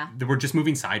we're just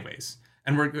moving sideways.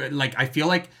 And we're like, I feel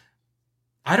like,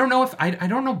 I don't know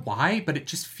why, but it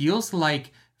just feels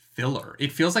like filler.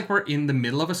 It feels like we're in the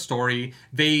middle of a story.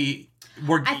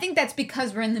 I think that's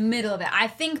because we're in the middle of it. I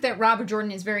think that Robert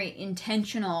Jordan is very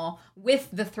intentional with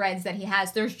the threads that he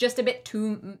has. There's just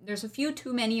there's a few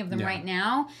too many of them right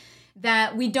now.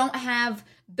 that we don't have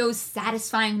those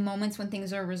satisfying moments when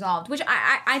things are resolved, which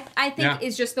I think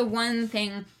is just the one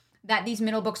thing that these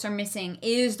middle books are missing,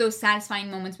 is those satisfying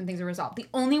moments when things are resolved. The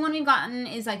only one we've gotten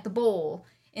is like the bowl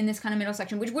in this kind of middle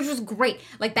section, which was great.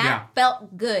 Like that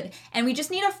felt good. And we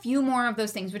just need a few more of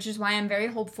those things, which is why I'm very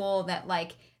hopeful that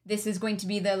like this is going to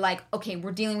be the like, okay,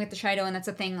 we're dealing with the Shido and that's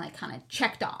a thing like kind of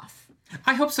checked off.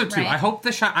 I hope so too. Right? I hope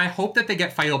that they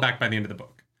get Fael back by the end of the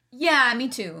book. Yeah, me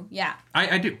too. Yeah.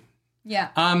 I do. Yeah.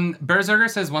 Berserker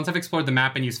says, once I've explored the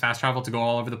map and used fast travel to go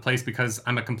all over the place because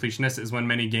I'm a completionist is when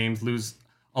many games lose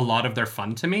a lot of their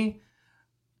fun to me.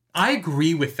 I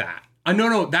agree with that.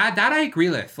 No, that I agree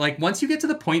with. Like, once you get to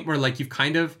the point where, like, you've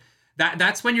kind of...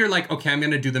 That's when you're like, okay, I'm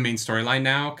going to do the main storyline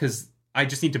now, because I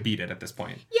just need to beat it at this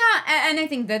point. Yeah, and I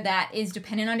think that is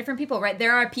dependent on different people, right?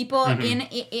 There are people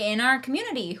in our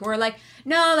community who are like,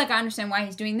 no, like, I understand why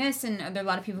he's doing this, and there are a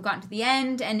lot of people who've gotten to the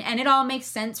end, and it all makes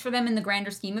sense for them in the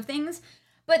grander scheme of things.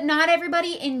 But not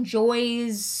everybody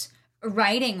enjoys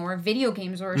writing or video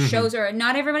games or shows, or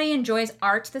not everybody enjoys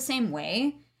art the same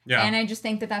way. Yeah. And I just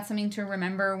think that that's something to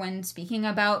remember when speaking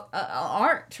about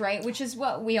art, right? Which is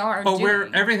what we are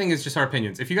doing. Everything is just our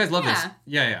opinions. If you guys love this,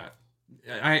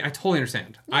 I totally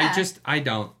understand. Yeah.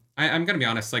 I'm going to be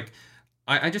honest. Like,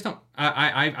 I just don't,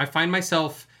 I find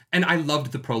myself, and I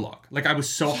loved the prologue. Like, I was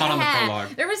so hot on the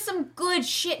prologue. There was some good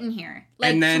shit in here.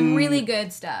 Like, and then, some really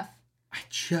good stuff. I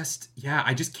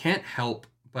just can't help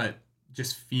but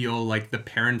just feel like the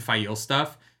Perrin Fael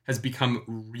stuff has become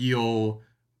real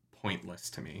pointless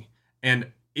to me.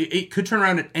 And it could turn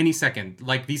around at any second.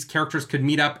 Like, these characters could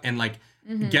meet up and, like,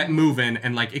 get moving,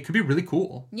 and, like, it could be really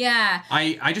cool. Yeah.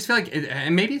 I just feel like,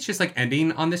 and maybe it's just, like,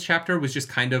 ending on this chapter was just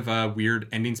kind of a weird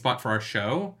ending spot for our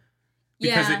show.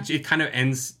 Because it kind of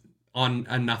ends on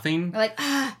a nothing. Like,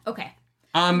 okay.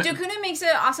 Dakuna makes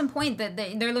an awesome point that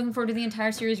they're looking forward to the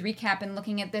entire series recap and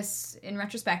looking at this in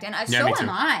retrospect, and so am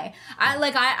I.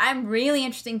 I'm really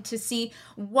interested to see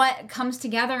what comes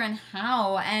together and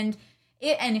how, and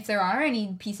if there are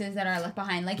any pieces that are left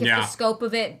behind, like if the scope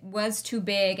of it was too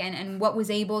big, and what was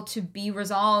able to be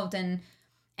resolved, and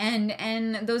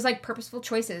those like purposeful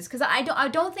choices, because I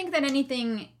don't think that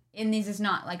anything in these is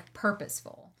not like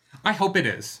purposeful. I hope it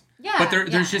is. Yeah, but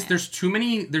there's too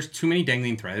many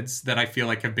dangling threads that I feel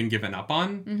like have been given up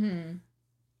on. Mm-hmm.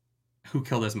 Who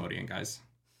killed Asmodean, guys?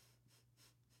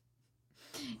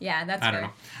 Yeah, that's I don't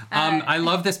know. I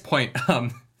love this point.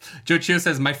 Joe Chio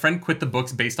says, my friend quit the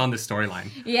books based on this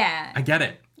storyline. Yeah. I get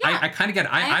it. Yeah, I kind of get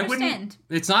it. I wouldn't.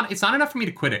 It's not enough for me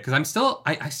to quit it, because I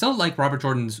still like Robert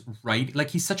Jordan's writing. Like,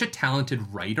 he's such a talented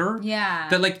writer. Yeah.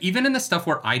 That, like, even in the stuff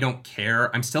where I don't care,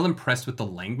 I'm still impressed with the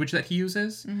language that he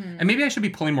uses. Mm-hmm. And maybe I should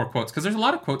be pulling more quotes, because there's a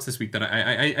lot of quotes this week that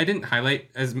I didn't highlight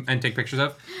and take pictures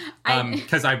of,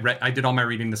 because I did all my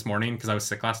reading this morning because I was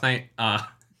sick last night.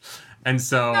 And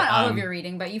so... Not all of your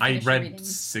reading, but you finished I read reading.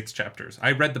 6 chapters.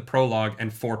 I read the prologue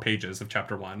and 4 pages of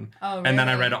chapter 1. Oh, really? And then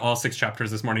I read all 6 chapters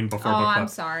this morning before book club. I'm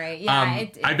sorry. Yeah,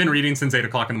 I've been reading since 8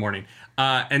 o'clock in the morning.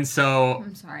 And so...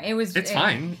 I'm sorry. It's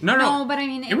fine. No, but I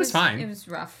mean... It was fine. It was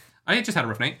rough. I just had a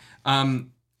rough night.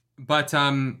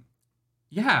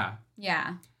 Yeah.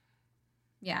 Yeah.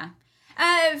 Yeah.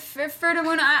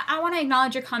 Furthermore, I want to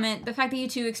acknowledge your comment. The fact that you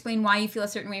two explain why you feel a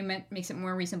certain way makes it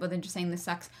more reasonable than just saying this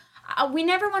sucks. We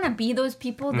never want to be those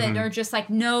people that are just like,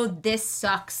 no, this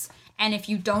sucks, and if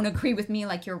you don't agree with me,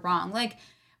 like, you're wrong. Like,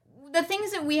 the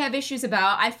things that we have issues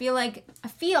about, I feel like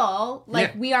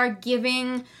we are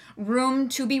giving room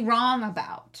to be wrong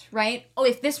about, right? Oh,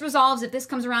 if this resolves, if this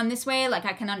comes around this way, like,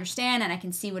 I can understand and I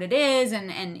can see what it is,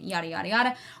 and yada, yada,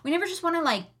 yada. We never just want to,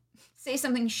 like, say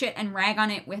something shit and rag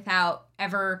on it without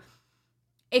ever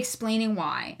explaining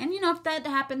why. And, if that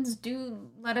happens, do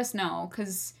let us know,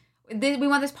 because... we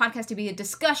want this podcast to be a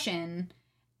discussion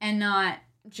and not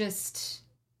just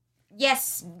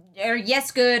yes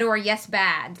good or yes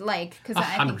bad, like, because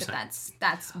I think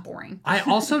that's boring. I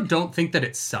also don't think that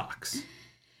it sucks.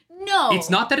 No, it's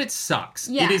not that it sucks.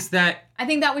 Yeah. It is that I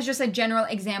think that was just a general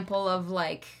example of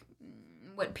like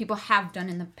what people have done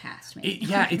in the past. Maybe.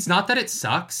 It's not that it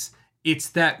sucks. It's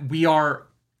that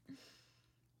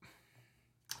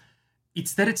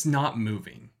it's not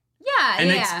moving. Yeah,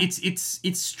 and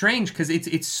it's strange because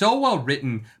it's so well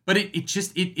written, but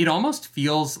it almost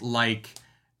feels like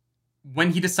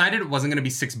when he decided it wasn't going to be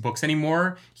 6 books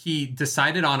anymore, he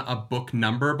decided on a book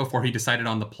number before he decided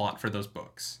on the plot for those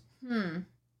books. Okay.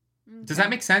 Does that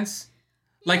make sense?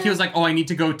 Yeah. Like, he was like, oh, I need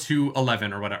to go to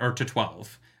 11 or whatever, or to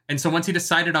 12. And so once he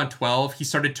decided on 12, he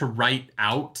started to write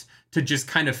out to just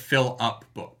kind of fill up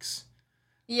books.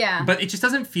 Yeah. But it just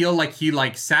doesn't feel like he,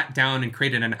 like, sat down and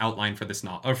created an outline for this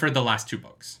novel, or for the last 2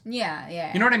 books.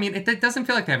 Yeah. You know what I mean? It doesn't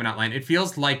feel like they have an outline. It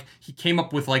feels like he came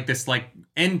up with, like, this, like,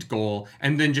 end goal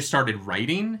and then just started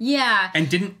writing. Yeah. And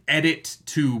didn't edit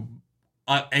to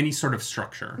any sort of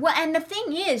structure. Well, and the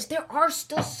thing is, there are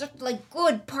still such, like,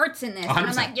 good parts in this. 100%. And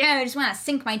I'm like, yeah, I just want to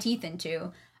sink my teeth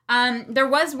into. There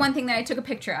was one thing that I took a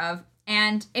picture of.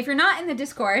 And if you're not in the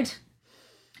Discord,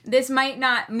 this might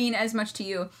not mean as much to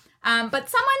you. But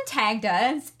someone tagged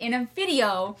us in a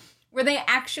video where they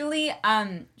actually,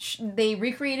 they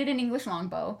recreated an English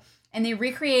longbow. And they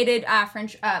recreated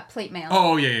French plate mail.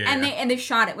 Oh, yeah. And they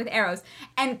shot it with arrows.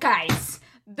 And guys,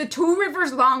 the Two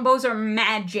Rivers longbows are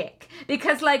magic.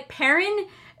 Because, like, Perrin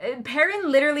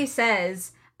literally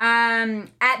says,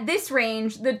 at this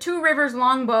range, the Two Rivers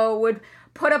longbow would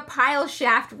put a pile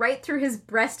shaft right through his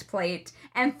breastplate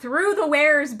and through the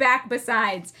wearer's back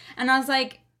besides. And I was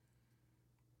like,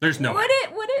 there's no way.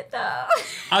 Would it though?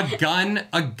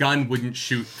 A gun wouldn't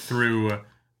shoot through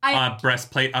a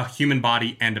breastplate, a human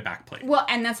body, and a backplate. Well,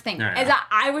 and that's the thing. Yeah. Is that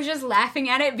I was just laughing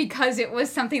at it because it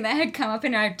was something that had come up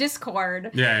in our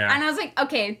Discord. Yeah. And I was like,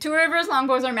 okay, Two Rivers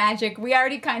longbows are magic. We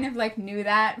already kind of, like, knew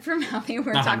that from how they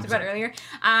were 100%. Talked about earlier.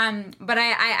 But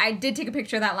I did take a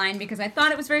picture of that line because I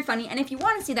thought it was very funny. And if you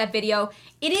want to see that video,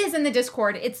 it is in the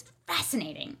Discord. It's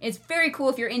fascinating. It's very cool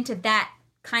if you're into that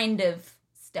kind of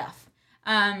stuff.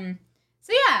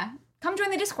 So yeah. Come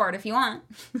join the Discord if you want.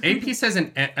 AP says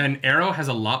an arrow has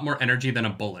a lot more energy than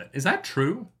a bullet. Is that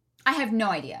true? I have no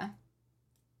idea.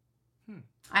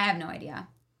 I have no idea.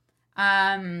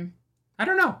 I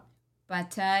don't know.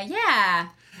 But yeah.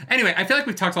 Anyway, I feel like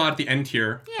we've talked a lot at the end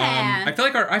here. Yeah.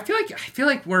 I feel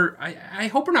like we're. I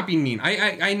hope we're not being mean.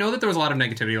 I know that there was a lot of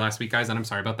negativity last week, guys, and I'm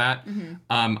sorry about that. Mm-hmm.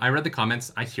 I read the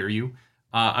comments. I hear you.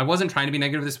 I wasn't trying to be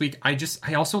negative this week. I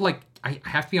also, like, I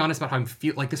have to be honest about how I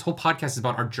feel. Like, this whole podcast is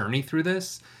about our journey through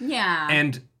this. Yeah.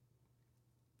 And,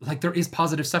 like, there is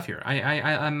positive stuff here.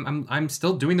 I'm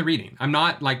still doing the reading. I'm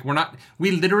not, like,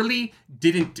 we literally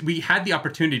we had the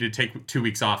opportunity to take 2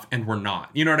 weeks off and we're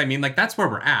not. You know what I mean? Like, that's where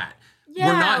we're at. Yeah,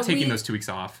 we're not taking those 2 weeks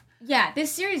off. Yeah, this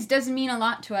series does mean a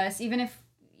lot to us, even if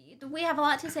we have a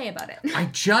lot to say about it. I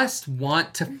just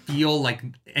want to feel like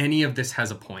any of this has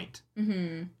a point.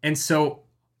 Mm-hmm. And so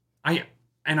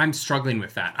I'm struggling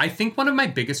with that. I think one of my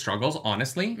biggest struggles,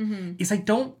 honestly, is I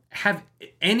don't have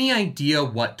any idea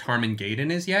what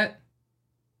Tarmangaden is yet.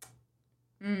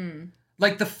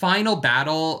 Like, the final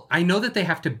battle, I know that they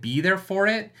have to be there for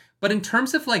it, but in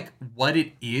terms of, like, what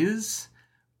it is,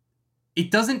 it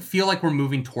doesn't feel like we're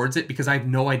moving towards it because I have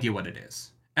no idea what it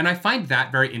is. And I find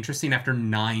that very interesting after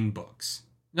 9 books.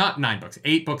 Not 9 books,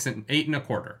 8 books and 8 and a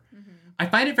quarter. I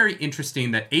find it very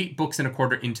interesting that 8 books and a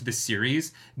quarter into the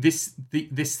series, this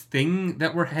thing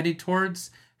that we're headed towards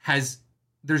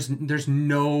there's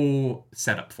no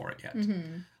setup for it yet.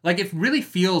 Like, it really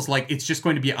feels like it's just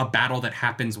going to be a battle that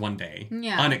happens one day,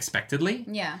 unexpectedly.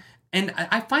 Yeah. And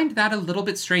I find that a little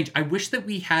bit strange. I wish that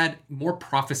we had more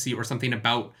prophecy or something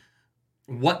about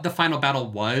what the final battle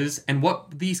was and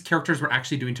what these characters were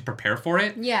actually doing to prepare for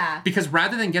it. Yeah. Because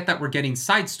rather than get that, we're getting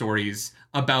side stories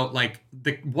about, like,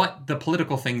 the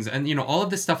political things and, you know, all of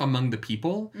this stuff among the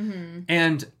people.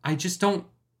 And I just don't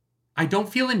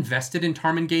feel invested in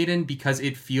Tarmangaden because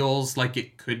it feels like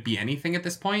it could be anything at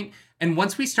this point. And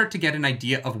once we start to get an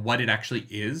idea of what it actually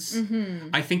is,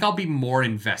 I think I'll be more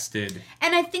invested.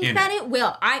 And I think that it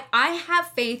will. I have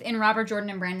faith in Robert Jordan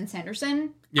and Brandon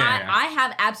Sanderson. I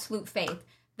have absolute faith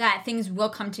that things will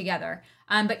come together.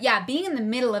 But yeah, being in the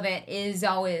middle of it is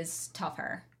always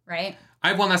tougher, right? I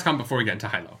have one last comment before we get into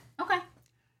Hilo. Okay.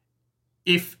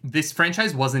 If this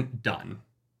franchise wasn't done,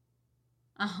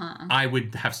 I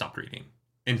would have stopped reading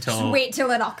until. Just wait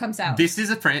till it all comes out. This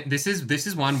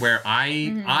is one where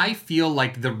I feel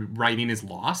like the writing is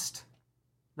lost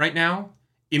right now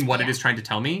in what it is trying to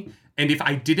tell me. And if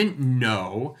I didn't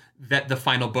know that the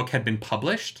final book had been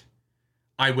published,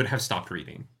 I would have stopped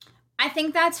reading. I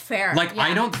think that's fair. Like,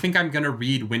 I don't think I'm going to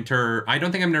read Winter. I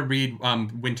don't think I'm going to read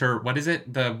Winter. What is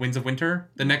it? The Winds of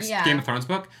Winter? The next Game of Thrones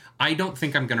book? I don't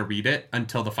think I'm going to read it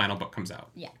until the final book comes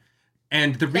out. Yeah.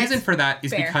 And the reason for that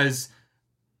is because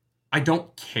I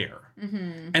don't care.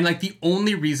 And, like, the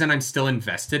only reason I'm still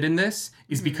invested in this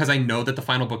is because I know that the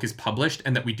final book is published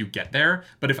and that we do get there.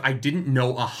 But if I didn't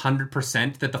know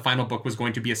 100% that the final book was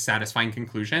going to be a satisfying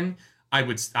conclusion, I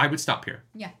would stop here.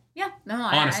 Yeah. Yeah, no,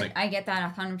 honestly. I get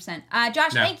that 100%.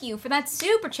 Josh, thank you for that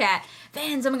super chat.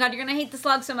 Fans, oh my god, you're gonna hate the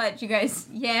slog so much, you guys.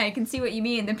 Yeah, I can see what you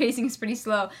mean. The pacing is pretty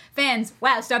slow. Fans,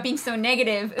 wow, stop being so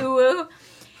negative. Ooh.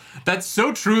 That's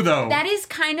so true, though. That is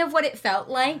kind of what it felt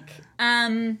like.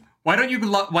 Why don't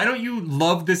you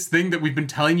love this thing that we've been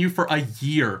telling you for a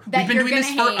year? We've been doing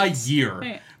this for a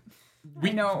year.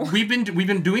 I know. We've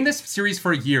been doing this series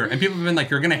for a year, and people have been like,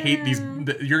 "You're gonna hate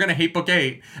you're gonna hate book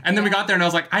 8." And then we got there, and I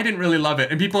was like, "I didn't really love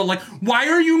it." And people are like, "Why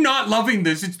are you not loving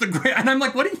this? It's the great." And I'm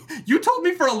like, "What? You told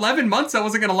me for 11 months I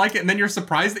wasn't gonna like it, and then you're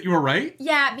surprised that you were right?"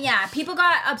 Yeah. People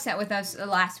got upset with us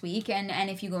last week, and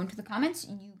if you go into the comments,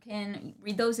 you can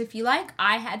read those if you like.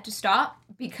 I had to stop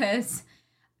because.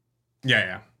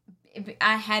 Yeah.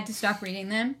 I had to stop reading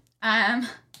them.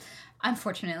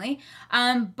 Unfortunately.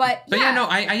 But yeah, no,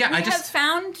 I we just have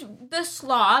found the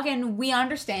slog, and we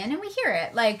understand, and we hear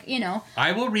it. Like,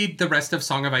 I will read the rest of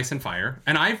Song of Ice and Fire,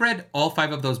 and I've read all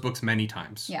 5 of those books many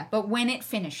times. Yeah, but when it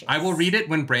finishes. I will read it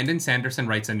when Brandon Sanderson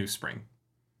writes A New Spring.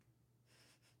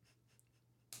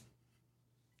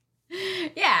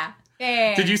 Yeah.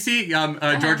 Did you see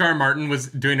George R.R. Martin was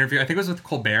doing an interview, I think it was with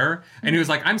Colbert, and he was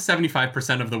like, I'm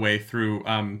 75% of the way through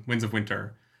Winds of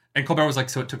Winter. And Colbert was like,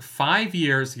 so it took 5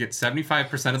 years to get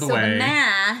 75% of the way. So the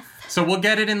math. So we'll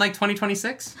get it in like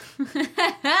 2026? You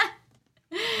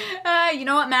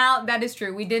know what, Mal? That is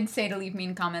true. We did say to leave me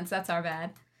in comments. That's our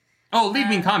bad. Oh, leave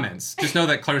me in comments. Just know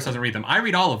that Clarissa doesn't read them. I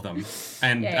read all of them.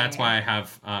 And that's why I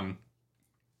have...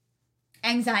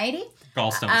 anxiety?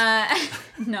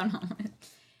 Gallstones. No.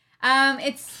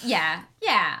 It's... Yeah.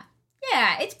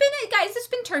 It's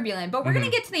been turbulent, but we're going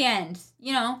to get to the end,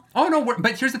 Oh, no,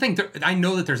 but here's the thing. I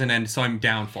know that there's an end, so I'm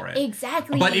down for it.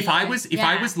 Exactly. But if I was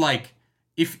like,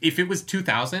 if it was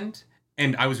 2000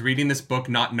 and I was reading this book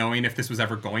not knowing if this was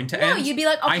ever going to end, you'd be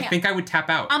like, okay, I think I would tap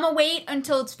out. I'm going to wait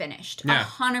until it's finished. Yeah.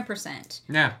 100%.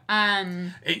 Yeah.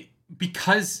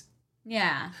 Because...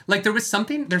 Yeah. Like, there's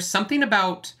something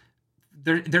about...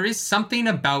 There is something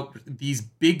about these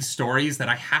big stories that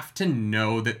I have to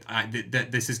know that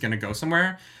that this is going to go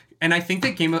somewhere. And I think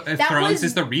that Game of Thrones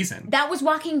is the reason. That was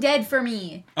Walking Dead for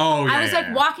me. Oh, yeah. I was like,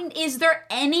 is there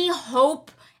any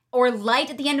hope or light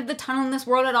at the end of the tunnel in this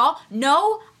world at all?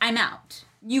 No, I'm out.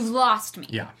 You've lost me.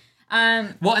 Yeah.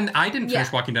 Well, and I didn't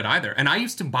finish Walking Dead either. And I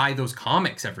used to buy those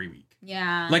comics every week.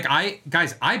 Yeah. Like I've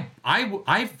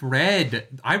read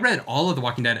all of The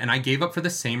Walking Dead, and I gave up for the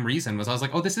same reason. I was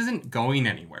like, oh, this isn't going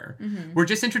anywhere. Mm-hmm. We're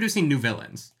just introducing new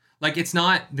villains. Like, it's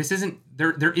not. This isn't.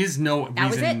 There is no reason.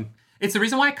 Was it? It's the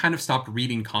reason why I kind of stopped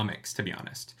reading comics, to be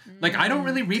honest. Like, I don't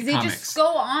really read comics. They just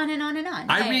go on and on and on.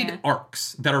 I read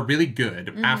arcs that are really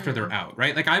good after they're out,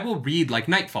 right? Like, I will read, like,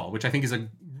 Nightfall, which I think is a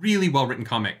really well-written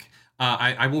comic.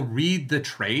 I will read the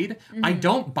trade. Mm-hmm. I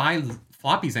don't buy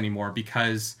floppies anymore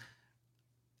because...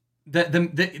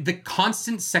 The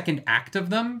constant second act of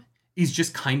them is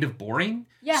just kind of boring.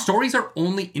 Yeah. Stories are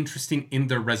only interesting in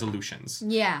their resolutions.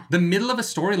 Yeah. The middle of a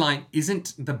storyline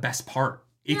isn't the best part.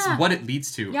 It's what it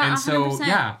leads to. Yeah, and 100%. So,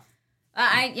 yeah.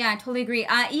 I totally agree.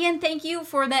 Ian, thank you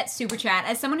for that super chat.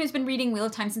 As someone who's been reading Wheel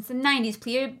of Time since the 90s,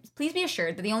 please be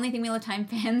assured that the only thing Wheel of Time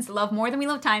fans love more than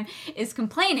Wheel of Time is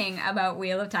complaining about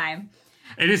Wheel of Time.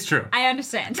 It is true. I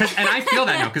understand. And I feel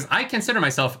that now, because I consider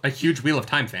myself a huge Wheel of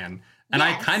Time fan. And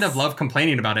I kind of love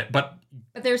complaining about it, but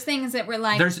there's things that we're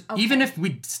like... Even if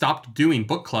we stopped doing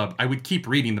book club, I would keep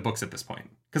reading the books at this point.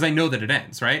 Because I know that it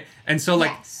ends, right? And so,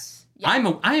 like, I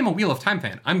am a Wheel of Time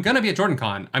fan. I'm going to be at Jordan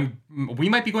Con. We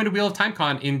might be going to Wheel of Time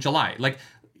Con in July. Like...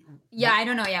 Yeah, I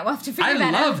don't know yet. We'll have to figure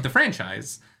that out. I love the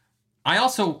franchise. I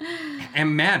also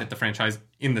am mad at the franchise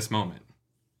in this moment.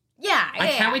 Yeah, I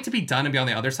can't wait to be done and be on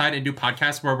the other side and do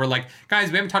podcasts where we're like,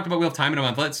 guys, we haven't talked about Wheel of Time in a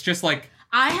month. Let's just, like...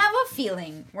 I have a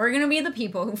feeling we're going to be the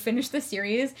people who finish the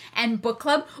series and book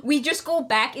club. We just go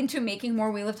back into making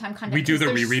more Wheel of Time content. We do the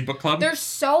reread book club? There's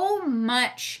so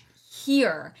much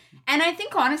here. And I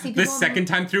think, honestly... The second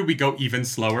time through, we go even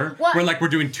slower. Well, we're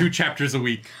doing 2 chapters a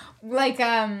week. Like, the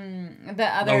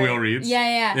other... Oh, Wheel Reads?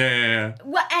 Yeah.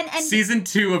 Well, and Season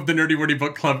 2 of the Nerdy Wordy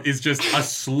Book Club is just a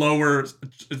slower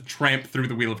tramp through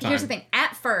the Wheel of Time. Here's the thing.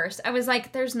 At first, I was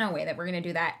like, there's no way that we're going to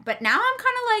do that. But now I'm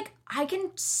kind of like, I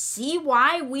can see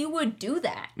why we would do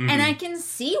that. Mm-hmm. And I can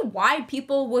see why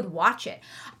people would watch it.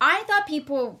 I thought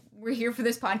people were here for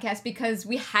this podcast because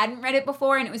we hadn't read it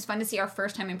before and it was fun to see our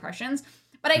first-time impressions.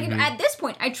 But at this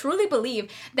point, I truly believe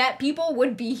that people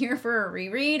would be here for a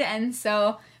reread. And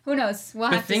so... Who knows? We'll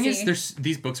have to see. The thing is,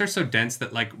 these books are so dense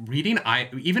that, like, reading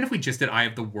even if we just did Eye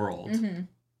of the World,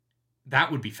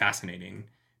 that would be fascinating.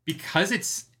 Because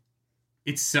it's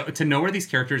so... To know where these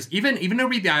characters... Even to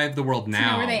read the Eye of the World now...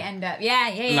 To know where they end up.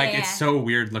 Yeah. Like, it's so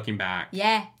weird looking back.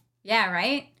 Yeah,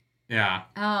 right? Yeah.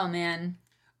 Oh, man.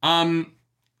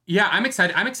 Yeah, I'm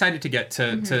excited. I'm excited to get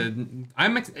to...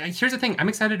 Here's the thing. I'm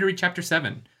excited to read Chapter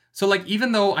 7. So, like,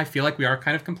 even though I feel like we are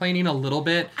kind of complaining a little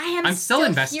bit, I'm still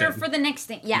invested. Here for the next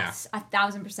thing. Yes,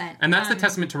 1,000%. And that's the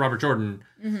testament to Robert Jordan.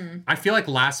 Mm-hmm. I feel like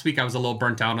last week I was a little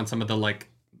burnt out on some of the, like,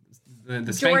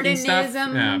 the spanking stuff.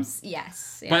 Yeah.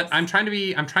 Yes. But I'm trying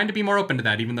to be more open to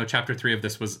that, even though chapter 3 of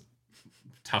this was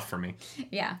tough for me.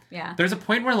 Yeah. There's a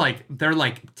point where, like, they're,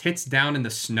 like, tits down in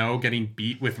the snow getting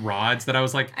beat with rods that I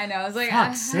was like, I know. I was like,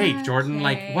 fuck's sake, Jordan. Okay.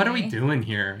 Like, what are we doing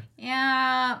here?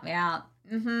 Yeah.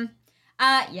 Mm-hmm.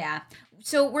 Yeah.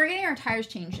 So we're getting our tires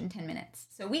changed in 10 minutes.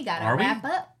 So we gotta wrap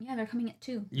up. Yeah, they're coming at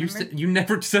 2. You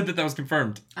never said that was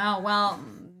confirmed. Oh, well,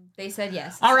 they said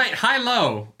yes. All right,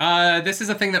 high-low. This is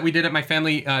a thing that we did at my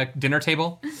family dinner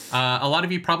table. A lot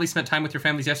of you probably spent time with your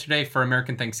families yesterday for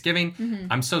American Thanksgiving. Mm-hmm.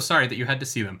 I'm so sorry that you had to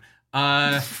see them.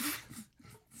 Wow.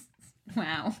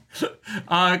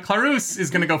 Clarus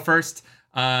is going to go first.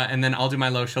 And then I'll do my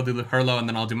low, she'll do her low, and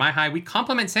then I'll do my high. We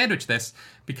compliment sandwich this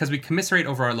because we commiserate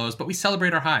over our lows, but we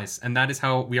celebrate our highs. And that is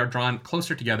how we are drawn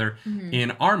closer together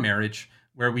in our marriage,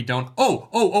 where we don't...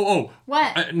 Oh.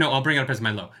 What? No, I'll bring it up as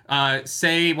my low.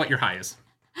 Say what your high is.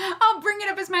 I'll bring it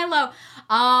up as my low.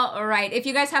 All right. If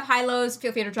you guys have high lows,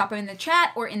 feel free to drop them in the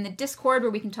chat or in the Discord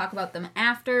where we can talk about them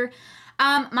after.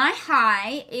 My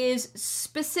high is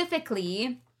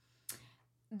specifically...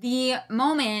 the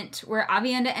moment where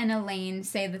Avienda and Elaine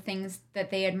say the things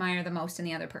that they admire the most in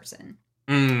the other person.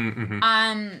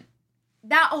 Mm-hmm.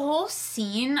 That whole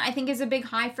scene, I think, is a big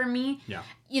high for me. Yeah.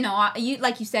 You know,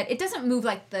 like you said, it doesn't move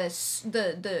like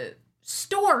the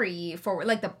story forward,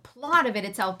 like the plot of it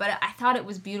itself, but I thought it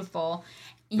was beautiful.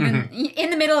 Even in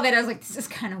the middle of it, I was like, this is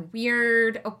kind of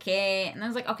weird. Okay. And I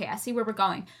was like, okay, I see where we're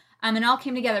going. And it all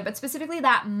came together. But specifically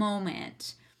that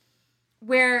moment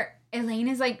where Elaine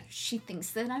is like, she thinks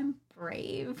that I'm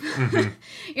brave. Mm-hmm.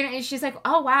 You know, she's like,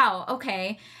 oh, wow,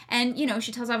 okay. And, you know,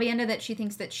 she tells Avienda that she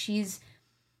thinks that she's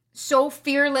so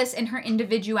fearless in her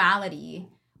individuality,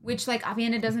 which, like,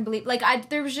 Avienda doesn't believe. Like,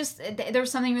 there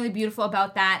was something really beautiful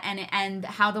about that, and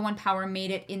how the One Power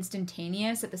made it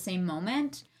instantaneous at the same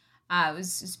moment. It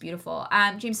was beautiful.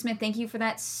 James Smith, thank you for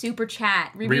that super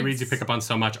chat. Rereads you pick up on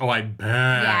so much. Oh, I bet.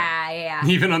 Yeah.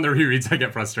 Even on the rereads, I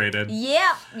get frustrated.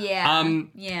 Yeah. Yeah.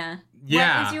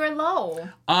 What is your low?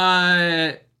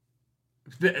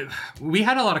 We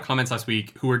had a lot of comments last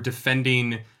week who were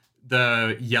defending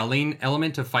the yelling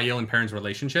element of Fael and Perrin's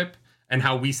relationship and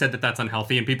how we said that that's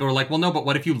unhealthy. And people were like, well, no, but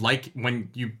what if you like when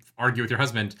you argue with your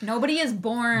husband? Nobody is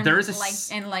born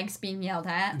and likes being yelled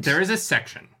at. There is a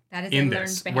section that is in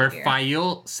this where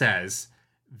Fael says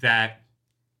that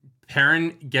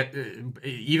Perrin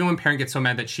even when Perrin gets so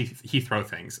mad that he throw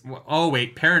things. Oh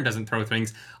wait, Perrin doesn't throw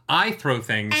things. I throw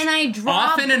things, and I draw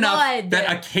often blood. Enough that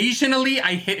occasionally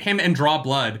I hit him and draw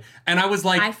blood. And I was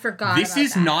like, I forgot. This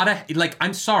is not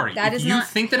I'm sorry. That if is you not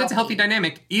think that it's a healthy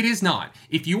dynamic, it is not.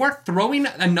 If you are throwing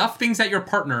enough things at your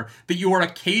partner that you are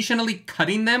occasionally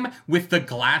cutting them with the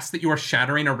glass that you are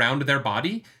shattering around their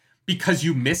body because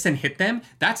you miss and hit them,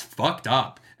 that's fucked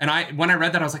up. And when I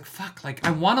read that, I was like, fuck, like, I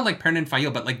want to like Perrin and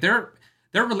Fael, but like their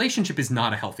relationship is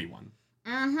not a healthy one.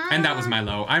 Mm-hmm. And that was my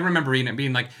low. I remember reading it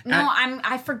being like... No,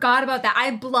 I forgot about that. I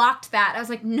blocked that. I was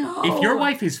like, no. If your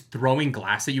wife is throwing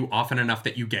glass at you often enough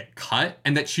that you get cut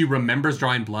and that she remembers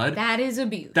drawing blood... That is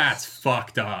abuse. That's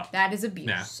fucked up. That is abuse.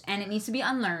 Yeah. And it needs to be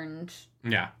unlearned.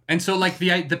 Yeah. And so like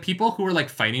the people who were like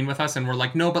fighting with us and were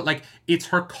like, no, but like it's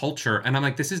her culture. And I'm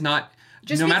like, this is not...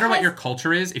 No matter what your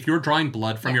culture is, if you're drawing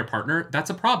blood from your partner,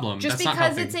 that's a problem. Just that's because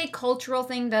not healthy. It's a cultural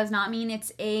thing does not mean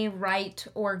it's a right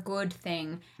or good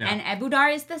thing. Yeah. And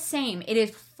Ebudar is the same. It is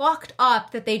fucked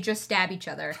up that they just stab each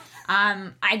other.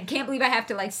 I can't believe I have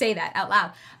to like say that out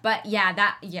loud. But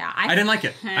I didn't like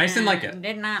it. I just didn't like it.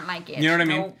 Did not like it. You know what I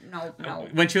mean? No.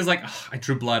 When she was like, I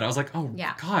drew blood, I was like, oh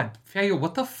God, Fael,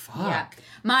 what the fuck? Yeah.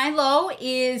 My low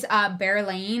is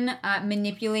Berlaine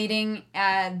manipulating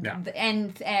and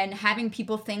having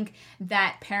people think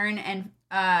that Perrin and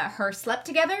her slept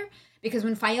together, because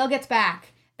when Fael gets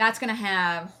back, that's gonna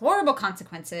have horrible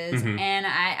consequences. Mm-hmm. And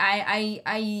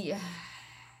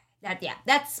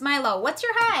that's my low. What's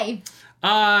your high?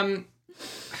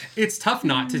 It's tough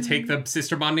not to take the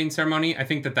sister bonding ceremony. I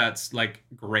think that's like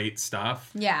great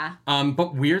stuff. Yeah.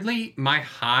 But weirdly, my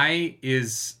high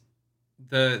is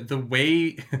the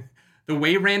way the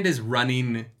way Rand is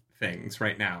running things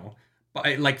right now.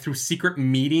 Like through secret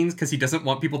meetings, because he doesn't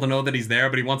want people to know that he's there,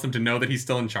 but he wants them to know that he's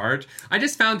still in charge. I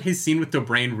just found his scene with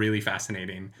Dobrain really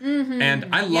fascinating. Mm-hmm. And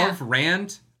I love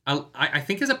Rand. I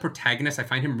think as a protagonist, I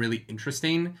find him really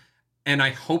interesting. And I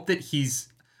hope that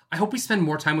I hope we spend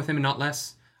more time with him and not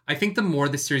less. I think the more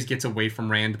this series gets away from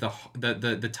Rand,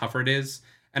 the tougher it is.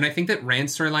 And I think that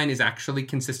Rand's storyline is actually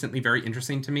consistently very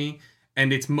interesting to me.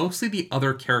 And it's mostly the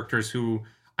other characters who...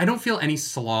 I don't feel any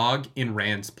slog in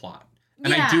Rand's plot.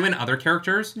 And Yeah. I do in other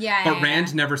characters. Yeah, But yeah, Rand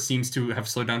yeah. never seems to have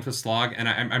slowed down to a slog, and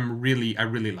I really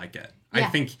like it. Yeah. I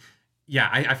think,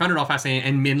 I found it all fascinating,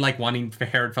 and Min, like, wanting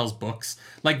Harrenfel's books.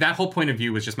 Like, that whole point of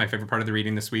view was just my favorite part of the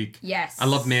reading this week. Yes. I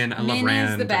love Min. I love Rand. Min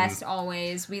is the best,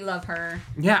 always. We love her.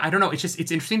 Yeah, I don't know. It's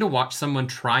interesting to watch someone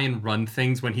try and run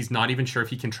things when he's not even sure if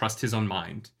he can trust his own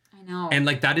mind. I know. And,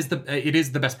 like, it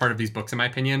is the best part of these books, in my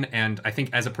opinion. And I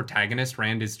think as a protagonist,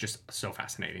 Rand is just so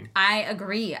fascinating. I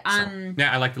agree.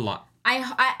 Yeah, I liked it a lot.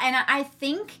 I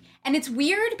think, and it's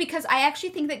weird because I actually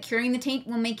think that curing the taint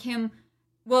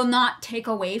will not take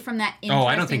away from that interesting... Oh,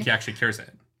 I don't think he actually cures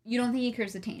it. You don't think he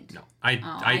cures the taint? No. I do.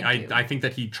 I think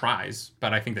that he tries,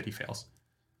 but I think that he fails.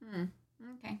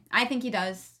 Okay. I think he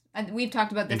does. We've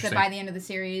talked about this, that by the end of the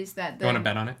series that... You want to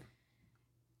bet on it?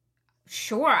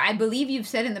 Sure. I believe you've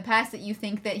said in the past that you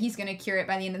think that he's going to cure it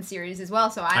by the end of the series as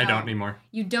well, so I don't anymore.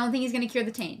 You don't think he's going to cure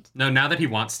the taint? No, now that he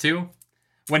wants to.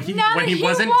 When he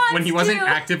wasn't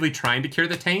actively trying to cure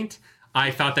the taint,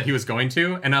 I thought that he was going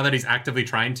to, and now that he's actively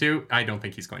trying to, I don't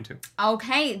think he's going to.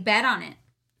 Okay, bet on it.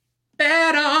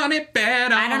 Bet on it,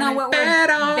 bet on it. I don't know what bet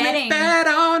we're on betting. Bet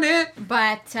on it.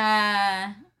 But,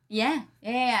 yeah,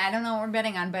 I don't know what we're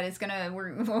betting on, but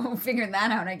we'll figure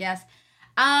that out, I guess.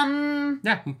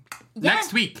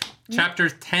 Next week,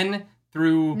 chapters 10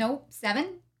 through... Nope, 7?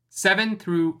 7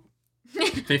 through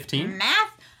 15.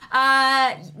 Math.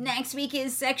 Next week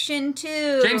is section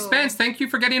 2. James Spence, thank you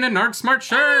for getting a Narc Smart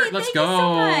shirt. Hey, Let's thank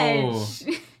go. you so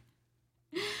much.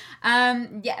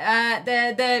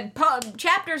 The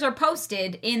chapters are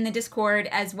posted in the Discord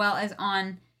as well as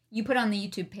on... You put on the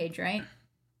YouTube page, right?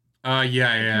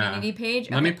 Yeah. Community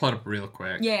page. Let me pull it up real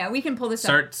quick. Yeah, we can pull this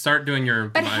up. Start doing your...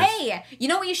 But hey, you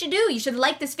know what you should do? You should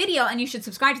like this video and you should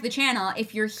subscribe to the channel.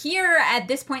 If you're here at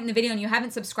this point in the video and you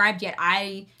haven't subscribed yet,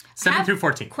 7 through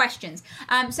 14. Questions.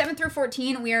 7 through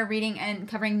 14 we are reading and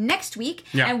covering next week.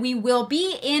 Yeah. And we will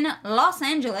be in Los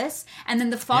Angeles. And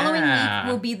then the following week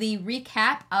will be the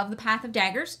recap of The Path of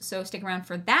Daggers. So stick around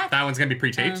for that. That one's going to be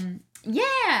pre-taped.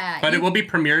 Yeah. But it will be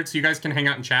premiered so you guys can hang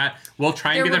out and chat. We'll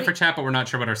try and be there for chat, but we're not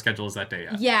sure what our schedule is that day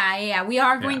yet. Yeah. We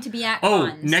are going to be at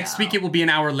Con, next week it will be an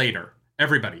hour later.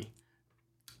 Everybody.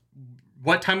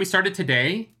 What time we started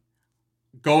today,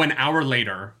 go an hour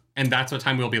later, and that's what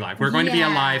time we'll be live. We're going to be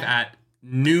live at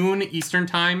noon Eastern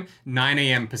time, 9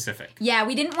 a.m. Pacific. Yeah,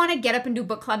 we didn't want to get up and do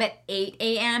book club at 8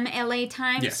 a.m. LA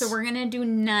time, so we're going to do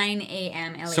 9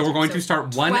 a.m. LA time. So we're going to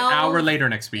start 1 hour later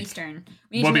next week. Eastern.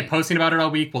 We'll be posting about it all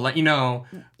week. We'll let you know.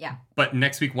 Yeah. But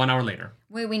next week, 1 hour later.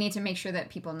 We need to make sure that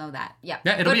people know that. Yeah.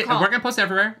 Yeah, we're going to post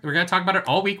everywhere. We're going to talk about it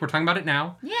all week. We're talking about it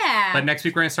now. Yeah. But next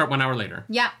week, we're going to start 1 hour later.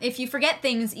 Yeah. If you forget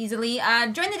things easily,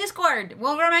 join the Discord.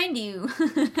 We'll remind you.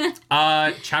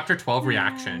 Chapter 12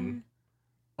 reaction.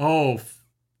 Oh,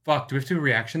 fuck. Do we have to do a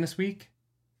reaction this week?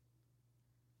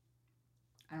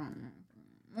 I don't know.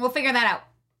 We'll figure that out.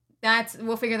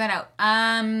 We'll figure that out.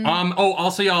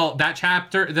 Also, y'all, that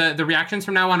chapter, the reactions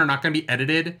from now on are not going to be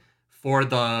edited for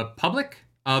the public.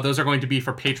 Those are going to be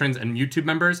for patrons and YouTube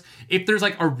members. If there's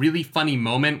like a really funny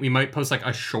moment, we might post like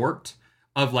a short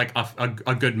of like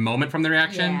a good moment from the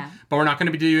reaction. Yeah. But we're not going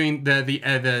to be doing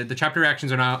the chapter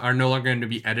reactions are no longer going to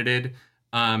be edited.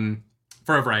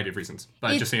 For a variety of reasons,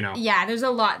 but just so you know. Yeah, there's a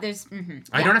lot.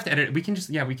 I don't have to edit it. We can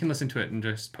listen to it and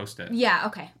just post it. Yeah,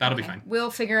 okay. That'll be fine.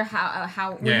 We'll figure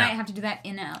how we might have to do that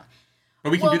in out. But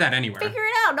we can do that anywhere. Figure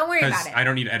it out. Don't worry about it. I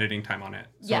don't need editing time on it,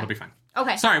 so it'll be fine.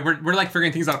 Okay. Sorry, we're like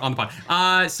figuring things out on the pod.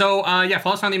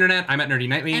 Follow us on the internet. I'm at Nerdy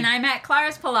Nightly. And I'm at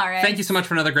Claris Polaris. Thank you so much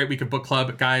for another great week of book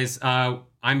club, guys.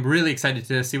 I'm really excited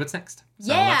to see what's next.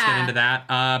 So let's get into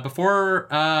that. Before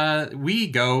we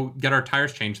go get our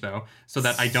tires changed, though, so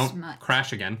that I don't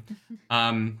crash again,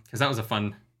 because that was a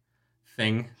fun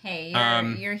thing. Hey,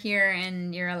 you're here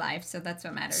and you're alive, so that's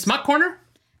what matters. Smut Corner?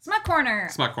 Smut Corner.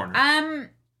 Smut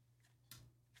Corner.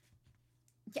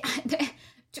 Yeah,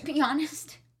 to be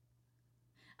honest,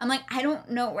 I'm like, I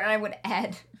don't know where I would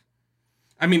add.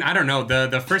 I mean, I don't know.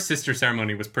 The first sister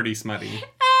ceremony was pretty smutty.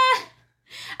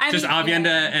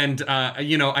 Avienda and,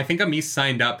 I think Amis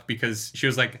signed up because she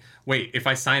was like, wait, if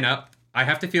I sign up, I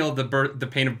have to feel the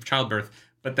pain of childbirth.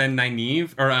 But then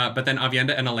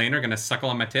Avienda and Elaine are going to suckle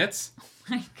on my tits. Oh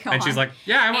my God. And she's like,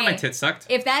 yeah, I want my tits sucked.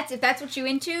 If that's what you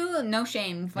into, no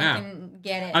shame. Fucking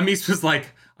get it. Amis was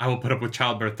like, I will put up with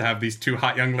childbirth to have these two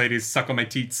hot young ladies suckle my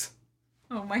teats.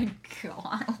 Oh my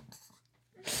God.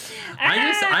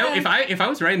 If I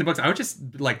was writing the books, I would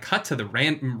just like cut to the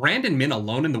Rand and Min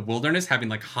alone in the wilderness having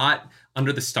like hot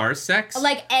under the stars sex.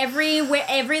 Like every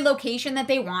location that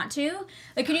they want to.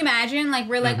 Like, can you imagine? Like,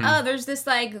 we're like, oh, there's this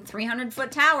like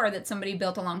 300-foot tower that somebody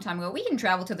built a long time ago. We can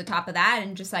travel to the top of that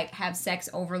and just like have sex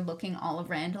overlooking all of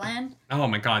Randland. Oh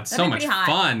my God, so much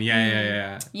fun!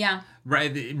 Yeah.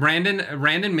 Right, Rand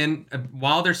and Min,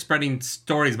 while they're spreading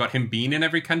stories about him being in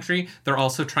every country, they're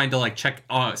also trying to like check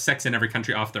sex in every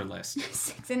country off their list.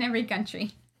 Sex in every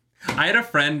country. I had a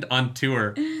friend on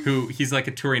tour who he's like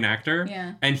a touring actor.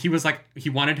 Yeah. And he was like, he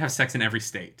wanted to have sex in every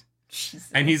state. Jesus.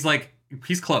 And he's like,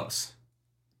 he's close,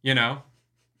 you know?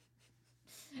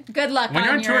 Good luck. When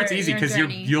you're on tour, it's easy because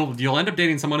you'll end up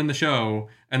dating someone in the show,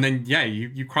 and then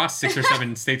you cross 6 or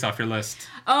 7 states off your list.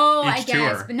 Oh, I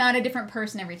guess, but not a different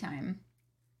person every time.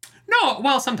 No,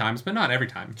 well, sometimes, but not every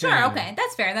time. Sure, yeah. Okay,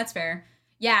 that's fair.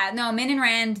 Yeah, no, Min and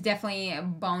Rand definitely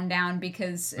bone down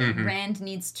because Rand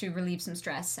needs to relieve some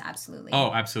stress. Absolutely.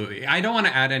 Oh, absolutely. I don't want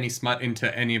to add any smut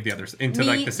into any of the others,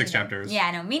 like the 6 chapters. Yeah,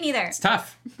 no, me neither. It's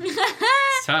tough.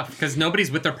 It's tough because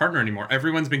nobody's with their partner anymore.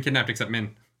 Everyone's been kidnapped except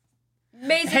Min.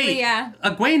 Basically, yeah.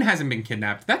 Egwene hasn't been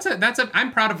kidnapped.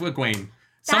 I'm proud of Egwene.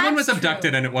 Someone was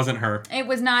abducted and it wasn't her. It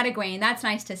was not Egwene. That's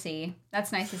nice to see.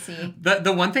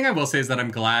 The one thing I will say is that I'm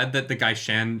glad that the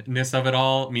Gaishan-ness of it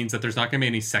all means that there's not going to be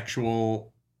any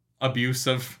sexual abuse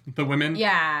of the women.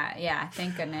 Yeah.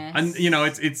 Thank goodness. And you know,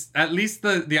 it's at least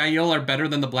the Aiel are better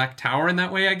than the Black Tower in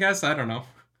that way. I guess I don't know.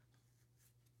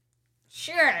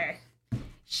 Sure.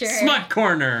 Smut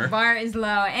corner. Bar is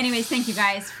low. Anyways, thank you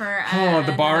guys for.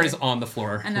 The bar is on the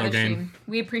floor. Another stream.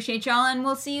 We appreciate y'all, and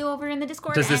we'll see you over in the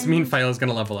Discord. Does this mean Fael is going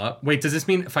to level up? Wait, does this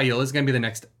mean Fael is going to be the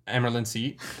next Emerald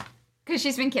Seat? Because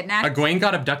she's been kidnapped. Egwene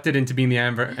got abducted into being the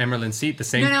Emerald Seat. The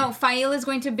same. No. Fael is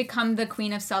going to become the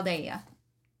Queen of Saldaea.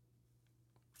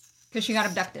 Because she got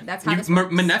abducted. That's how this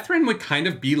works. Manetheren would kind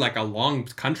of be like a long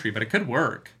country, but it could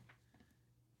work.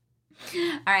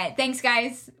 All right, thanks,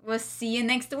 guys. We'll see you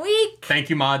next week. Thank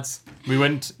you, mods. We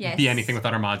wouldn't be anything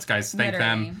without our mods, guys. Thank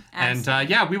them.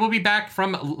 Absolutely. And we will be back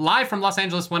live from Los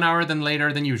Angeles 1 hour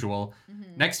later than usual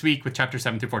next week with chapter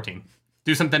 7 through 14.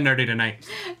 Do something nerdy tonight.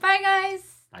 Bye, guys.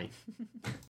 Bye.